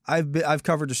 I've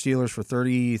covered the Steelers for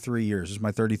 33 years. This is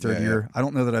my 33rd year. I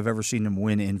don't know that I've ever seen them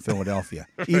win in Philadelphia,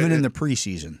 even in the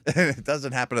preseason. It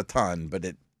doesn't happen a ton, but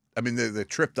the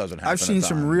trip doesn't happen. I've seen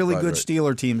some really good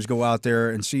Steeler teams go out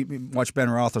there and watch Ben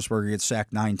Roethlisberger get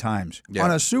sacked 9 times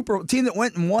on a team that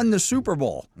went and won the Super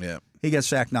Bowl. Yeah, he gets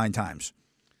sacked 9 times.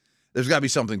 There's got to be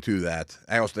something to that.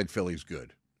 I also think Philly's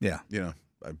good. Yeah,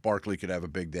 Barkley could have a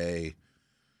big day.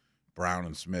 Brown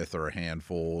and Smith are a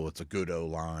handful. It's a good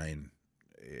O-line.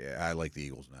 Yeah, I like the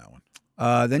Eagles in that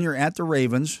one. Then you're at the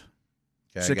Ravens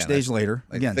 6 days later.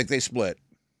 I think they split.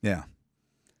 Yeah.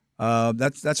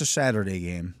 That's a Saturday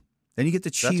game. Then you get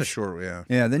the Chiefs. That's a short, yeah.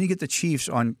 Yeah, then you get the Chiefs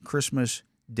on Christmas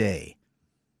Day.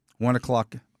 1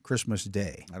 o'clock Christmas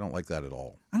Day. I don't like that at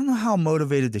all. I don't know how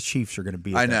motivated the Chiefs are going to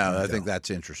be. I know. I think that's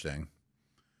interesting.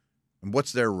 And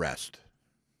what's their rest?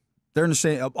 They're in the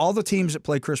same. All the teams that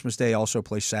play Christmas Day also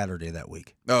play Saturday that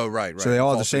week. Oh, right. So they all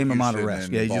have the same amount of rest.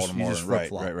 Yeah, you just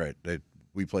flip-flop. Right.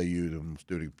 We play you and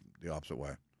do the opposite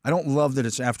way. I don't love that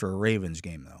it's after a Ravens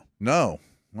game, though. No,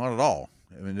 not at all.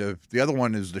 I mean, the other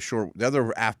one is the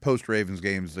other post-Ravens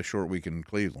game is the short week in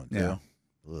Cleveland. Yeah.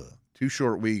 2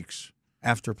 short weeks.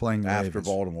 After playing the Ravens.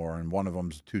 Baltimore, and one of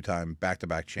them's 2-time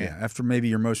back-to-back champ. Yeah, after maybe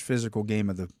your most physical game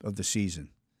of the season.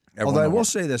 Although I will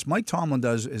say this, Mike Tomlin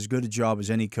does as good a job as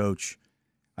any coach,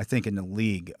 I think, in the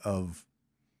league of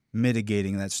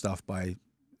mitigating that stuff by,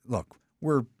 look,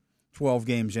 we're 12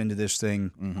 games into this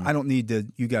thing. Mm-hmm. I don't need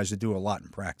you guys to do a lot in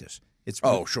practice.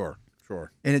 Sure.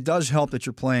 And it does help that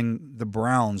you're playing the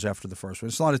Browns after the first one.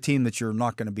 It's not a team that you're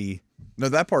not going to be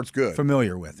that part's good.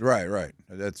 Familiar with. Right.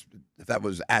 If that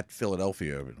was at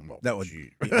Philadelphia, that would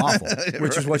be awful,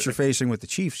 which is what you're facing with the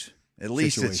Chiefs. At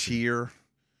least situation. It's here.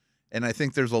 And I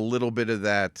think there's a little bit of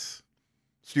that.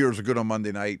 Steelers are good on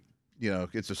Monday night.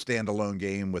 It's a standalone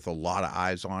game with a lot of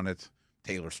eyes on it.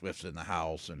 Taylor Swift's in the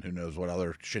house, and who knows what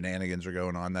other shenanigans are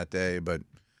going on that day. But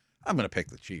I'm going to pick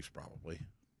the Chiefs probably.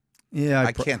 Yeah,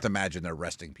 I can't imagine they're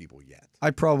resting people yet.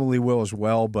 I probably will as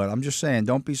well, but I'm just saying,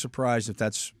 don't be surprised if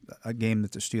that's a game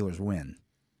that the Steelers win.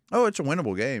 Oh, it's a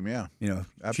winnable game, yeah.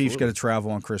 Chiefs got to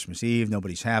travel on Christmas Eve.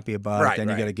 Nobody's happy about it. Then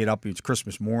you got to get up. It's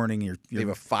Christmas morning. You have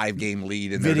a 5-game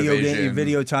lead in their division. You're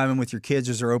video timing with your kids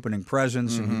as they're opening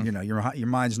presents, and your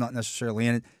mind's not necessarily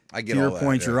in it. I get to your all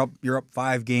point, that, you're up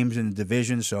 5 games in the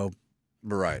division, so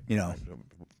right.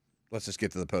 Let's just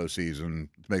get to the postseason,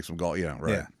 make some goal. Right.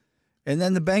 Yeah. And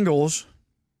then the Bengals,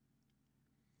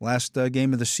 last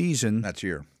game of the season. That's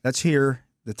here.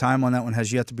 The time on that one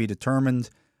has yet to be determined.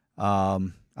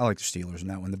 I like the Steelers in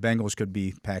that one. The Bengals could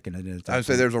be packing it in. I would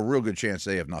say there's a real good chance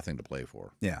they have nothing to play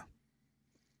for. Yeah.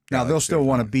 Now, they'll still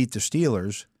want to beat the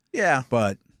Steelers. Yeah.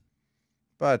 But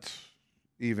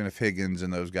even if Higgins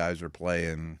and those guys are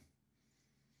playing,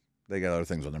 They got other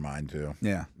things on their mind too.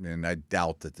 Yeah, and I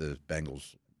doubt that the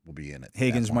Bengals will be in it.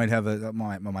 Higgins might have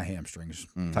my hamstrings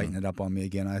tighten it up on me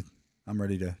again. I'm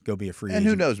ready to go be a free agent. And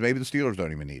who knows? Maybe the Steelers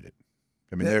don't even need it.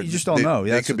 I mean, you just don't know.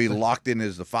 They could be locked in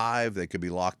as the 5. They could be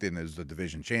locked in as the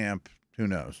division champ. Who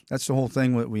knows? That's the whole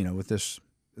thing with with this.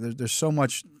 There's so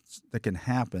much that can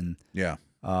happen. Yeah.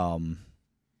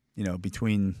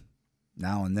 Between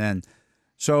now and then.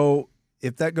 So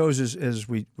if that goes as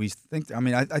we think, I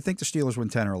mean, I think the Steelers win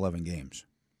 10 or 11 games.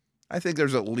 I think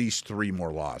there's at least 3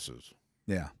 more losses.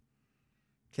 Yeah.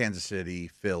 Kansas City,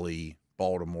 Philly,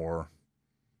 Baltimore,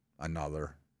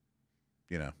 another.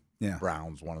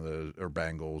 Browns, one of those, or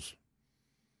Bengals.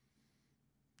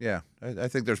 Yeah, I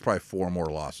think there's probably 4 more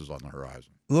losses on the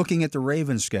horizon. Looking at the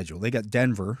Ravens' schedule, they got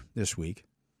Denver this week,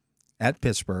 at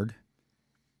Pittsburgh,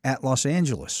 at Los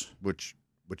Angeles. Which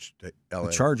LA?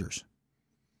 The Chargers.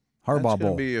 Harbaugh Bowl. It's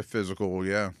going to be a physical,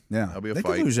 yeah. Yeah. That'll be a fight.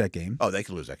 They could lose that game. Oh, they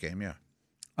could lose that game,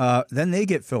 yeah. Then they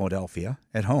get Philadelphia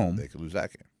at home. They could lose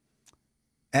that game.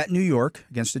 At New York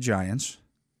against the Giants.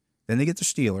 Then they get the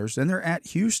Steelers. Then they're at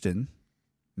Houston.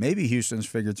 Maybe Houston's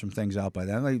figured some things out by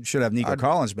then. They should have Nico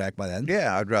Collins back by then.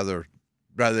 Yeah, I'd rather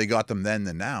they got them then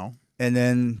than now. And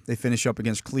then they finish up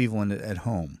against Cleveland at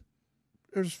home.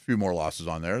 There's a few more losses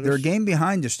on there. They're a game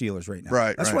behind the Steelers right now.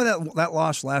 Right. That's why that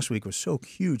loss last week was so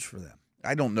huge for them.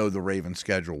 I don't know the Ravens'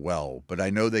 schedule well, but I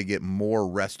know they get more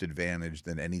rest advantage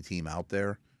than any team out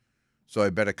there. So I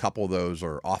bet a couple of those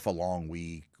are off a long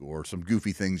week or some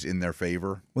goofy things in their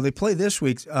favor. Well, they play this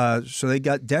week, so they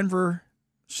got Denver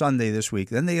Sunday this week.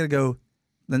 Then they got to go.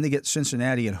 Then they get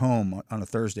Cincinnati at home on a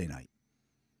Thursday night.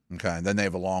 Okay, and then they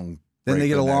have a long. Then they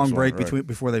get a long break right.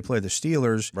 before they play the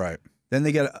Steelers. Right. Then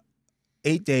they get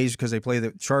 8 days because they play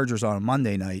the Chargers on a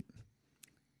Monday night.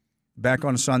 Back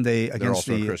on Sunday against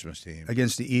the Christmas team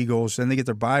against the Eagles. Then they get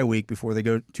their bye week before they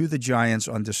go to the Giants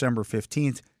on December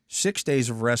 15th. 6 days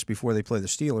of rest before they play the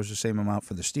Steelers, the same amount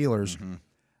for the Steelers. Mm-hmm.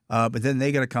 But then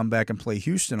they got to come back and play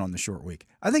Houston on the short week.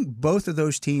 I think both of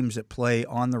those teams that play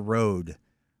on the road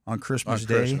on Christmas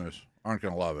Day aren't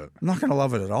going to love it. I'm not going to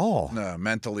love it at all. No,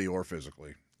 mentally or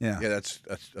physically. Yeah, that's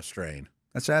a strain.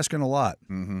 That's asking a lot.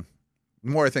 Mm-hmm. The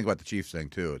more I think about the Chiefs thing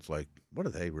too, it's like, what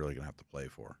are they really going to have to play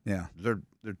for? Yeah, they're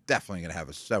definitely going to have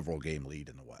a several game lead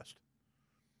in the West.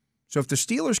 So if the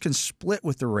Steelers can split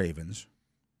with the Ravens.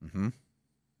 Mm-hmm.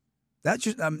 That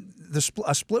just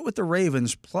a split with the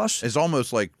Ravens plus it's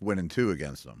almost like winning 2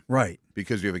 against them, right?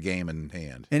 Because you have a game in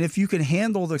hand. And if you can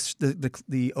handle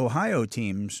the Ohio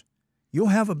teams, you'll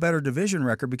have a better division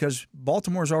record because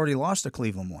Baltimore's already lost to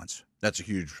Cleveland once. That's a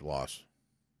huge loss.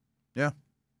 Yeah,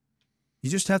 you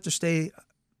just have to stay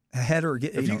ahead or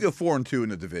get. If you go 4-2 in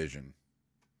the division,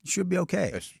 you should be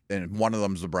okay. And one of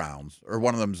them's the Browns, or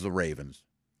one of them's the Ravens.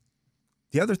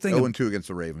 The other thing, 0-2 against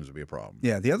the Ravens would be a problem.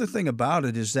 Yeah, the other thing about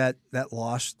it is that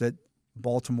loss that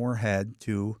Baltimore had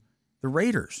to the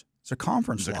Raiders. It's a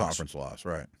conference loss. It's a conference loss,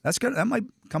 right? That might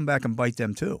come back and bite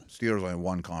them too. Steelers only had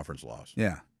 1 conference loss.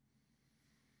 Yeah.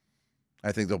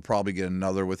 I think they'll probably get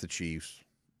another with the Chiefs,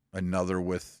 another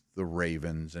with the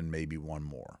Ravens, and maybe 1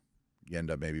 more. You end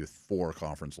up maybe with 4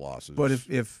 conference losses. But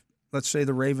if let's say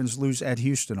the Ravens lose at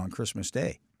Houston on Christmas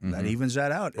Day. Mm-hmm. That evens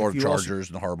that out. Or Chargers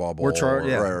and Harbaugh Bowl.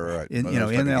 Right.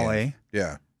 In L.A.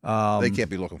 Yeah. They can't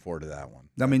be looking forward to that one.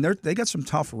 I mean, they got some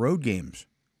tough road games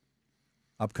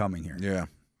upcoming here. Yeah.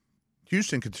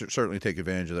 Houston could certainly take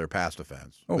advantage of their pass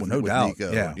defense. Oh, no doubt.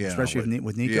 Nico, yeah, especially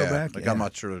with Nico back. I'm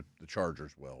not sure the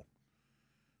Chargers will.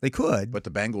 They could. But the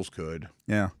Bengals could.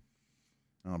 Yeah. I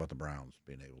don't know about the Browns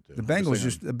being able to.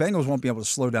 The Bengals won't be able to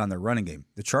slow down their running game.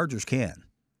 The Chargers can.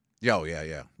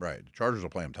 Yeah, right. The Chargers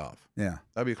will play them tough. Yeah.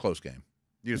 That'd be a close game.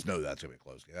 You just know that's going to be a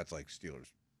close game. That's like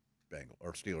Steelers-Bengals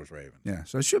or Steelers-Ravens. Yeah,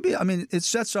 so it should be – I mean, it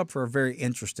sets up for a very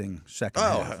interesting second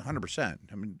half. 100%.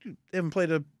 I mean, they haven't played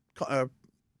a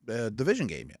division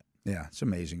game yet. Yeah, it's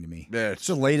amazing to me. Yeah, it's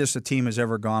the latest a team has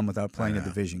ever gone without playing a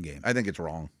division game. I think it's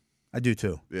wrong. I do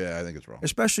too. Yeah, I think it's wrong.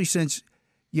 Especially since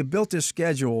you built this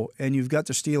schedule and you've got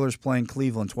the Steelers playing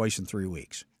Cleveland twice in 3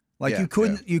 weeks. Like you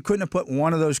couldn't have put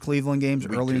one of those Cleveland games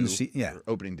early in the season. Yeah, or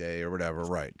opening day or whatever.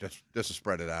 Right, just to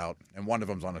spread it out, and one of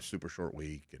them's on a super short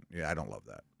week. And I don't love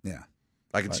that. Yeah,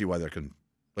 I can see why like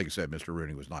you said, Mr.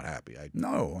 Rooney was not happy.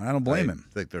 No, I don't blame him.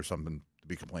 I think there's something to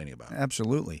be complaining about.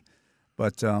 Absolutely,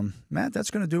 but Matt,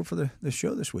 that's going to do it for the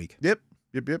show this week. Yep.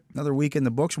 Another week in the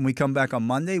books. When we come back on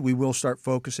Monday, we will start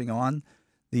focusing on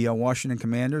the Washington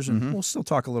Commanders, and we'll still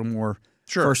talk a little more.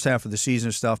 Sure. First half of the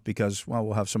season stuff because, well,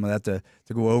 we'll have some of that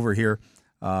to go over here.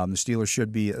 The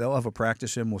Steelers they'll have a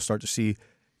practice in. We'll start to see,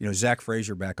 Zach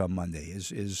Frazier back on Monday.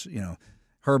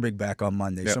 Herbig back on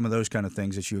Monday. Yep. Some of those kind of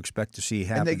things that you expect to see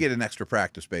happen. And they get an extra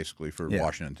practice, basically, for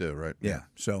Washington, too, right? Yeah.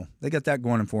 So they got that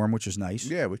going for them, which is nice.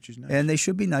 Yeah, which is nice. And they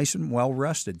should be nice and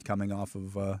well-rested coming off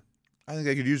of I think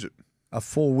they could use it. a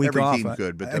full week Every off. team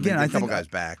could, but again, I I think a couple think guys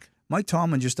back. Mike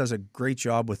Tomlin just does a great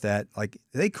job with that. Like,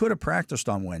 they could have practiced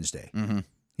on Wednesday. Mm-hmm.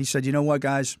 He said, you know what,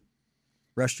 guys?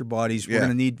 Rest your bodies. We're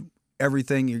going to need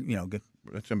everything. It's going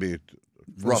to be a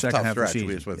the rough, second tough half of the stretch. We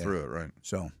season. just went through it, right?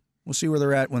 So we'll see where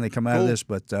they're at when they come out of this.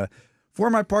 But for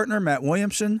my partner, Matt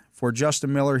Williamson, for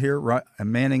Justin Miller here,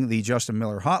 manning the Justin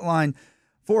Miller hotline,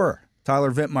 for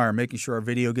Tyler Vittmeyer, making sure our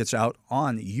video gets out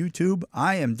on YouTube,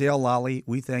 I am Dale Lolley.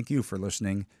 We thank you for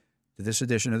listening to this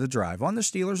edition of The Drive on the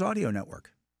Steelers Audio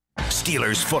Network.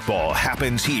 Steelers football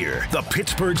happens here. The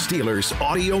Pittsburgh Steelers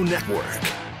Audio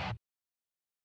Network.